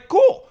 Alvin's like,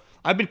 cool.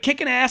 I've been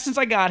kicking ass since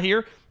I got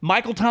here.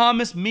 Michael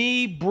Thomas,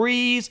 me,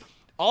 Breeze,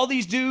 all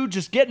these dudes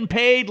just getting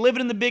paid,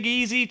 living in the Big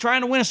Easy,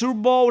 trying to win a Super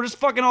Bowl. We're just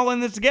fucking all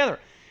in this together.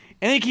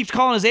 And then he keeps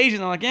calling his agent.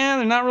 And I'm like, yeah,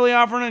 they're not really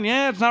offering it.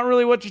 Yeah, it's not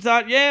really what you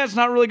thought. Yeah, it's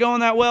not really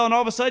going that well. And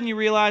all of a sudden you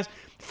realize,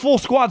 full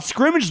squad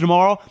scrimmage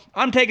tomorrow,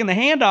 I'm taking the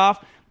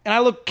handoff, and I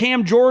look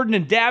Cam Jordan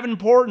and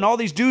Davenport and all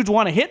these dudes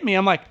want to hit me.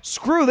 I'm like,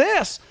 screw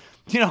this.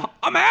 You know,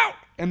 I'm out.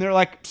 And they're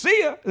like,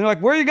 see ya. And they're like,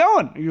 where are you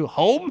going? Are you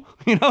home?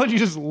 You know, you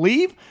just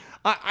leave?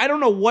 I don't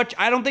know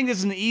I don't think this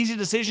is an easy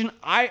decision.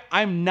 I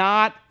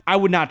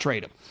would not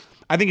trade him.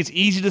 I think it's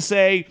easy to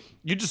say,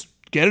 you just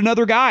get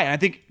another guy. And I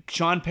think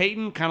Sean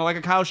Payton, kind of like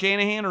a Kyle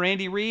Shanahan or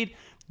Andy Reid,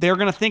 they're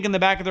going to think in the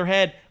back of their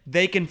head,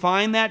 they can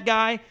find that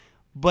guy.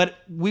 But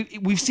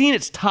we've seen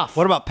it's tough.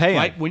 What about paying?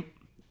 Right?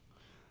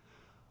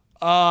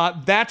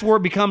 That's where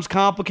it becomes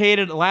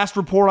complicated. The last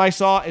report I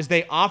saw is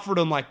they offered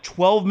him like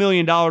 $12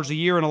 million a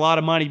year and a lot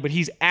of money, but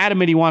he's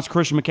adamant he wants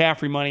Christian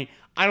McCaffrey money.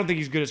 I don't think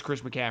he's good as Chris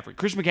McCaffrey.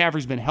 Christian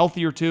McCaffrey's been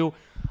healthier too.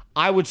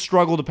 I would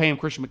struggle to pay him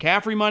Christian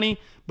McCaffrey money,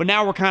 but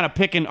now we're kind of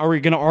picking, are we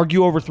going to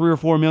argue over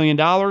 $3 or $4 million?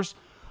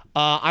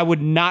 I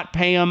would not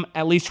pay him,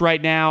 at least right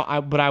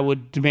now, but I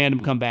would demand him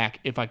come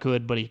back if I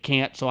could, but he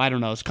can't, so I don't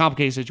know. It's a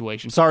complicated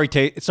situation. Sorry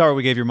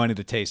we gave your money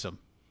to Taysom.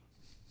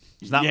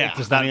 It's not, Yeah,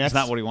 it's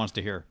not what he wants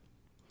to hear.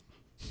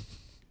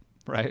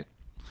 Right?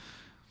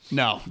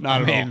 No,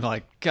 not at all.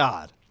 Like,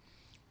 God.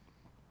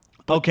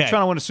 Okay. They're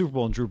trying to win a Super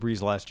Bowl in Drew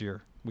Brees last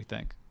year, we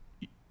think.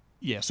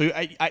 Yeah, so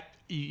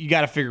you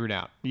got to figure it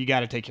out. You got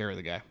to take care of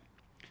the guy.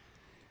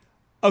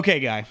 Okay,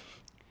 guy.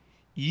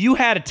 You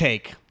had a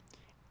take,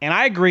 and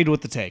I agreed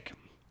with the take.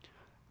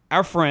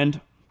 Our friend,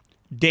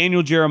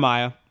 Daniel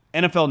Jeremiah,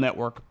 NFL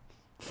Network,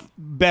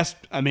 best,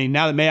 now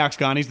that Mayock's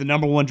gone, he's the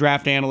number one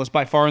draft analyst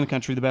by far in the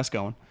country, the best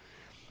going.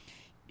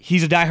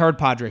 He's a diehard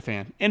Padre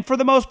fan. And for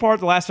the most part,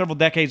 the last several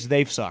decades,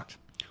 they've sucked.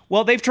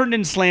 Well, they've turned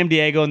into Slam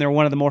Diego, and they're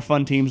one of the more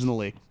fun teams in the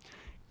league.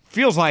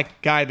 Feels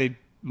like, guy, they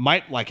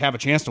might have a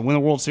chance to win the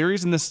World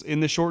Series in this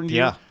shortened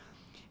year. Yeah.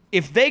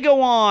 If they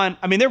go on,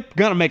 they're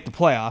going to make the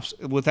playoffs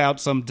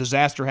without some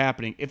disaster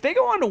happening. If they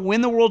go on to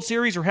win the World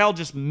Series or hell,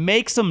 just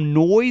make some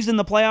noise in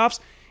the playoffs,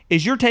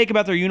 is your take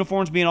about their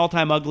uniforms being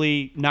all-time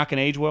ugly not going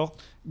to age well?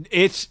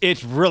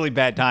 It's really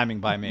bad timing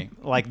by me.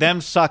 Like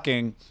them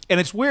sucking. And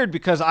it's weird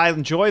because I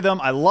enjoy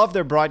them. I love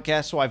their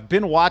broadcast. So I've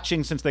been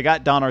watching since they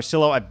got Don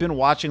Arcillo. I've been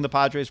watching the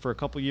Padres for a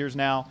couple years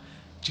now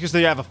because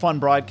they have a fun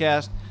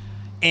broadcast.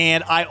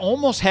 And I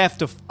almost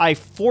I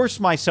force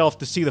myself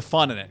to see the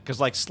fun in it because,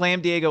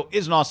 Slam Diego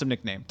is an awesome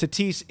nickname.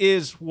 Tatis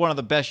is one of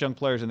the best young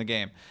players in the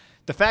game.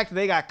 The fact that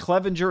they got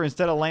Clevenger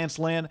instead of Lance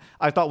Lynn,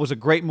 I thought was a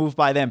great move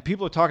by them.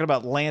 People are talking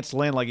about Lance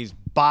Lynn like he's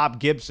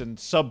Bob Gibson,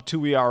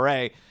 sub-2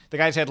 ERA. The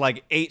guy's had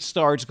 8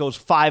 starts, goes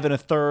 5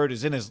 1/3,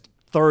 is in his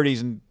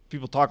 30s, and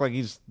people talk like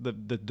he's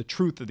the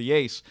truth of the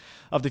ace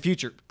of the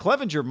future.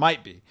 Clevenger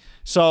might be.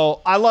 So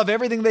I love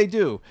everything they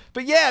do.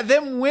 But, yeah,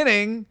 them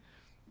winning –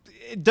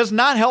 it does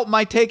not help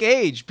my take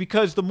age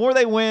because the more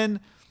they win,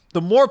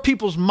 the more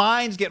people's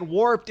minds get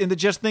warped into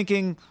just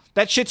thinking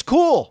that shit's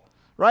cool,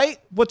 right?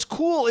 What's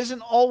cool isn't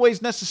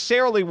always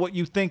necessarily what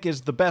you think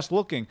is the best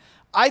looking.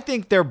 I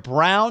think their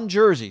brown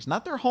jerseys,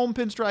 not their home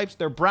pinstripes,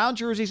 their brown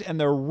jerseys and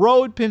their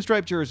road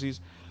pinstripe jerseys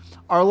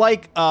are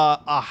like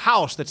a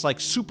house that's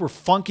super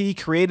funky,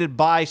 created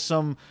by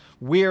some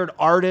weird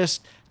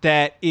artist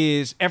that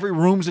is every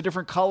room's a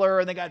different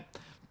color and they got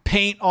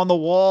paint on the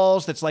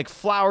walls that's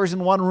flowers in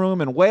one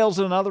room and whales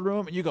in another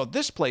room. And you go,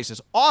 this place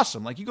is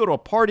awesome. You go to a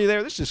party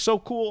there. This is so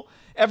cool.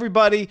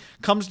 Everybody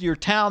comes to your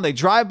town. They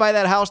drive by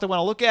that house. They want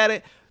to look at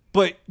it.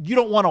 But you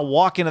don't want to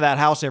walk into that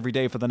house every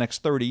day for the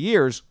next 30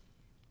 years.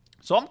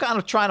 So I'm kind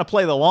of trying to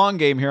play the long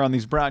game here on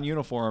these brown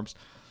uniforms.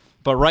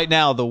 But right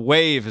now, the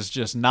wave is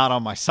just not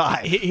on my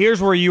side.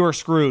 Here's where you are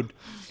screwed.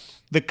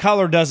 The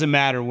color doesn't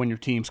matter when your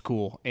team's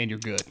cool and you're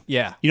good.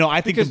 Yeah.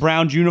 I think the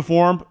Browns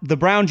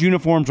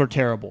uniforms are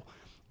terrible.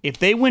 If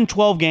they win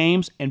 12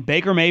 games and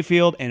Baker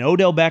Mayfield and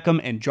Odell Beckham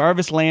and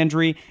Jarvis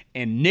Landry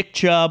and Nick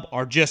Chubb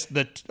are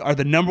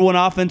the number one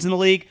offense in the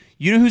league,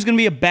 you know who's going to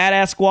be a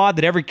badass squad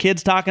that every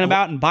kid's talking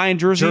about and buying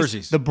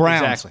jerseys? The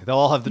Browns. Exactly. They'll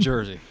all have the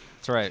jersey.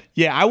 That's right.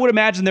 Yeah, I would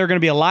imagine there are going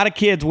to be a lot of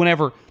kids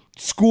whenever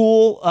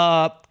school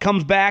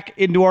comes back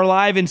into our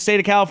life in the state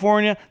of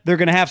California, they're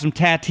going to have some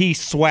Tatis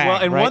swag.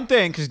 Well, and right? one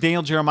thing, because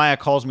Daniel Jeremiah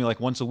calls me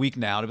once a week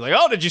now to be like,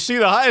 oh, did you see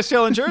the highest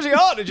selling jersey?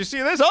 Oh, did you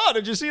see this? Oh,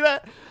 did you see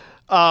that?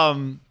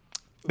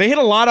 They hit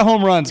a lot of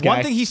home runs, guys.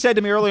 One thing he said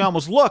to me early on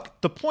was, look,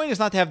 the point is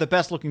not to have the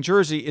best-looking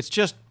jersey. It's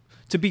just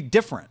to be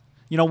different.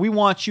 We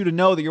want you to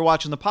know that you're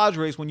watching the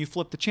Padres when you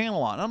flip the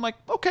channel on. And I'm like,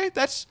 okay,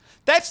 that's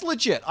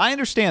legit. I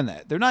understand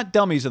that. They're not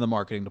dummies in the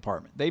marketing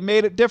department. They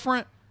made it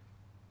different.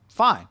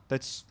 Fine.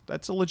 That's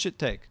a legit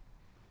take.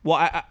 Well,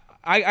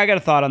 I got a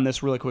thought on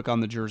this really quick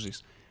on the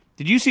jerseys.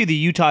 Did you see the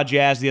Utah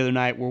Jazz the other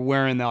night were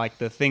wearing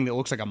the thing that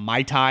looks like a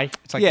Mai Tai?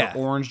 It's the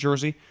orange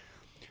jersey.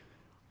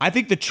 I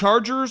think the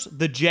Chargers,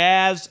 the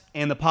Jazz,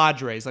 and the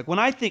Padres, when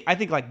I think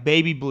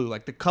baby blue,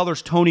 the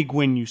colors Tony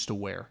Gwynn used to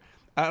wear.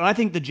 And I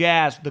think the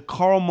Jazz, the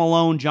Karl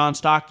Malone, John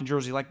Stockton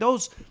jersey,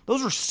 those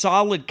are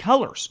solid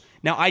colors.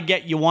 Now, I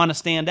get you want to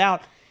stand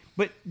out,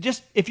 but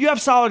just if you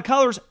have solid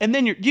colors, and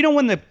then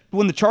when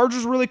the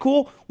Chargers were really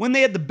cool, when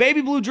they had the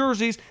baby blue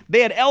jerseys,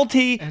 they had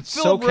LT,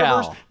 Phillip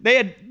Rivers, they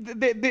had,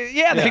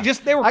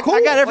 they were cool.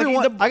 I got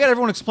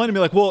everyone explaining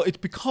to me well, it's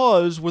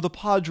because we're the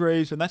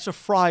Padres, and that's a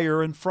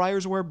Friar, and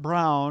Friars wear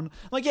brown.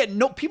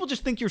 No, people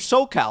just think you're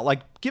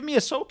SoCal. Give me a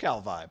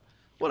SoCal vibe.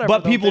 Whatever.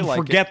 But people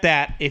forget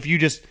that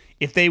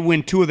if they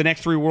win 2 of the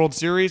next 3 World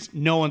Series,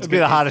 no one's going to be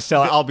the hottest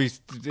seller.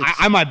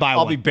 I might buy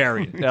one. I'll be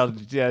buried.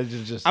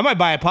 I might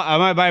buy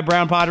a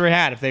brown Padre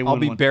hat if they win. I'll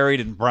be buried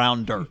in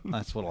brown dirt.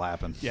 That's what'll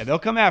happen. Yeah, they'll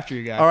come after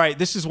you guys. All right,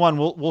 this is one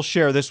we'll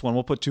share. This one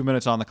we'll put 2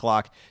 minutes on the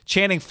clock.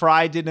 Channing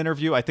Frye did an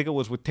interview. I think it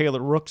was with Taylor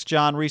Rooks,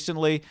 John,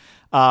 recently.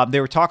 They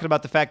were talking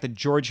about the fact that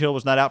George Hill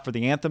was not out for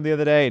the anthem the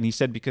other day, and he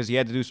said because he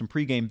had to do some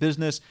pregame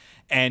business.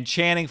 And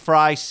Channing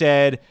Frye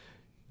said,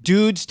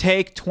 "Dudes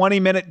take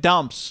 20-minute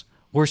dumps.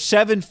 We're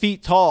 7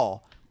 feet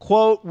tall.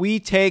 Quote, we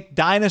take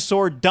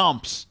dinosaur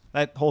dumps."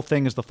 That whole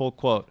thing is the full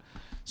quote.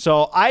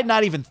 So I had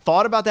not even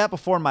thought about that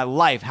before in my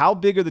life. How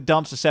big are the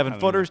dumps of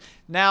 7-footers?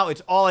 Now it's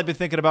all I've been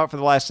thinking about for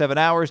the last 7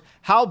 hours.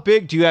 How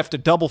big do you have to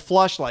double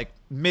flush,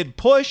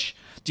 mid-push?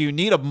 Do you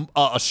need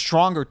a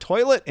stronger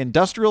toilet,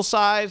 industrial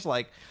size?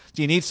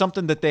 Do you need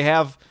something that they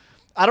have?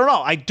 I don't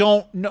know. I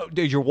don't know.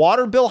 Is your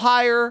water bill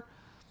higher?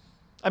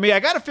 I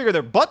got to figure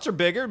their butts are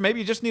bigger. Maybe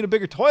you just need a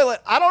bigger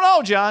toilet. I don't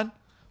know, John.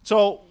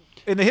 So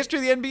In the history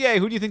of the NBA,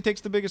 who do you think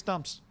takes the biggest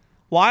dumps?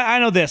 Well, I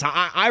know this.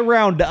 I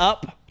round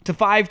up to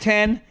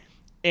 5'10",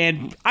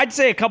 and I'd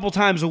say a couple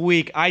times a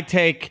week I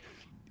take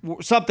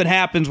something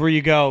happens where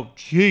you go,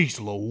 geez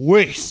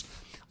Louise.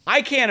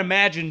 I can't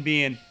imagine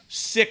being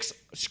 6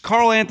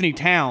 Karl Anthony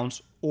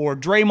Towns or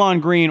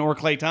Draymond Green or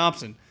Klay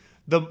Thompson.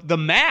 The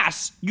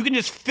mass, you can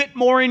just fit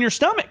more in your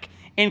stomach.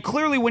 And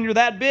clearly when you're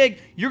that big,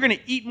 you're going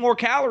to eat more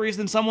calories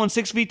than someone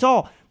 6 feet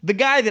tall. The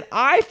guy that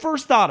I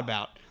first thought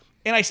about,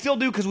 and I still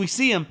do because we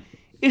see him,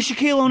 is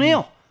Shaquille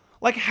O'Neal.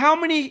 Like, how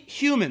many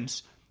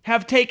humans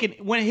have taken,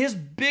 when his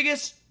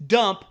biggest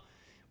dump,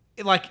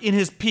 like in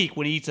his peak,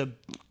 when he eats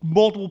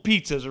multiple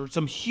pizzas or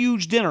some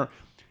huge dinner,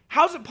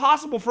 how is it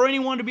possible for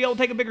anyone to be able to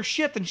take a bigger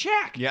shit than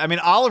Shaq? Yeah, I mean,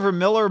 Oliver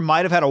Miller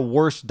might have had a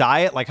worse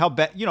diet. Like, how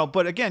bad,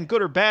 but again,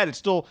 good or bad, it's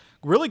still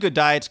really good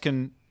diets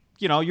can,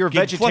 you're a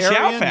vegetarian. Flush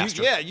out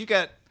faster. You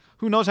got,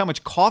 who knows how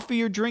much coffee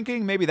you're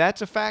drinking. Maybe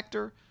that's a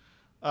factor.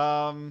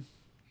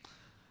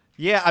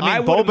 Yeah, I mean, I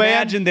would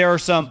imagine there are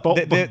some.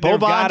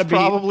 Boban's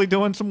probably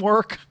doing some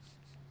work.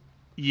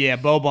 Yeah,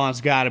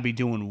 Boban's got to be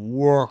doing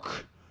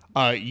work.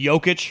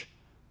 Jokic,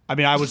 I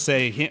mean, I would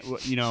say,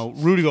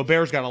 Rudy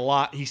Gobert's got a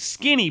lot. He's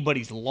skinny, but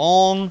he's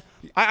long.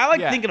 I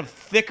like thinking of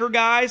thicker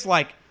guys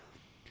like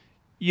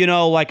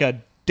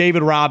a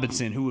David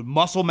Robinson, who would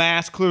muscle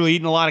mass, clearly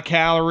eating a lot of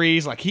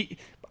calories. Like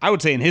I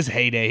would say in his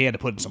heyday, he had to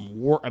put in some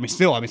work. I mean, it's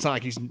not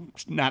like he's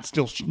not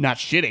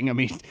shitting. I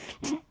mean,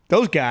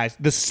 those guys,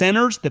 the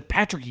centers, the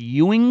Patrick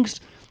Ewings.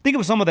 Think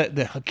of some of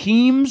the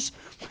Hakeems,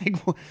 like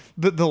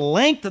the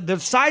length, the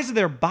size of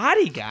their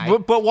body, guy.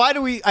 But why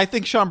do I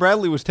think Sean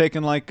Bradley was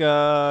taking like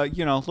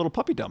little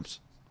puppy dumps.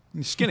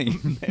 He's skinny,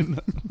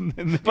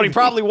 but he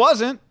probably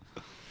wasn't.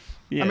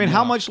 Yeah, I mean,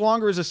 how much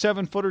longer is a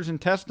 7-footer's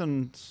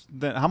intestines?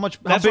 How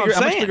much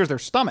bigger is their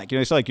stomach?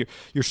 It's like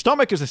your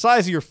stomach is the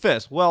size of your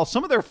fist. Well,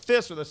 some of their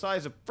fists are the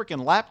size of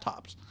freaking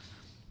laptops.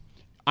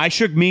 I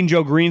shook Mean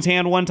Joe Green's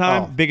hand one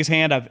time. Biggest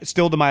hand I've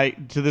still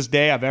to this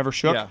day I've ever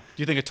shook. Yeah. Do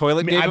you think a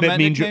toilet gave him that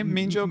nickname,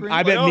 Mean Joe Green?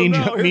 I bet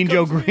Mean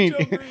Joe Green.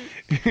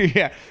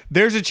 Yeah.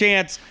 There's a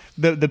chance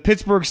the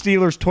Pittsburgh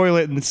Steelers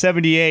toilet in the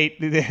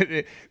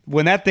 78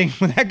 when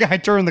that guy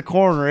turned the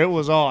corner, it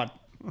was on.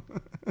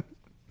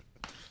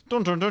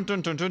 Dun dun dun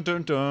dun dun dun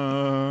dun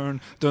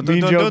dun dun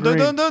Mean Joe dun dun Green.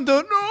 dun dun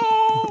dun.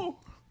 No.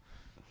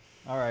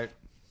 All right.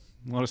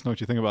 Let us know what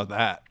you think about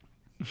that.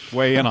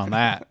 Weigh in on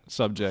that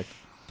subject.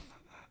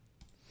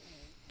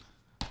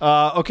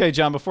 Okay,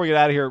 John. Before we get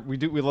out of here, we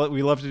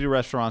love to do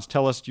restaurants.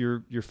 Tell us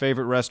your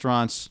favorite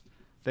restaurants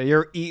that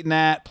you're eating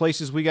at,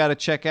 places we got to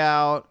check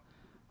out.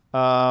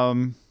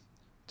 Was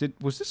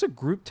this a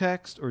group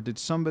text or did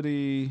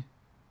somebody?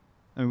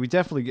 I mean, we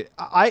definitely get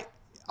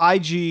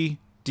IG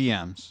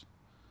DMs.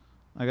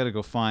 I got to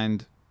go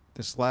find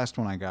this last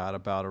one I got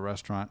about a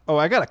restaurant. Oh,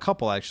 I got a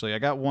couple actually. I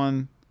got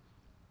one.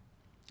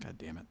 God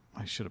damn it!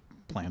 I should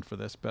have planned for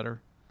this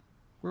better.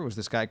 Where was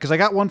this guy? Because I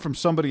got one from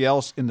somebody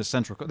else in the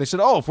Central Coast. They said,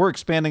 if we're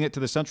expanding it to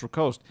the Central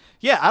Coast.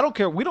 Yeah, I don't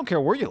care. We don't care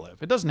where you live.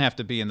 It doesn't have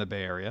to be in the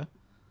Bay Area.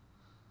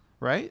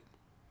 Right?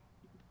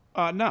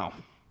 No.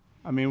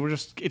 I mean,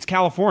 it's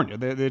California.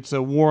 It's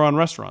a war on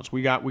restaurants.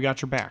 We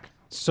got your back.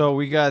 So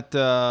we got,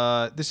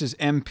 this is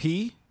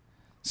MP,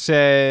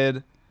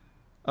 said,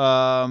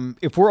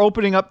 if we're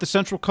opening up the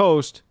Central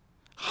Coast,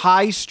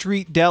 High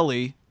Street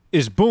Deli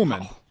is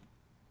booming. Oh.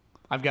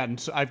 I've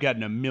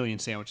gotten a million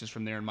sandwiches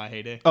from there in my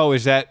heyday. Oh,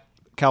 is that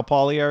Cal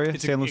Poly area?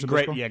 It's San Luis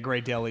Obispo?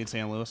 great deli in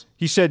San Luis.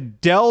 He said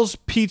Dell's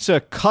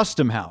Pizza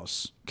Custom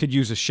House could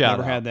use a shout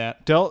Never out. had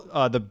that.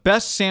 The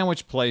best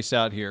sandwich place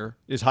out here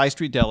is High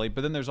Street Deli,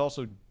 but then there's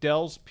also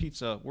Dell's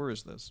Pizza. Where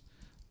is this?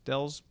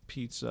 Dell's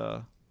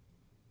Pizza.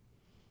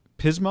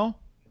 Pismo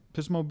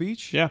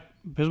Beach? Yeah,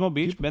 Pismo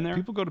Beach. Been there.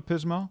 People go to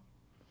Pismo.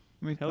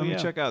 Let me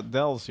check out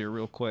Dell's here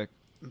real quick.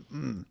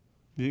 You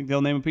think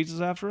they'll name a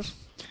pizzas after us?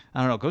 I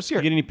don't know. Go see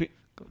her. You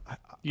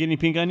get any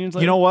pink onions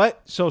later? You know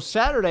what? So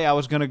Saturday I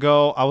was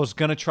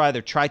gonna try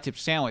their tri-tip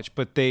sandwich,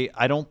 but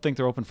I don't think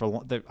they're open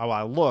for.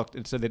 I looked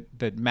and said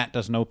that Matt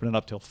doesn't open it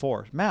up till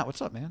 4. Matt,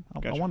 what's up, man?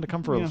 I wanted to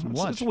come for some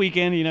lunch. It's a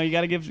weekend,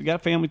 you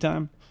got family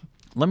time.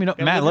 Let me know,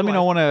 Matt. Let me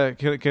know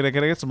can I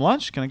get some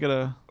lunch? Can I get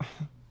a?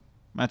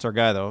 Matt's our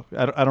guy though.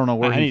 I don't know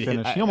where he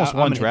finished. He almost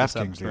won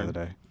DraftKings the other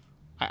day.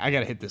 I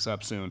got to hit this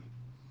up soon.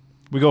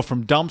 We go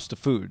from dumps to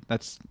food.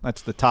 That's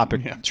the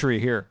topic tree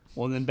here.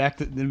 Well, then back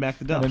to dumps.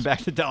 And then back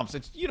to dumps.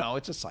 It's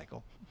it's a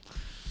cycle.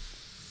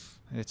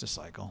 It's a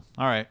cycle.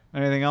 All right.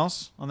 Anything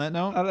else on that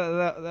note?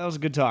 That was a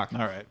good talk.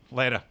 All right.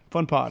 Later.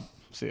 Fun pod.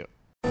 See you.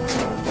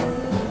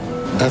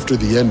 After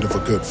the end of a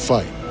good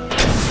fight,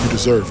 you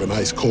deserve an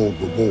ice-cold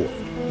reward.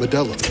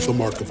 Medalla, the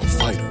mark of a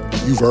fighter.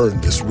 You've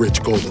earned this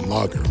rich golden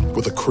lager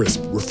with a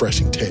crisp,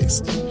 refreshing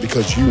taste.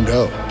 Because you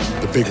know,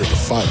 the bigger the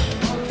fight,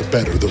 the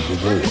better the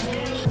reward.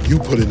 You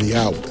put in the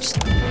hours,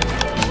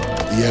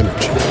 the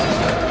energy,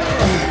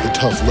 the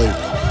tough labor.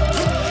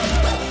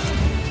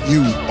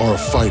 You are a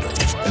fighter,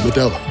 and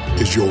Medalla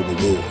is your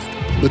reward.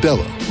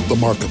 Medalla, the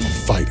mark of a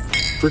fighter.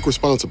 Drink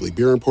responsibly.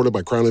 Beer imported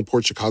by Crown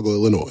Imports, Chicago,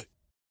 Illinois.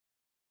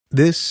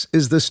 This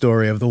is the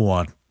story of the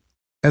one.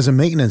 As a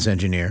maintenance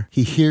engineer,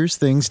 he hears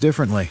things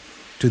differently.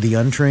 To the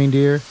untrained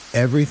ear,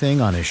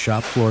 everything on his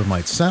shop floor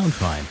might sound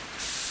fine,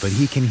 but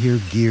he can hear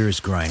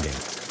gears grinding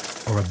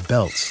or a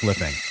belt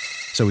slipping.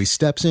 So he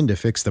steps in to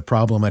fix the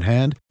problem at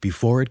hand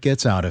before it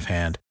gets out of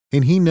hand.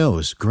 And he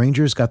knows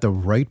Grainger's got the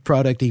right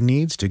product he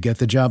needs to get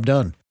the job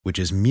done, which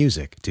is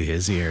music to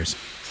his ears.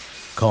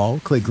 Call,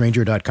 click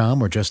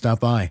Grainger.com, or just stop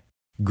by.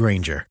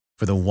 Grainger,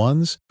 for the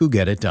ones who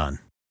get it done.